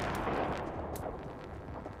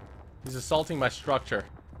 He's assaulting my structure.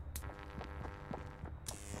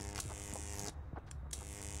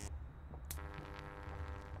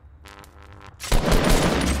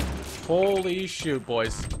 Holy shoot,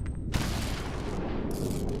 boys.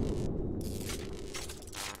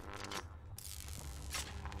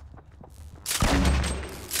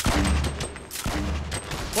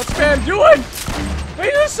 What's Spam doing?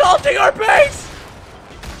 He's assaulting our base!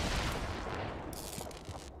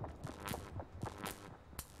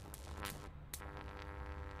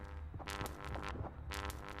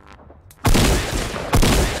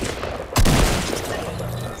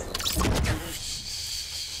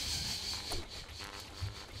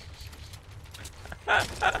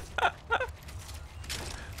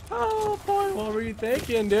 Oh boy, what were you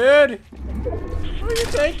thinking, dude? What were you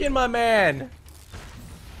thinking, my man?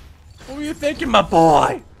 What were you thinking, my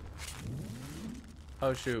boy?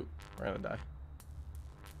 Oh shoot, we're gonna die.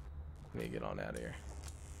 Let me get on out of here.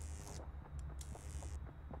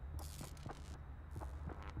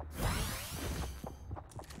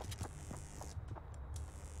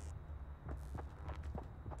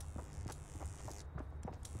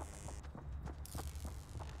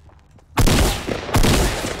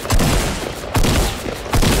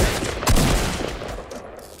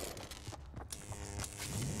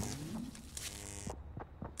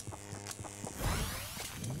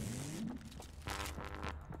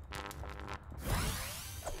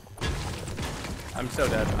 I'm so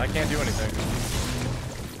dead. I can't do anything.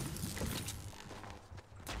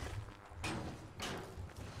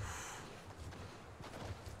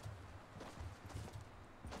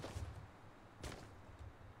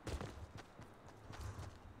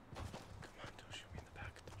 Come on, don't shoot me in the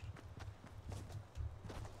back.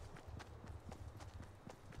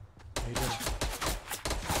 How you doing?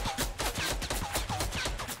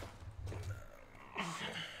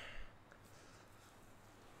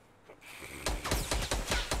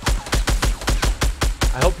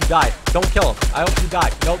 I hope you die. Don't kill him. I hope you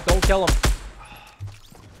die. No, don't kill him.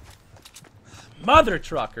 Mother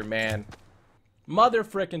trucker, man. Mother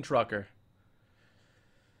frickin' trucker.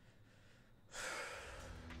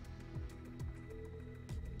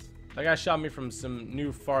 That guy shot me from some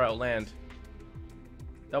new far out land.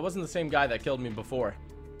 That wasn't the same guy that killed me before.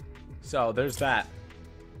 So, there's that.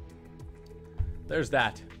 There's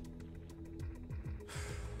that.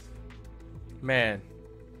 Man.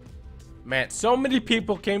 Man, so many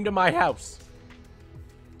people came to my house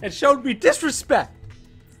and showed me disrespect.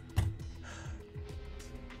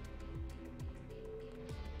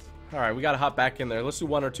 Alright, we gotta hop back in there. Let's do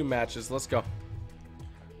 1 or 2 matches. Let's go.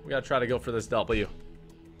 We gotta try to go for this W.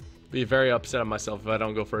 Be very upset at myself if I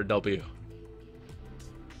don't go for a W.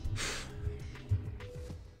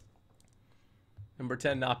 Number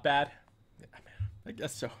 10, not bad. Yeah, man, I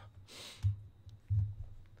guess so.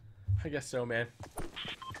 I guess so, man.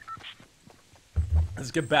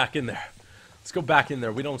 Let's get back in there. Let's go back in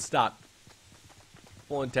there. We don't stop.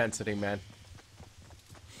 Full intensity, man.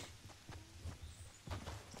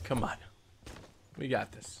 Come on. We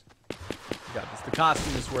got this. We got this. The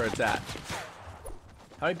costume is where it's at.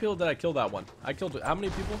 How many people did I kill that one? I killed how many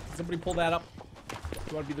people? Did somebody pull that up?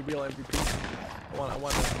 You want to be the real MVP? I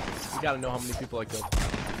want to. You gotta know how many people I killed.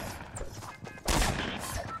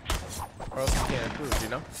 Or else you can't improve, you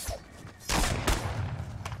know?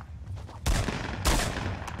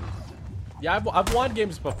 Yeah, I've won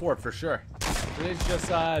games before, for sure. It's just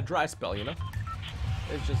a dry spell, you know?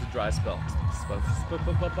 It's just a dry spell.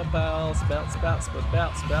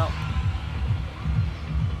 Spell.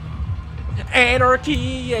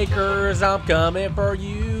 Anarchy Acres, I'm coming for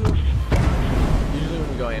you. Usually when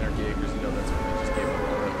we go Anarchy Acres, you know that's when we just gave up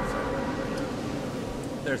already.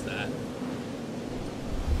 So. There's that.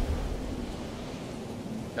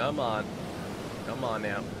 Come on. Come on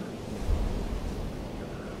now.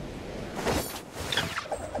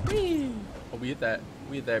 Whee! Oh, we hit that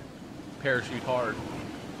parachute hard.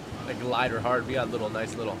 That glider hard. We got a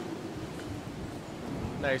nice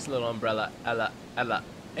little umbrella. Ella.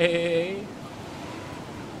 Hey.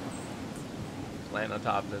 Land on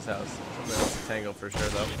top of this house. Something else to tango for sure,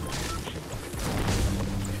 though.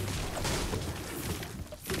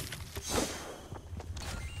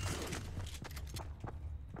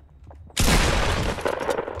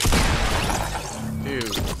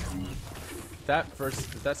 Dude,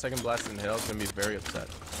 if that second blast in hell is gonna be very upset.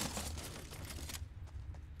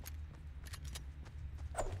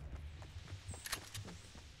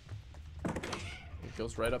 It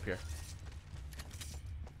goes right up here.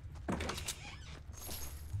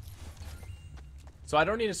 So I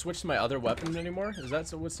don't need to switch to my other weapon anymore? Is that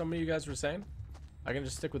what some of you guys were saying? I can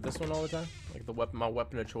just stick with this one all the time? Like the weapon, my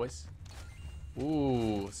weapon of choice?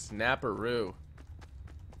 Ooh, snapperoo.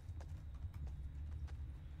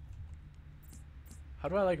 How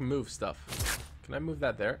do I like move stuff? Can I move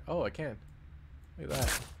that there? Oh, I can. Look at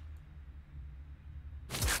that.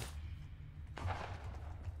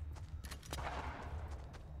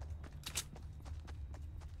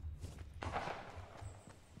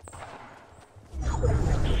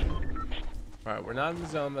 Alright, we're not in the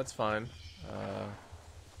zone, that's fine.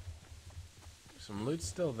 Some loot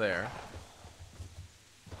still there.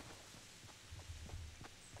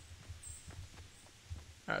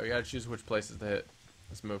 Alright, we gotta choose which places to hit.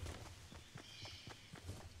 Let's move.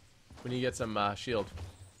 We need to get some shield.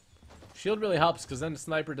 Shield really helps because then the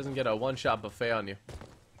sniper doesn't get a one-shot buffet on you.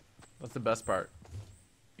 That's the best part.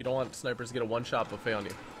 You don't want snipers to get a one-shot buffet on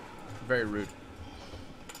you. Very rude.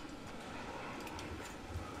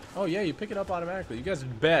 Oh yeah, you pick it up automatically. You guys are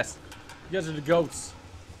the best. You guys are the goats.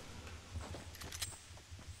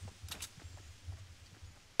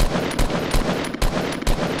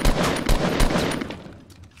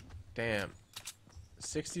 Damn.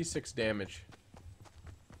 66 damage.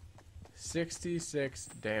 66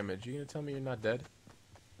 damage. You gonna tell me you're not dead?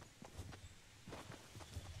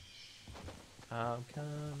 I'm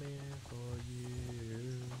coming for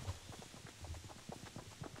you.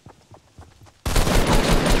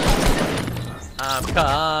 I'm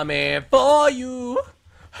coming for you.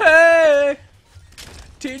 Hey,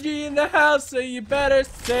 TG in the house, so you better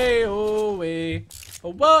stay away.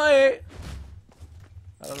 Away.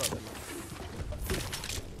 I don't know.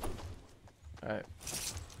 Alright.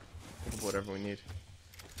 Think of whatever we need.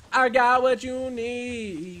 I got what you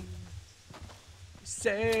need.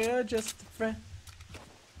 Say you're just a friend.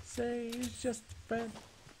 Say you're just a friend.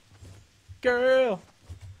 Girl,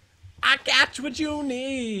 I got what you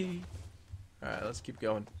need. Alright, let's keep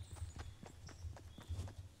going.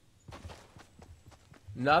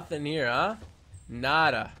 Nothing here, huh?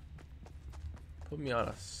 Nada. Put me on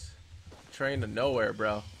a train to nowhere,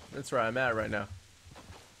 bro. That's where I'm at right now.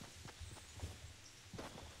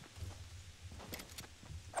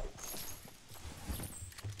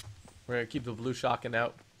 We're gonna keep the blue shotgun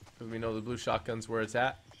out because we know the blue shotgun's where it's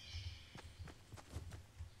at.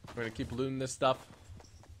 We're gonna keep looting this stuff.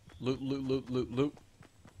 Loot, loot, loot, loot, loot.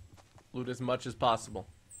 Loot as much as possible.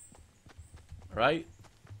 Alright?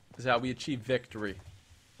 This is how we achieve victory.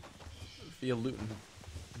 Via looting.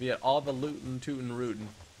 Via all the looting, tootin', rootin'.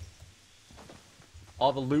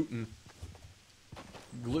 All the looting.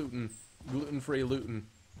 Gluten. Gluten-free looting.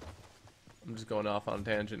 I'm just going off on a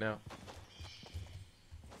tangent now.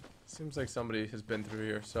 Seems like somebody has been through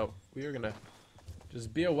here, so we are gonna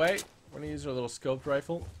just be away. We're gonna use our little scoped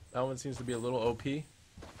rifle. That one seems to be a little OP. A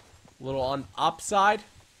little on upside.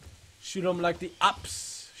 Shoot them like the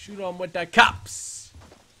ops. Shoot them with the cops.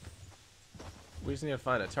 We just need to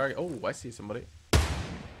find a target. Oh, I see somebody.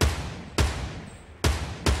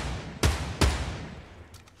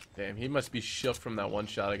 Damn, he must be shook from that one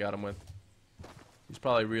shot I got him with. He's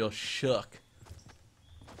probably real shook.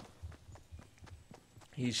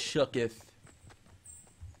 He's shooketh.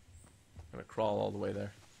 I'm gonna crawl all the way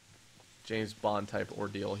there. James Bond type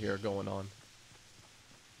ordeal here going on.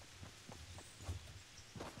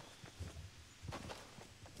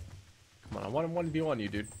 Come on, I want to 1v1 you,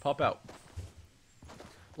 dude. Pop out.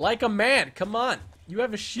 Like a man, come on. You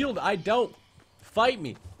have a shield, I don't. Fight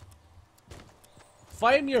me.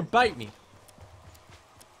 Fight me or bite me.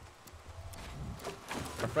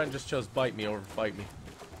 My friend just chose bite me over fight me.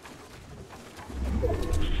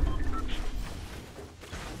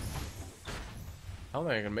 I don't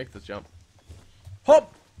think I can make this jump.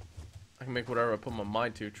 Hop! I can make whatever I put my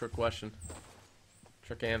mind to. Trick question.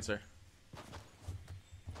 Trick answer.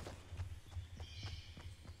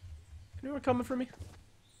 Anyone coming for me?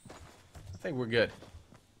 I think we're good.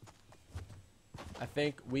 I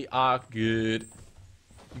think we are good.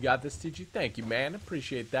 You got this, TG? Thank you, man.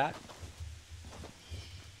 Appreciate that.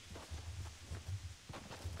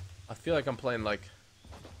 I feel like I'm playing like...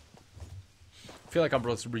 I feel like I'm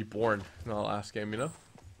supposed to be reborn in the last game, you know?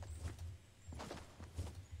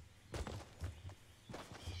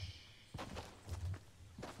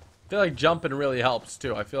 I feel like jumping really helps,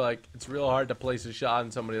 too. I feel like it's real hard to place a shot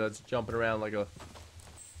on somebody that's jumping around like a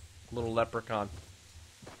little leprechaun.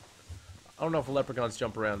 I don't know if leprechauns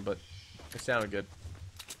jump around, but it sounded good.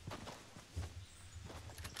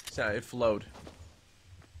 It flowed.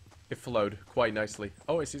 It flowed quite nicely.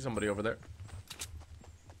 Oh, I see somebody over there.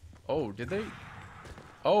 Oh, did they?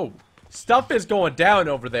 Oh, stuff is going down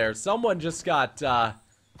over there. Someone just got,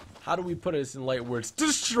 how do we put this in light words?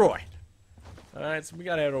 Destroyed. Alright, so we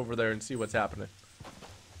gotta head over there and see what's happening.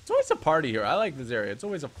 It's always a party here. I like this area. It's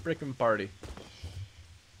always a freaking party.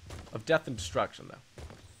 Of death and destruction, though.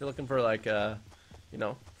 If you're looking for, like, you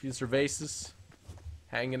know, a few cervezas,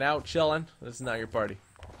 hanging out, chilling, this is not your party.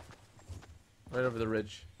 Right over the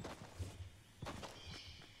ridge.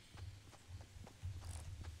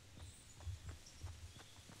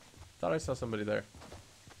 Thought I saw somebody there.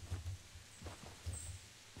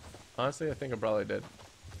 Honestly, I think I probably did.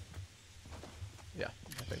 Yeah,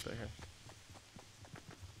 I think they're here.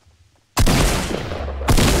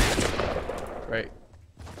 Great.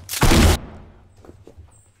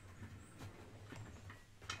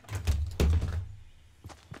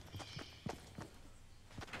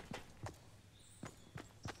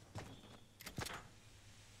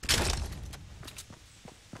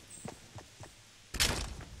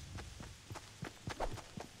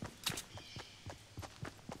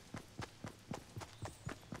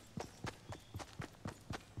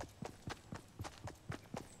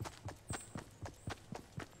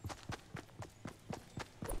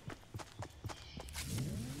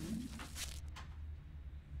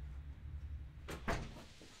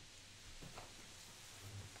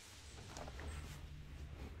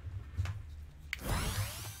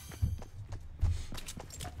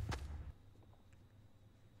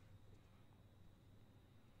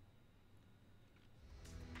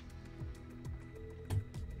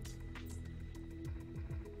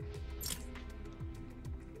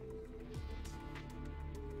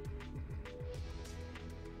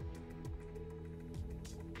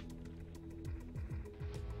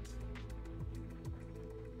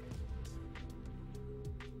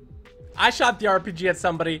 I shot the RPG at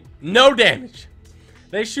somebody, no damage.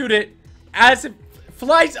 They shoot it as it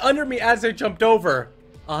flies under me as they jumped over,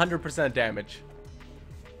 100% damage.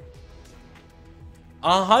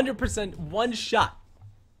 100%, one shot.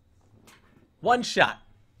 One shot.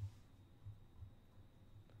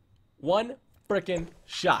 One frickin'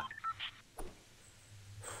 shot.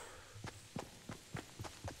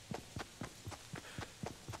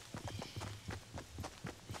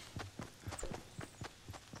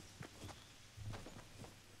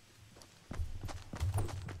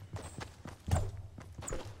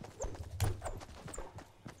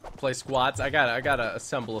 play squads. I gotta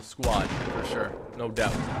assemble a squad for sure, no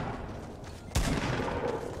doubt.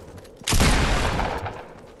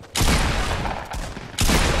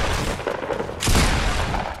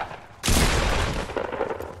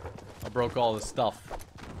 I broke all this stuff.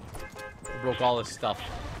 I broke all this stuff.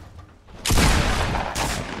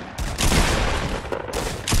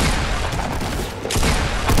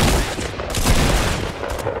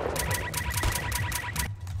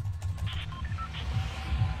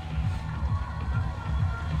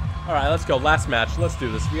 Alright, let's go. Last match. Let's do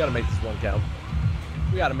this. We gotta make this one count.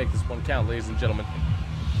 We gotta make this one count, ladies and gentlemen.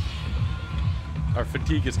 Our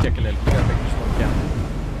fatigue is kicking in. We gotta make this one count.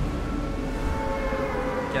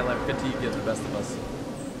 Can't let fatigue get the best of us.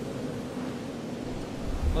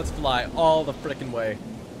 Let's fly all the frickin' way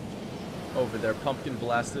over there. Pumpkin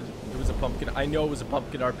blasted. It was a pumpkin. I know it was a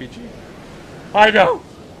pumpkin RPG. I know!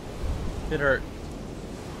 It hurt.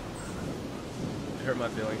 It hurt my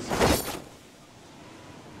feelings.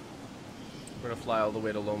 We're gonna fly all the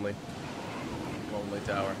way to Lonely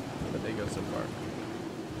Tower. But they go so far.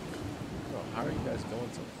 Oh, how are you guys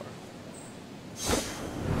going so far?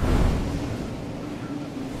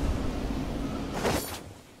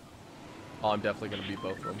 Oh, I'm definitely gonna beat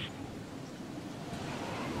both of them.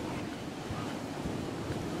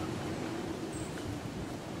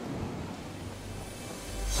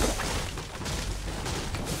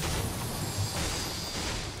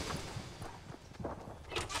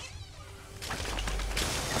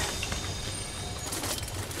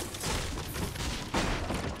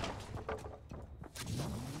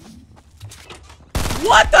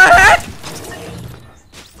 What the heck?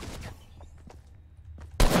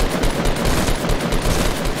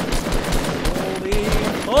 Holy...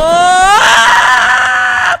 Oh!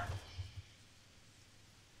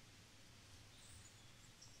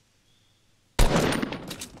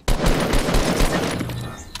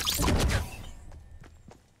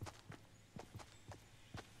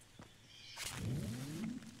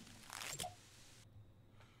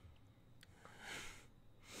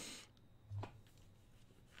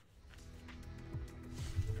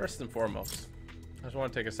 First and foremost, I just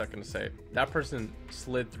want to take a second to say, that person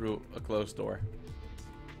slid through a closed door.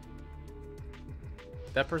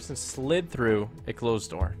 That person slid through a closed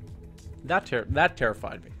door. That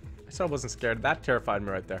terrified me. I said I wasn't scared. That terrified me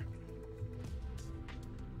right there.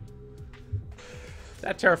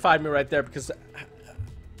 That terrified me right there because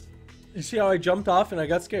you see how I jumped off and I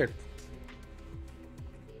got scared.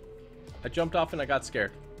 I jumped off and I got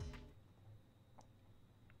scared.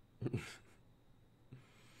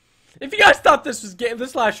 If you guys thought this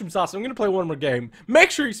live stream was awesome, I'm gonna play one more game. Make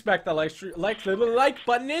sure you smack that like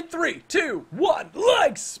button in 3, 2, 1,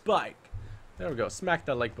 like spike. There we go. Smack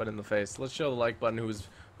that like button in the face. Let's show the like button who's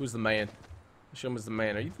the man. Show him who's the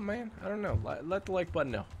man. Are you the man? I don't know. Let the like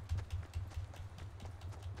button know.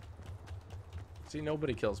 See,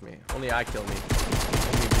 nobody kills me. Only I kill me.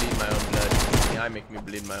 Only bleed my own blood. Only I make me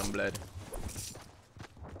bleed my own blood.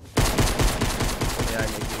 Only I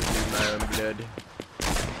make me bleed my own blood.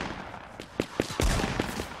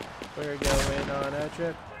 We're going on a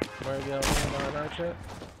trip. We're going on a trip.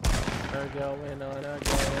 We're going on a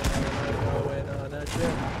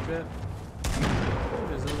trip.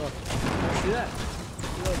 There's a little. See that?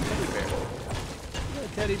 A little teddy bear. A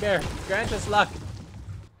little teddy bear. Grant us luck.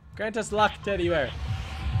 Grant us luck, teddy bear.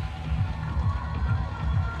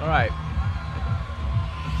 All right.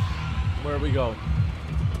 Where are we going?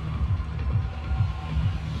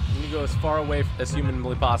 We need to go as far away as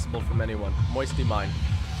humanly possible from anyone. Moisty Mine.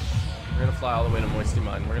 We're gonna fly all the way to Moisty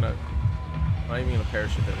Mine. We're not even gonna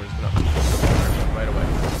parachute there. We're just gonna right away.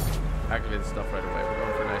 Activate the stuff right away. We're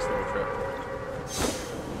going for a nice little trip.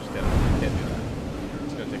 Just can't do that.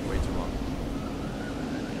 It's gonna take way too long.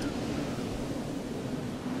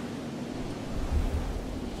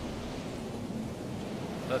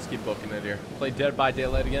 Let's keep booking it here. Play Dead by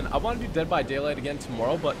Daylight again. I want to do Dead by Daylight again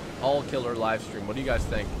tomorrow, but all killer live stream. What do you guys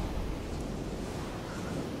think?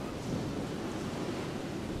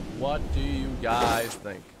 What do you guys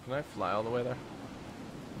think? Can I fly all the way there?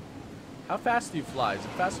 How fast do you fly? Is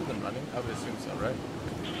it faster than running? I would assume so, right?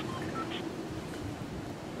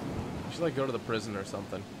 You should like go to the prison or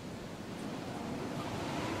something.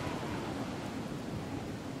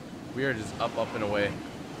 We are just up, and away.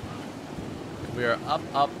 We are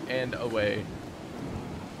up, and away.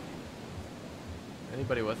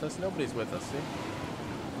 Anybody with us? Nobody's with us, see?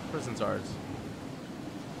 Prison's ours.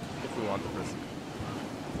 If we want the prison.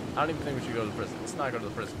 I don't even think we should go to the prison. Let's not go to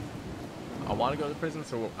the prison. I want to go to the prison,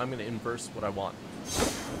 so I'm going to inverse what I want.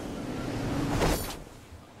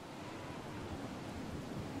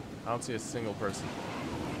 I don't see a single person.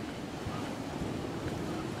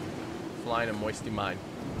 flying a Moisty Mine.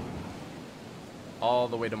 All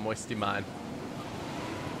the way to Moisty Mine.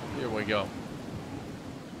 Here we go.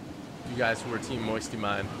 You guys who are Team Moisty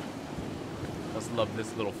Mine must love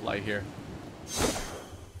this little flight here.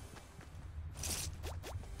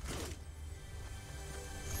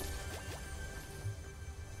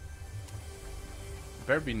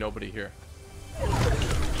 There better be nobody here.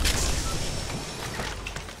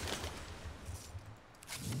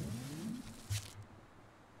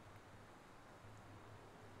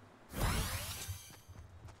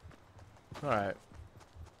 Alright.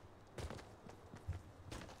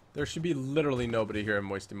 There should be literally nobody here in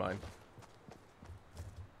Moisty Mine.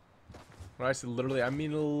 When I say literally, I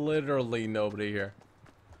mean literally nobody here.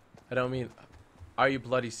 I don't mean... Are you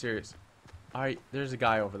bloody serious? Alright, there's a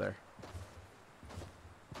guy over there.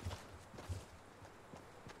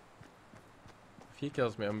 If he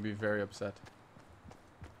kills me, I'm gonna be very upset.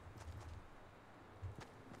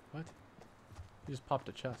 What? He just popped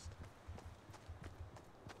a chest.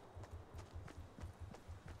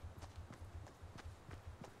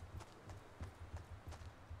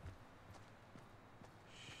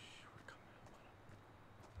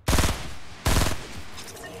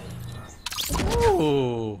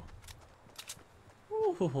 Ooh.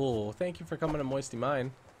 Ooh, thank you for coming to Moisty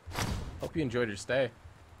Mine. Hope you enjoyed your stay.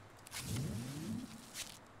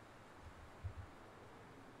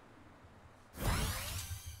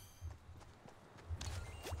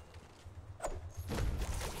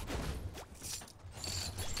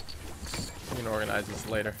 We can organize this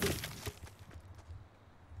later.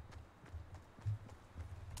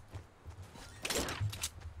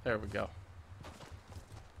 There we go.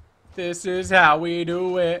 This is how we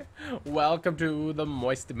do it. Welcome to the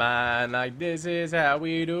Moisty Mine. Like, this is how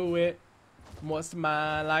we do it. Moisty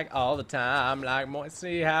Mine, like all the time. Like,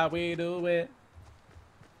 Moisty, how we do it.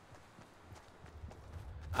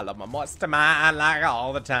 I love my Moisty Mine, like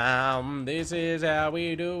all the time. This is how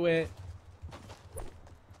we do it.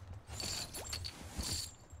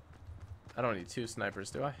 I don't need two snipers,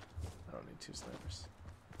 do I? I don't need two snipers.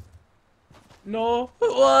 No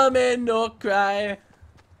woman, no cry.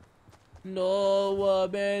 No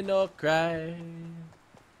woman, no cry.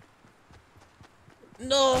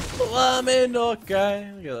 No woman, no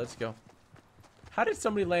cry. Okay, let's go. How did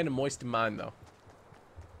somebody land a Moisty Mine, though?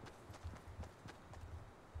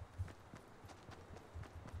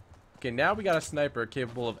 Okay, now we got a sniper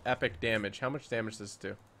capable of epic damage. How much damage does this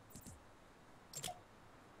do?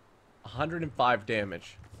 105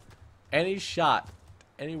 damage. Any shot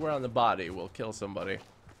anywhere on the body will kill somebody.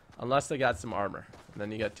 Unless they got some armor. And then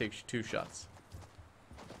you gotta take 2 shots.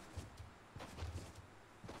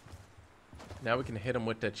 Now we can hit him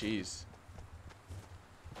with that cheese.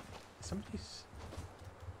 Somebody's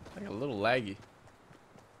like a little laggy.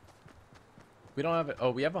 We don't have it.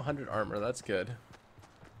 Oh, we have 100 armor. That's good.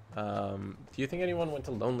 Do you think anyone went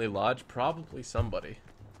to Lonely Lodge? Probably somebody.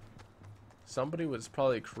 Somebody was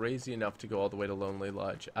probably crazy enough to go all the way to Lonely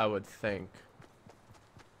Lodge, I would think.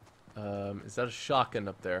 Is that a shotgun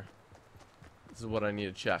up there? This is what I need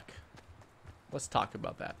to check. Let's talk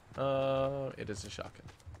about that. It is a shotgun.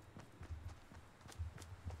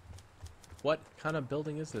 What kind of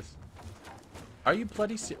building is this? Are you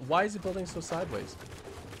bloody serious? Why is the building so sideways?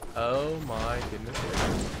 Oh my goodness.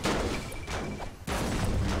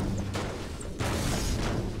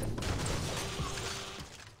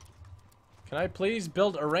 Can I please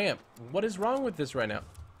build a ramp? What is wrong with this right now?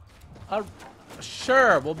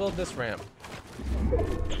 Sure, we'll build this ramp.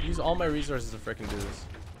 Use all my resources to frickin' do this.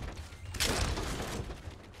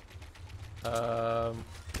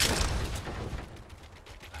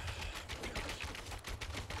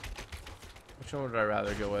 Which one would I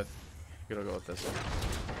rather go with? I'm gonna go with this one.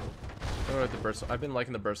 I'm gonna go with the burst. I've been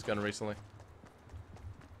liking the burst gun recently.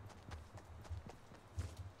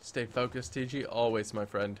 Stay focused, TG. Always, my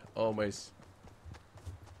friend. Always.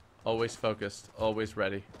 Always focused. Always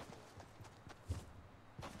ready.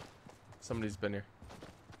 Somebody's been here.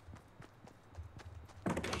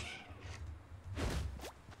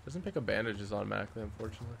 Doesn't pick up bandages automatically,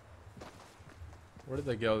 unfortunately. Where did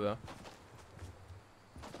they go, though?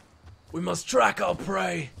 We must track our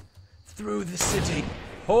prey through the city.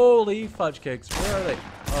 Holy fudge cakes. Where are they?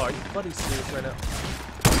 Oh, are you bloody serious right now?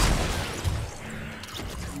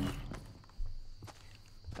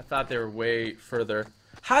 I thought they were way further.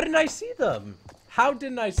 How didn't I see them? How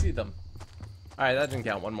didn't I see them? Alright, that didn't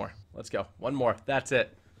count. One more. Let's go. One more. That's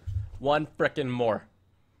it. One frickin' more.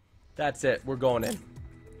 That's it. We're going in.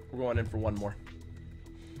 We're going in for one more.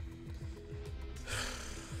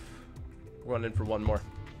 We're going in for one more.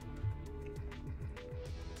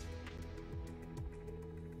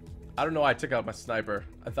 I don't know why I took out my sniper.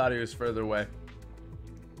 I thought he was further away.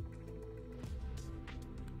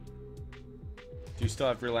 Do you still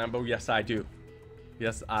have your Lambo? Yes, I do.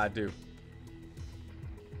 Yes, I do.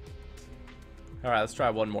 Alright, let's try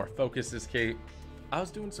one more. Focus is key. I was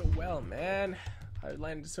doing so well, man. I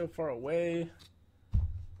landed so far away.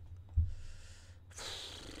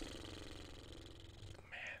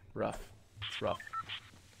 Man, rough. It's rough.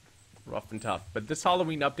 Rough and tough. But this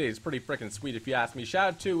Halloween update is pretty freaking sweet if you ask me.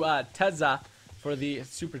 Shout out to Tezza for the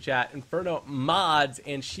super chat. Inferno Mods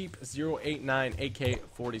and Sheep089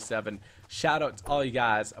 AK47. Shout out to all you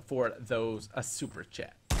guys for those super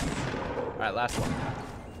chat. Alright, last one.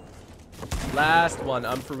 Last one.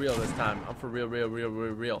 I'm for real this time. I'm for real.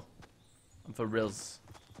 I'm for reals.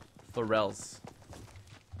 For reals.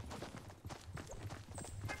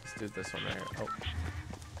 Let's do this one right here. Oh.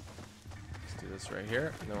 Let's do this right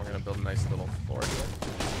here. And then we're going to build a nice little floor here.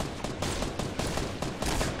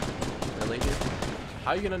 Really, dude?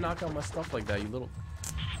 How are you going to knock out my stuff like that, you little...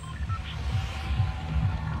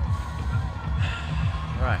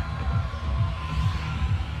 Alright.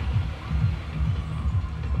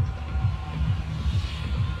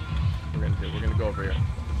 We're gonna go over here.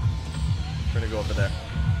 We're gonna go over there.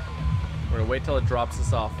 We're gonna wait till it drops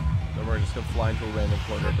us off. Then we're just gonna fly into a random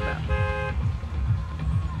corner of the map.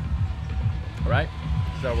 Alright?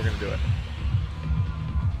 That's how we're gonna do it.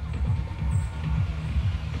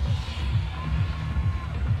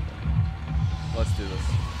 Let's do this.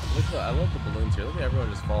 Look at I love the balloons here. Look at everyone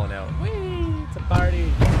just falling out. Whee! It's a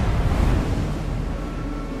party!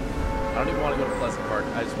 I don't even want to go to Pleasant Park.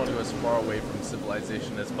 I just want to go as far away from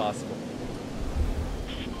civilization as possible.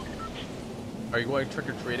 Are you going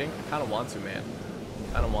trick-or-treating? I kind of want to, man.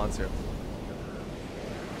 I don't want to.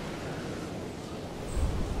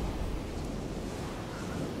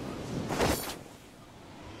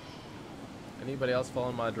 Anybody else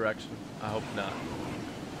follow my direction? I hope not.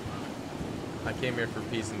 I came here for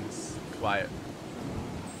peace and quiet.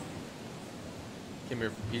 Came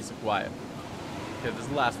here for peace and quiet. Okay, this is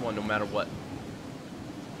the last one, no matter what.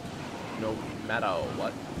 No matter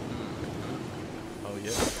what. Oh,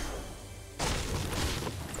 yeah.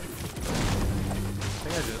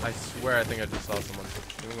 I swear I think I just saw someone.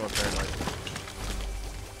 I'm going paranoid.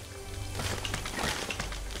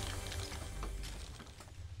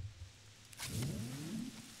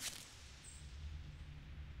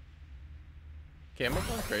 Okay, am I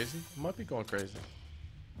going crazy? I might be going crazy.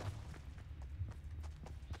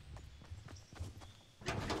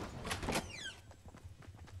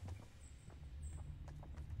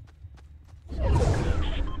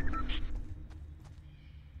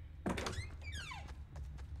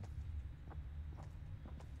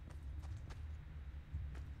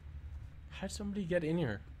 How'd somebody get in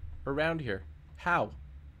here? Around here? How?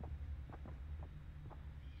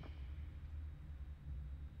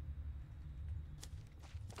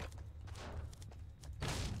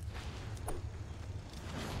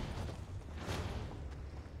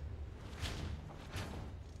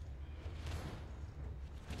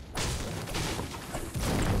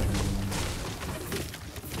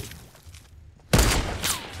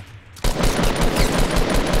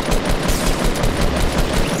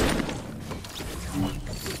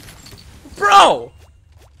 Bro!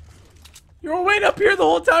 You were waiting up here the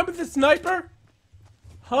whole time with the sniper?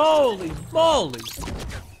 Holy moly.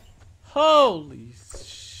 Holy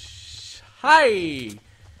hi,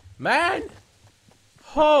 man.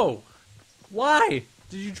 Ho. Why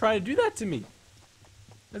did you try to do that to me?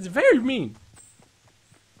 That's very mean.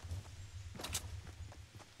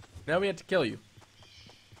 Now we have to kill you.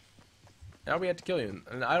 Now we have to kill you.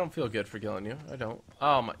 And I don't feel good for killing you. I don't.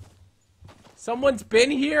 Oh my. Someone's been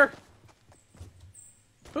here?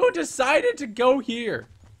 Who decided to go here?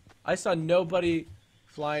 I saw nobody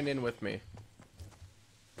flying in with me.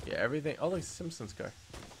 Yeah, everything. Oh, look, Simpsons car.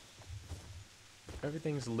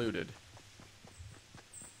 Everything's looted.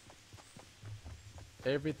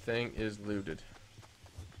 Everything is looted.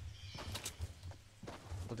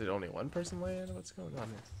 Well, did only one person land? What's going on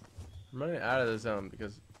here? I'm running out of the zone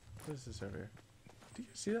because what is this over here? Do you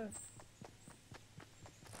see that?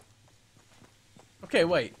 Okay,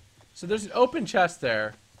 wait. So there's an open chest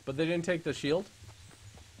there, but they didn't take the shield?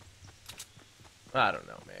 I don't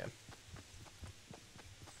know, man.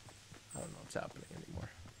 I don't know what's happening anymore.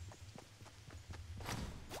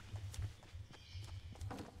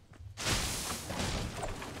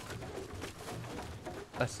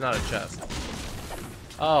 That's not a chest.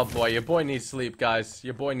 Oh boy, your boy needs sleep, guys.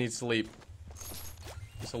 Your boy needs sleep.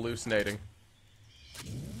 He's hallucinating.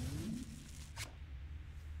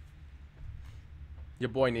 Your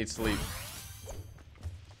boy needs sleep.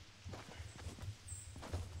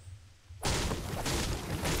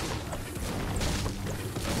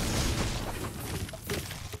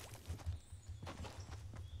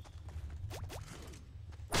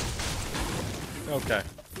 Okay.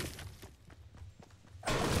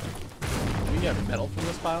 Can we get metal from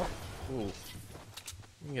this pile? Ooh.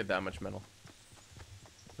 We can get that much metal.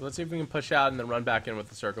 So let's see if we can push out and then run back in with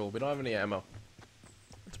the circle. We don't have any ammo.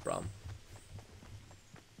 That's a problem.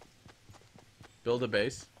 Build a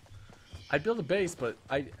base. I'd build a base, but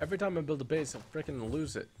every time I build a base, I freaking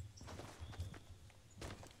lose it.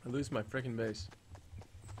 I lose my freaking base.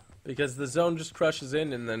 Because the zone just crushes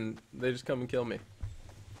in and then they just come and kill me.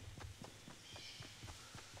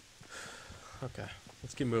 Okay,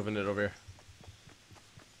 let's keep moving it over here.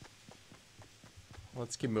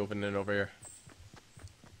 Let's keep moving it over here.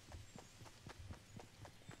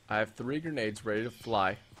 I have 3 grenades ready to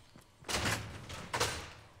fly.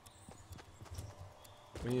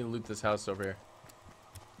 We need to loot this house over here.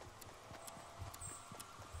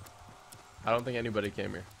 I don't think anybody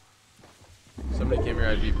came here. If somebody came here,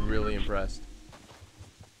 I'd be really impressed.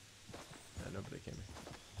 Yeah, nobody came here.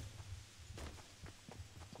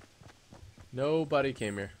 Nobody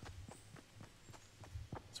came here.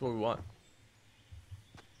 That's what we want.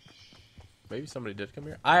 Maybe somebody did come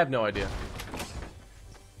here. I have no idea.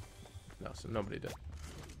 No, so nobody did.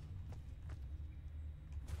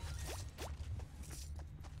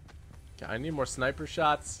 Okay, I need more sniper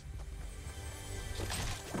shots.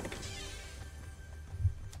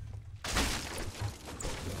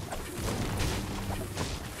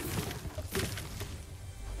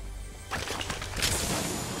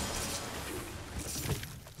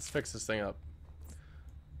 Let's fix this thing up.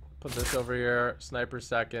 Put this over here. Sniper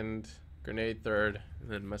second. Grenade third.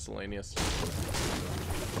 And then miscellaneous.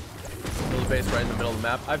 Build a base right in the middle of the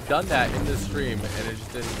map. I've done that in this stream and it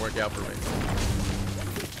just didn't work out for me.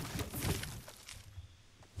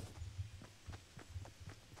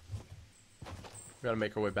 We gotta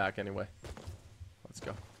make our way back anyway. Let's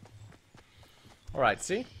go. All right,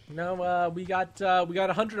 see? Now we got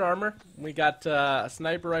 100 armor. We got a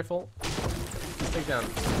sniper rifle. Let's take down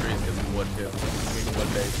some trees, get some wood too. We can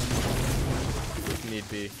wood base if need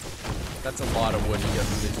be. That's a lot of wood you get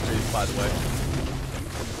from these trees, by the way.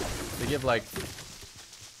 They give like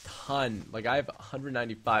ton. Like I have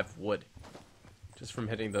 195 wood just from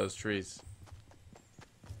hitting those trees.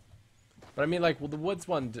 But I mean, like, well, the wood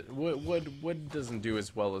wood doesn't do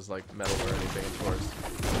as well as like metal or anything, of course.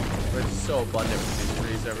 But it's so abundant with these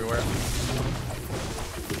trees everywhere.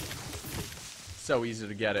 So easy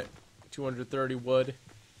to get it. 230 wood,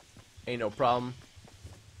 ain't no problem.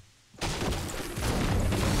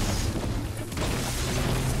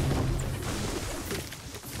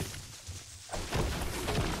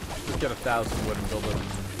 Let's get 1,000 wood and build a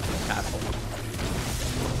castle.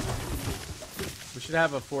 We should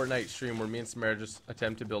have a Fortnite stream where me and Samara just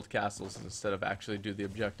attempt to build castles instead of actually do the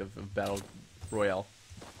objective of Battle Royale.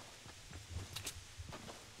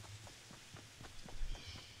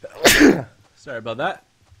 Sorry about that.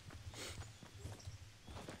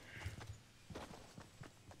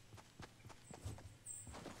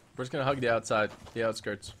 We're just gonna hug the outside, the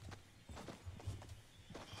outskirts.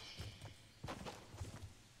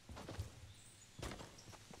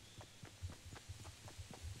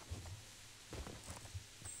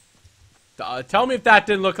 Tell me if that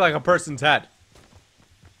didn't look like a person's head.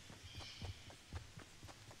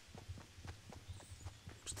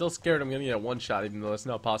 Still scared I'm gonna get a one shot, even though that's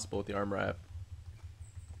not possible with the armor I have.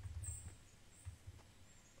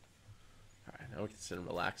 Alright, now we can sit and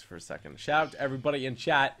relax for a second. Shout out to everybody in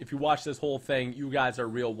chat. If you watch this whole thing, you guys are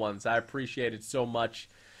real ones. I appreciate it so much.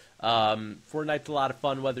 Fortnite's a lot of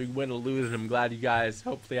fun, whether you win or lose, and I'm glad you guys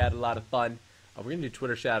hopefully had a lot of fun. We're going to do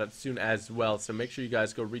Twitter shoutouts soon as well, so make sure you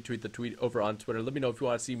guys go retweet the tweet over on Twitter. Let me know if you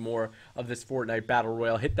want to see more of this Fortnite Battle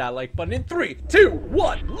Royale. Hit that like button in 3, 2,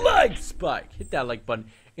 1, like spike! Hit that like button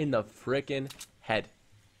in the frickin' head.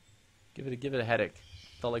 Give it a headache.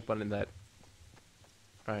 Hit the like button in the head.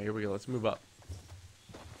 Alright, here we go. Let's move up.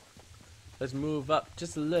 Let's move up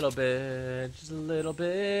just a little bit. Just a little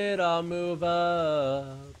bit. I'll move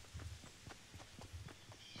up.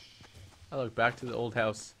 I look back to the old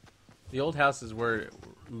house. The old house is where it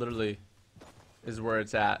literally is where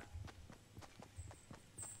it's at.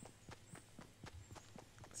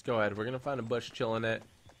 Let's go ahead. We're gonna find a bush, chill in it,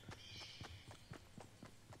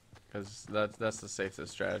 because that's the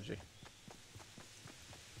safest strategy.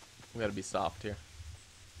 We gotta be soft here.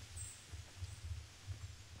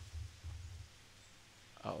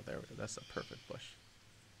 Oh, there we go. That's a perfect bush.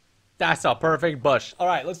 That's a perfect bush. All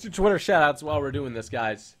right, let's do Twitter shoutouts while we're doing this,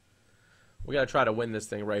 guys. We gotta try to win this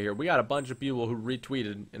thing right here. We got a bunch of people who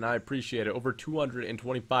retweeted, and I appreciate it. Over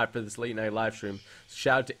 225 for this late night live stream.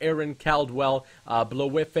 Shout out to Aaron Caldwell,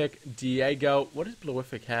 Blowific, Diego. What does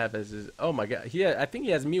Blowific have as his? Oh my God, I think he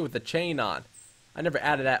has me with the chain on. I never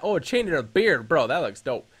added that. Oh, a chain and a beard. Bro, that looks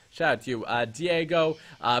dope. Shout out to you. Diego,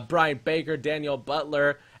 Brian Baker, Daniel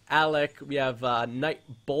Butler, Alec. We have Night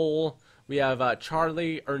Bowl. We have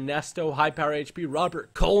Charlie, Ernesto, High Power HP,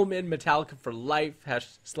 Robert Coleman, Metallica for Life,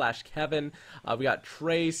 / Kevin. We got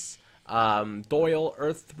Trace, Doyle,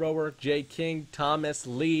 Earth Thrower, Jay King, Thomas,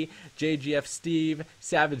 Lee, JGF Steve,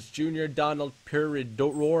 Savage Jr., Donald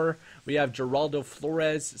Peridor. We have Geraldo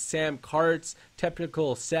Flores, Sam Karts,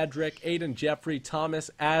 Typical Cedric, Aiden Jeffrey, Thomas,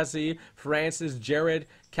 Azzy, Francis, Jared,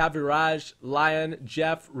 Caviraj, Lion,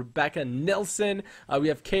 Jeff, Rebecca Nilsson. We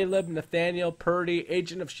have Caleb, Nathaniel, Purdy,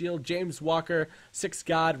 Agent of S.H.I.E.L.D., James Walker, Six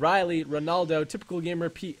God, Riley, Ronaldo, Typical Gamer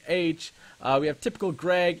PH. We have Typical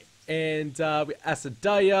Greg, and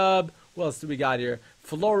Asadayub. What else do we got here?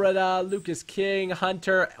 Florida, Lucas King,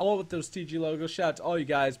 Hunter, all with those TG logos. Shout out to all you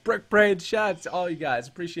guys. Brick Brain, shout out to all you guys.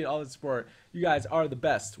 Appreciate all the support. You guys are the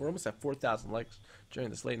best. We're almost at 4,000 likes during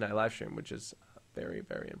this late night live stream, which is very,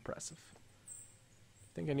 very impressive.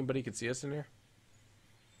 Think anybody could see us in here?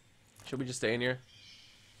 Should we just stay in here?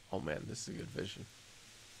 Oh man, this is a good vision.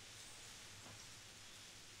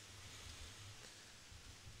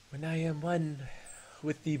 When I am one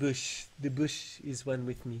with the bush is one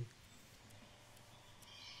with me.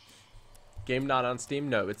 Game not on Steam?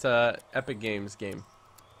 No, it's a Epic Games game.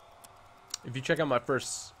 If you check out my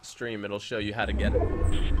first stream, it'll show you how to get it.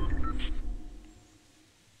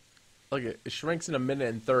 Look, it shrinks in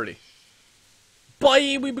 1:30.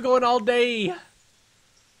 Boy, we've been going all day.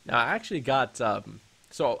 Now, I actually got, let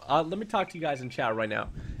me talk to you guys in chat right now.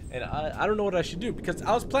 And I don't know what I should do, because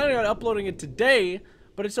I was planning on uploading it today,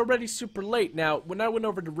 but it's already super late. Now, when I went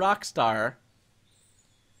over to Rockstar,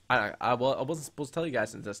 I wasn't supposed to tell you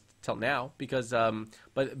guys until now, because,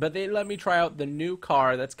 but they let me try out the new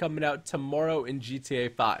car that's coming out tomorrow in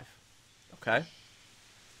GTA 5. Okay?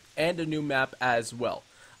 And a new map as well.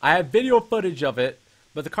 I have video footage of it,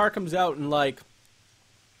 but the car comes out in, like,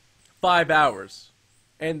 5 hours.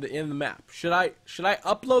 And in the map. Should I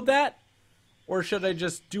upload that? Or should I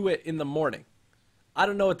just do it in the morning? I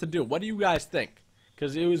don't know what to do. What do you guys think?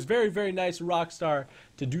 Because it was very, very nice of Rockstar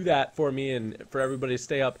to do that for me and for everybody to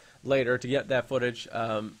stay up later to get that footage.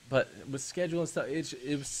 But with schedule and stuff,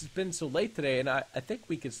 it's been so late today, and I think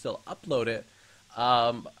we could still upload it.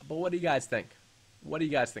 But what do you guys think? What do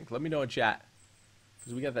you guys think? Let me know in chat.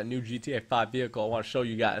 Because we got that new GTA 5 vehicle I want to show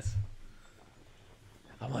you guys.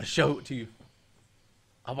 I want to show it to you.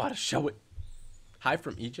 I want to show it. Hi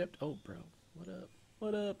from Egypt? Oh, bro. What up?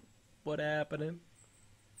 What up? What happening?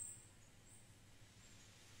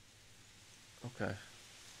 Okay.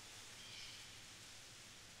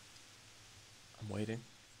 I'm waiting.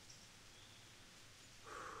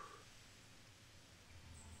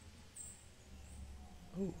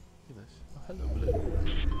 Oh, look at this. Oh, hello, Blue.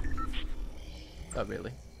 Oh,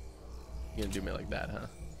 really? You gonna do me like that, huh?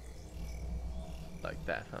 Like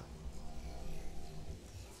that, huh?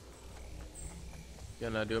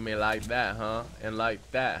 Gonna do me like that, huh? And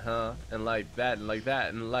like that, huh? And like that, and like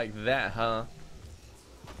that, and like that, huh?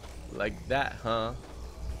 Like that, huh?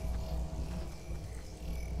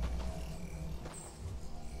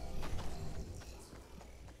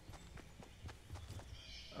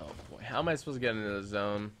 Oh boy, how am I supposed to get into the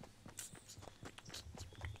zone?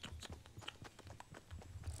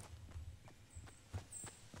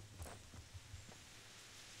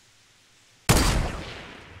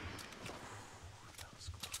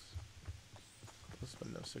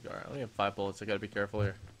 No cigar. I only have 5 bullets. I gotta be careful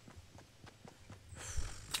here.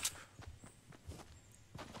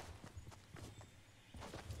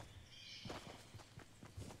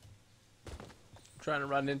 I'm trying to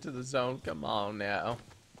run into the zone. Come on now.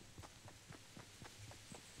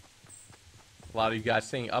 A lot of you guys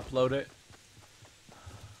saying upload it.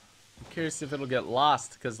 I'm curious if it'll get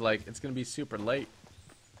lost because like it's gonna be super late.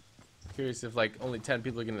 I'm curious if like only 10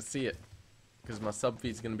 people are gonna see it because my sub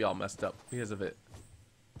feed's gonna be all messed up because of it.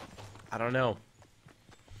 I don't know.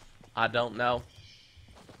 I don't know.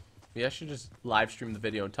 Maybe I should just live stream the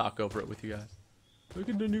video and talk over it with you guys. Look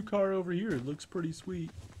at the new car over here. It looks pretty sweet.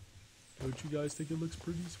 Don't you guys think it looks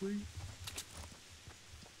pretty sweet?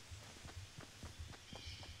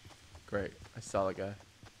 Great. I saw a guy.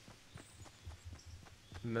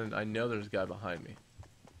 And then I know there's a guy behind me.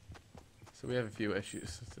 So we have a few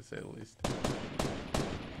issues, to say the least.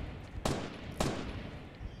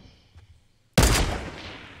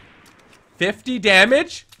 50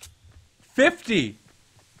 damage? 50!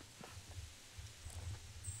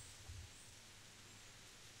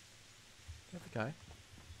 Have a guy.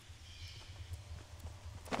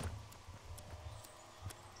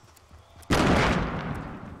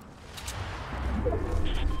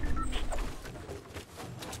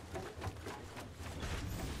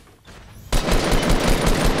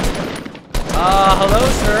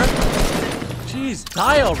 Please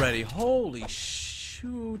die already. Holy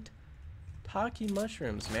shoot. Taki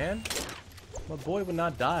mushrooms, man. My boy would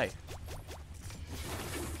not die.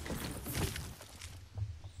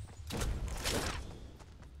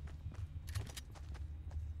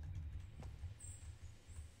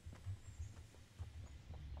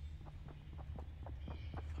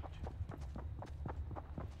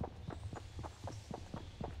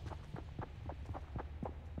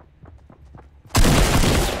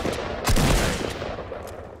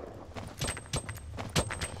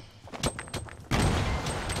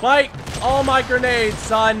 Fight all my grenades,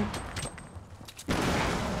 son.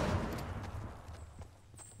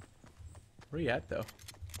 Where you at, though?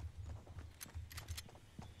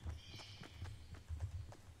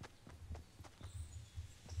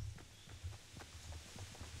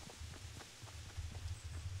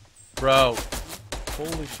 Bro.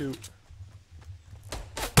 Holy shoot.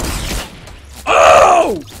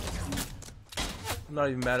 Oh! I'm not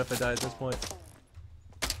even mad if I die at this point.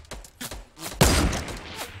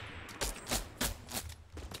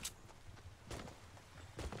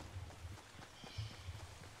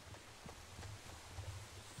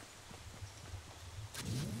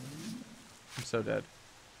 I'm so dead.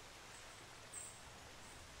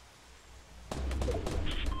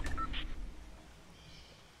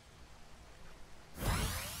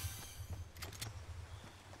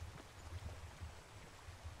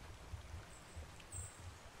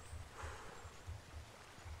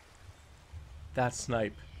 That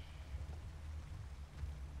snipe.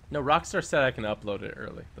 No, Rockstar said I can upload it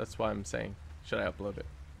early. That's why I'm saying, should I upload it?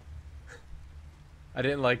 I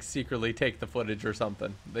didn't like secretly take the footage or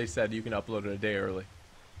something. They said you can upload it a day early.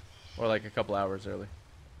 Or like a couple hours early.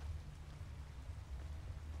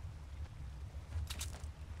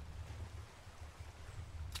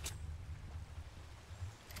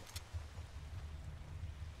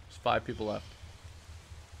 There's 5 people left.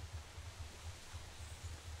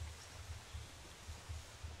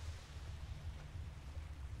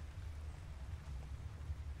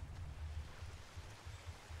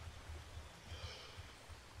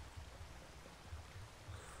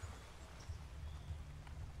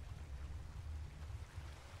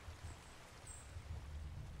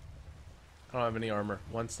 I don't have any armor.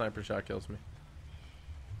 1 sniper shot kills me.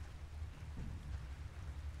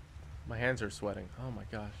 My hands are sweating. Oh my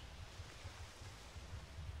gosh.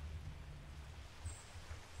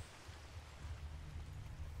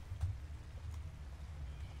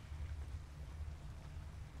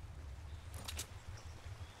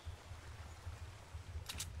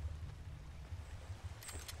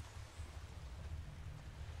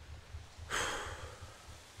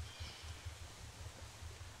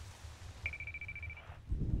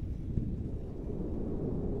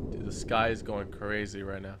 The sky is going crazy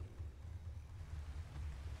right now.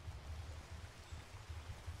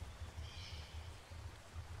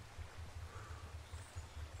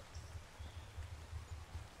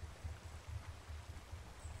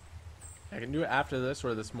 I can do it after this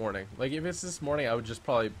or this morning. Like, if it's this morning, I would just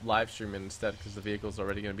probably live stream it instead because the vehicle's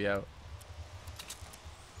already going to be out.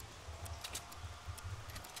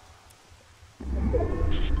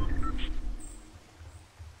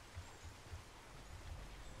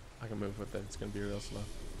 I can move with it. It's going to be real slow.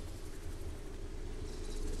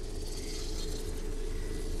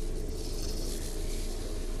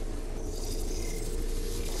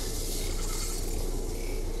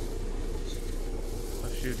 Oh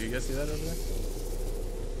shoot, do you guys see that over there?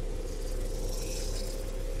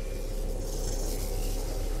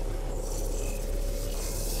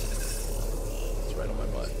 It's right on my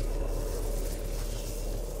butt.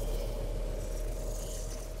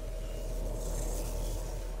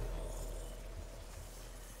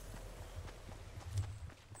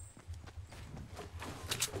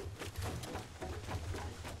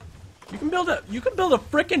 You can build a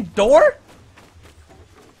freaking door?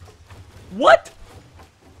 What?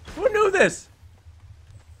 Who knew this?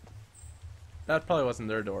 That probably wasn't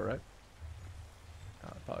their door, right? No,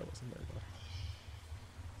 it probably wasn't their door.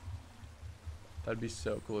 That'd be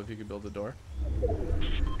so cool if you could build a door.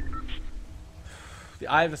 The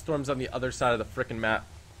Eye of the Storm's on the other side of the frickin' map.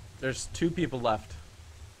 There's 2 people left.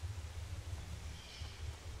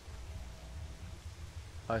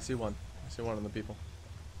 Oh, I see one. I see one of the people.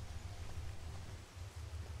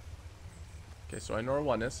 Okay, so I know where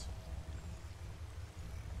 1 is.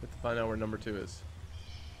 We have to find out where number 2 is.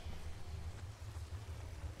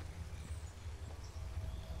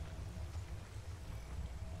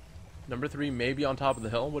 Number 3 may be on top of the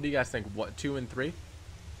hill. What do you guys think? What, 2 and 3?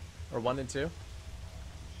 Or 1 and 2?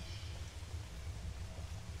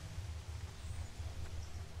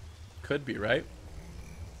 Could be, right?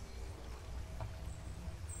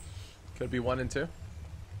 Could be 1 and 2.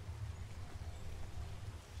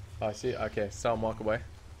 Oh, I see. Okay, saw him walk away.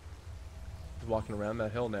 He's walking around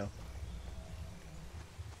that hill now.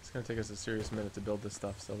 It's gonna take us a serious minute to build this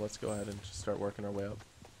stuff, so let's go ahead and just start working our way up.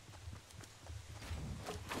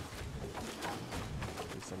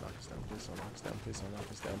 Please don't knock us down. Please don't knock us down. Please don't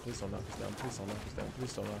knock us down. Please don't knock us down. Please don't knock us down.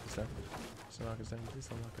 Please don't knock us down. Please don't knock us down. Please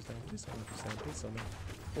don't knock us down. Please don't knock us down. Please don't knock.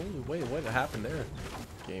 Holy wait, what happened there?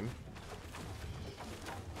 Game.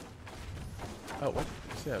 Oh, what?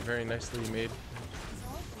 Yeah, very nicely made.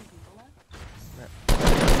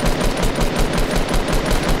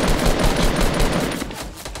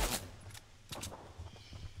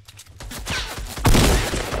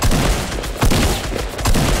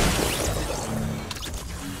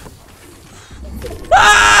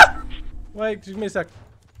 Ah! Wait, give me a sec.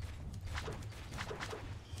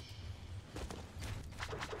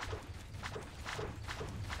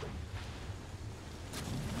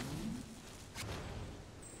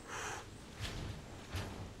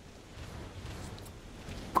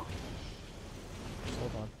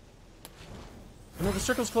 Hold on. No, the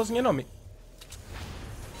circle's closing in on me.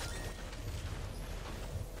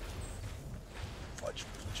 Fudge,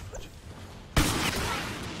 fudge, fudge.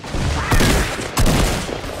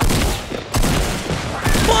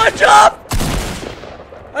 Fudge up!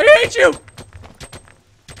 I hate you!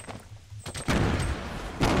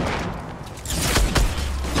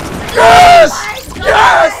 Yes! Oh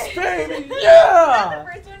Yes, baby! Yeah!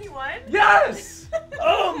 the first one you won? Yes!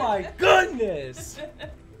 Oh my goodness!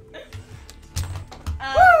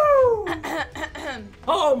 Woo!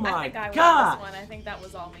 Oh my I think I won god! this one. I think that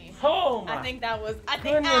was all me. Oh my I think that was. I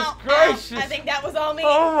think. goodness Ow, gracious! ow, I think that was all me.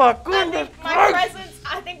 Oh my I goodness think my gracious! presence.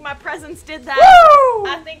 I think my presence did that. Woo!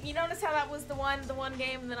 I think you notice how that was the one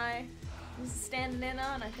game that I was standing in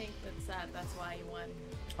on. I think that's why you won.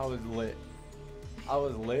 I was lit. I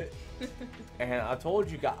was lit. And I told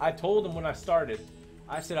you guys, I told them when I started,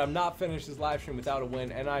 I said I'm not finished this live stream without a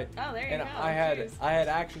win, and Oh, there you go. I had Cheers.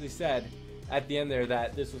 actually said at the end there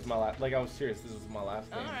that this was my last, like I was serious, this was my last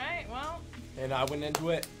game. All right. Well. And I went into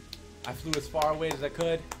it. I flew as far away as I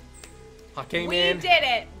could. I came We in. did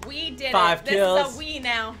it. We did 5 it. kills. This is a we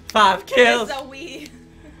now. 5 kills. This is a we.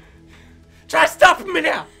 Try stopping me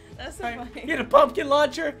now. That's so Right. funny. Get a pumpkin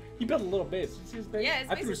launcher. He built a little base. You see his base? Yeah,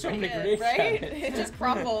 it's I threw so many pretty good, grenades right? at it. It just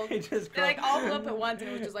crumbled. It just They like all blew up at once, and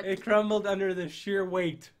it was just like It crumbled under the sheer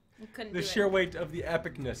weight. we couldn't The do sheer it. weight of the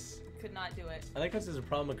epicness. Could not do it. I like how there's a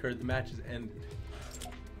problem occurred. The match is ended.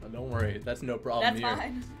 Oh, don't worry. That's no problem That's here.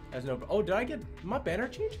 fine. That's no. Oh, did I get my banner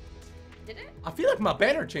changed? Did it? I feel like my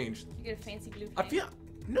banner changed. You get a fancy blue thing. I feel.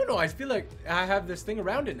 No. I feel like I have this thing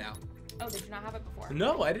around it now. Oh, did you not have it before?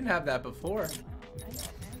 No, I didn't have that before. Oh, I got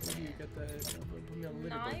Maybe you get that. Put me on the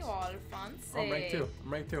Now you leaderboards. all fancy. I'm ranked 2.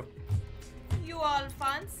 I'm ranked 2. You all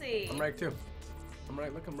fancy. I'm ranked 2. I'm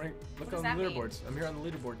right. Look, I'm ranked. Look What on does the that mean? leaderboards. I'm here on the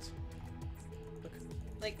leaderboards. Look,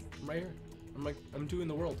 Like, I'm right here. I'm like, I'm 2 in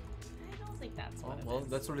the world. I don't think that's Oh, what it well, is.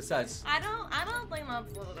 that's what it says. I don't think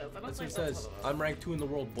that's what it is. I don't That's what think it says. What it is. I'm ranked 2 in the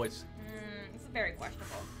world, boys. This is very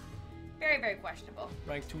questionable. Very, very questionable.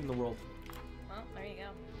 Ranked 2 in the world. Well, there you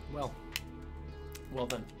go. Well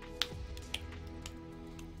then.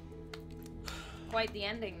 Quite the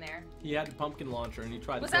ending there. He had the pumpkin launcher and he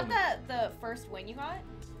tried Was to kill that me. the first win you got?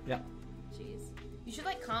 Yeah. Jeez. You should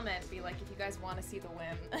like comment, be like, if you guys want to see the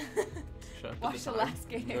win. Shut up. Watch the last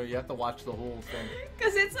game. No, you have to watch the whole thing.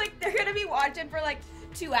 Because it's like they're gonna be watching for like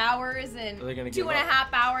 2 hours and Are they gonna 2 give and a up?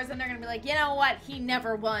 half hours, and they're gonna be like, you know what? He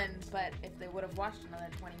never won. But if they would have watched another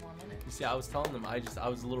 20 more minutes, You see, I was telling them I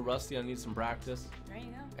was a little rusty. I need some practice. there you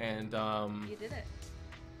go. And You did it.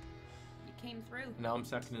 You came through. now I'm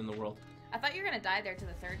second in the world. I thought you were gonna die there to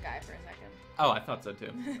the third guy for a second. Oh, I thought so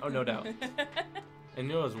too. Oh, no doubt. And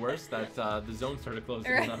you know what was worse? That the zone started closing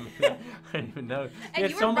in on me. I didn't even know. He And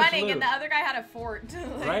had you so were much running, loot. and the other guy had a fort.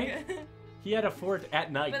 Like- Right? He had a fort at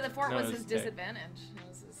night. But the fort No, was it his day. disadvantage. It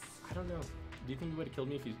was his, I don't know. Do you think he would have killed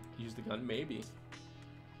me if he used the gun? Maybe.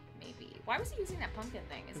 maybe. Why was he using that pumpkin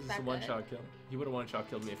thing? Is This is that a good? one-shot kill. He would have one-shot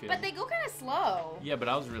killed me if he But they go kind of slow. Yeah, but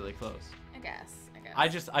I was really close. I guess.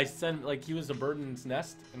 I sent, like, he was a bird in his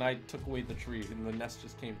nest, and I took away the tree, and the nest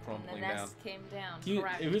just came And crumbling the down. nest came down. He,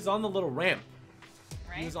 Correct. it was on the little ramp.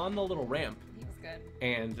 right? He was on the little ramp, He was good.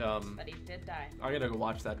 and But he did die. I gotta go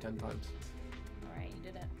watch that 10 times. Alright, you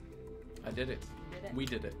did it. I did it. You did it. We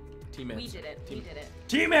did it. Team We Amps. did it. We did it.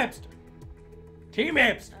 Team Amps! Team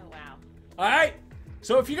Amps! Oh, wow. Alright?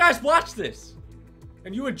 So if you guys watched this,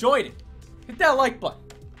 and you enjoyed it, hit that like button.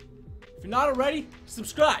 If you're not already,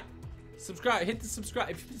 subscribe. Hit the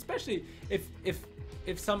subscribe, especially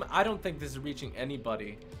if some, I don't think this is reaching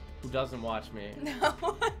anybody who doesn't watch me.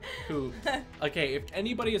 No. Who? Okay, if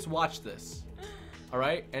anybody has watched this, all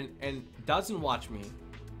right, and doesn't watch me,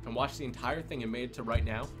 and watched the entire thing and made it to right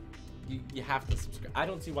now, you have to subscribe. I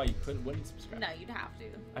don't see why you wouldn't subscribe. No, you'd have to.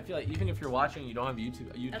 I feel like even if you're watching, you don't have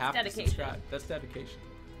YouTube, you'd That's have dedication. to subscribe. That's dedication.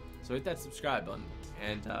 So hit that subscribe button,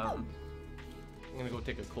 and I'm gonna go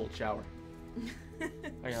take a cold shower.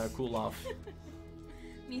 I gotta cool off.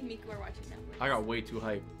 Me and Mika were watching Netflix. I got way too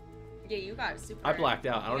hyped. Yeah, you got super. I blacked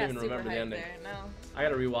out. I you don't got even super remember the hyped ending. There. No. I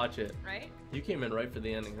gotta rewatch it. Right? You came in right for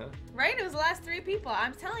the ending, huh? Right? It was the last 3 people.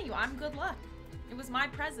 I'm telling you, I'm good luck. It was my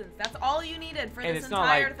presence. That's all you needed for And this it's not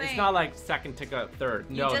entire like thing. it's not like second took a third.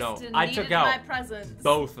 You No, just no. I needed took my out presence.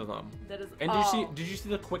 both of them. That is And all. did you see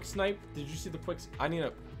the quick snipe? Did you see the quick? I need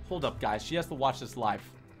to hold up, guys. She has to watch this live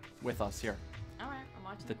with us here. All right, I'm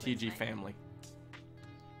watching. The quick TG night. family.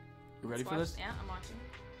 You ready Let's for watch- this? Yeah, I'm watching.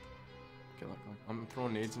 Okay, look. I'm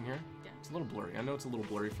throwing nades in here. Yeah. It's a little blurry. I know it's a little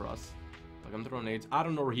blurry for us. Like I'm throwing nades. I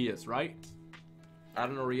don't know where he is, right? I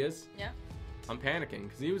don't know where he is. Yeah. I'm panicking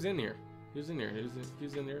because he was in here. He was in here. He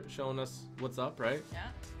was in there showing us what's up, right? Yeah.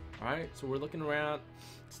 All right. So we're looking around.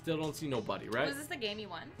 Still don't see nobody, right? Was this the game you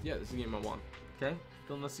won? Yeah, this is the game I won. Okay.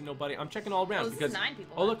 Still don't see nobody. I'm checking all around Oh, this because. is 9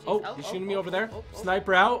 people. Oh look! Jeez. Oh, he's shooting me over there. Oh.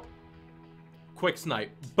 Sniper out. Quick snipe.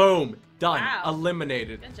 Boom. Done. Wow.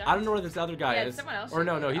 Eliminated. Good job. I don't know where this other guy Yeah, is. someone else Or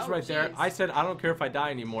no, should no, be. he's Oh, right there. jeez. I said I don't care if I die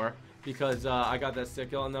anymore because I got that sick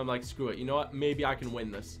kill, and then I'm like, screw it. You know what? Maybe I can win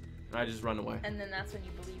this. And I just run away. And then that's when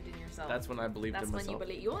you believed in yourself. That's when I believed That's in when myself. you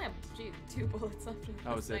believe. You only have 2 bullets left in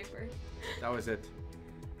That was the it. sniper. That was it.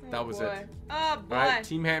 Oh, That was boy. it. Oh boy. All right,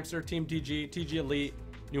 Team Hamster, Team TG, TG Elite.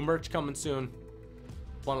 New merch coming soon.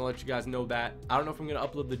 Want to let you guys know that. I don't know if I'm gonna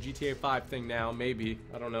upload the GTA 5 thing now. Maybe.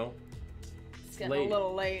 I don't know. It's getting late. a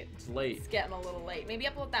little late. It's late. It's getting a little late. Maybe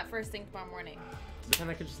upload that first thing tomorrow morning. But then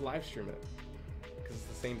I could just live stream it because it's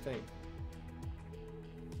the same thing.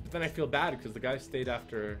 But then I feel bad because the guy stayed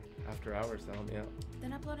after hours to help me out.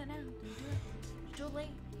 Then upload it now. Do it. It's too late.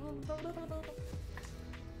 All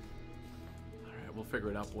right, we'll figure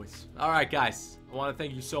it out, boys. All right, guys. I want to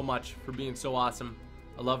thank you so much for being so awesome.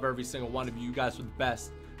 I love every single one of you. You guys are the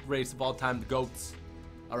best. Greatest of all time, the GOATs.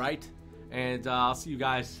 All right? And I'll see you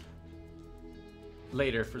guys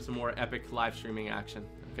later for some more epic live streaming action.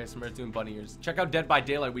 Okay, Samara's doing bunny ears. Check out Dead by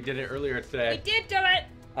Daylight. We did it earlier today. We did do it.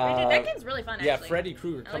 That game's really fun, actually. Yeah, Freddy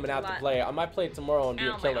Krueger I coming liked it out a to lot. play. I might play it tomorrow and be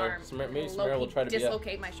Ow, a my killer. arm. Maybe Samara will try to be a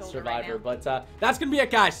dislocate my shoulder survivor. right But that's going to be it,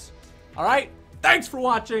 guys. All right? Thanks for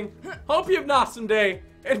watching. Hope you have an awesome day.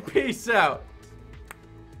 And peace out.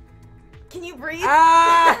 Can you breathe?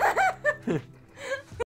 Ah!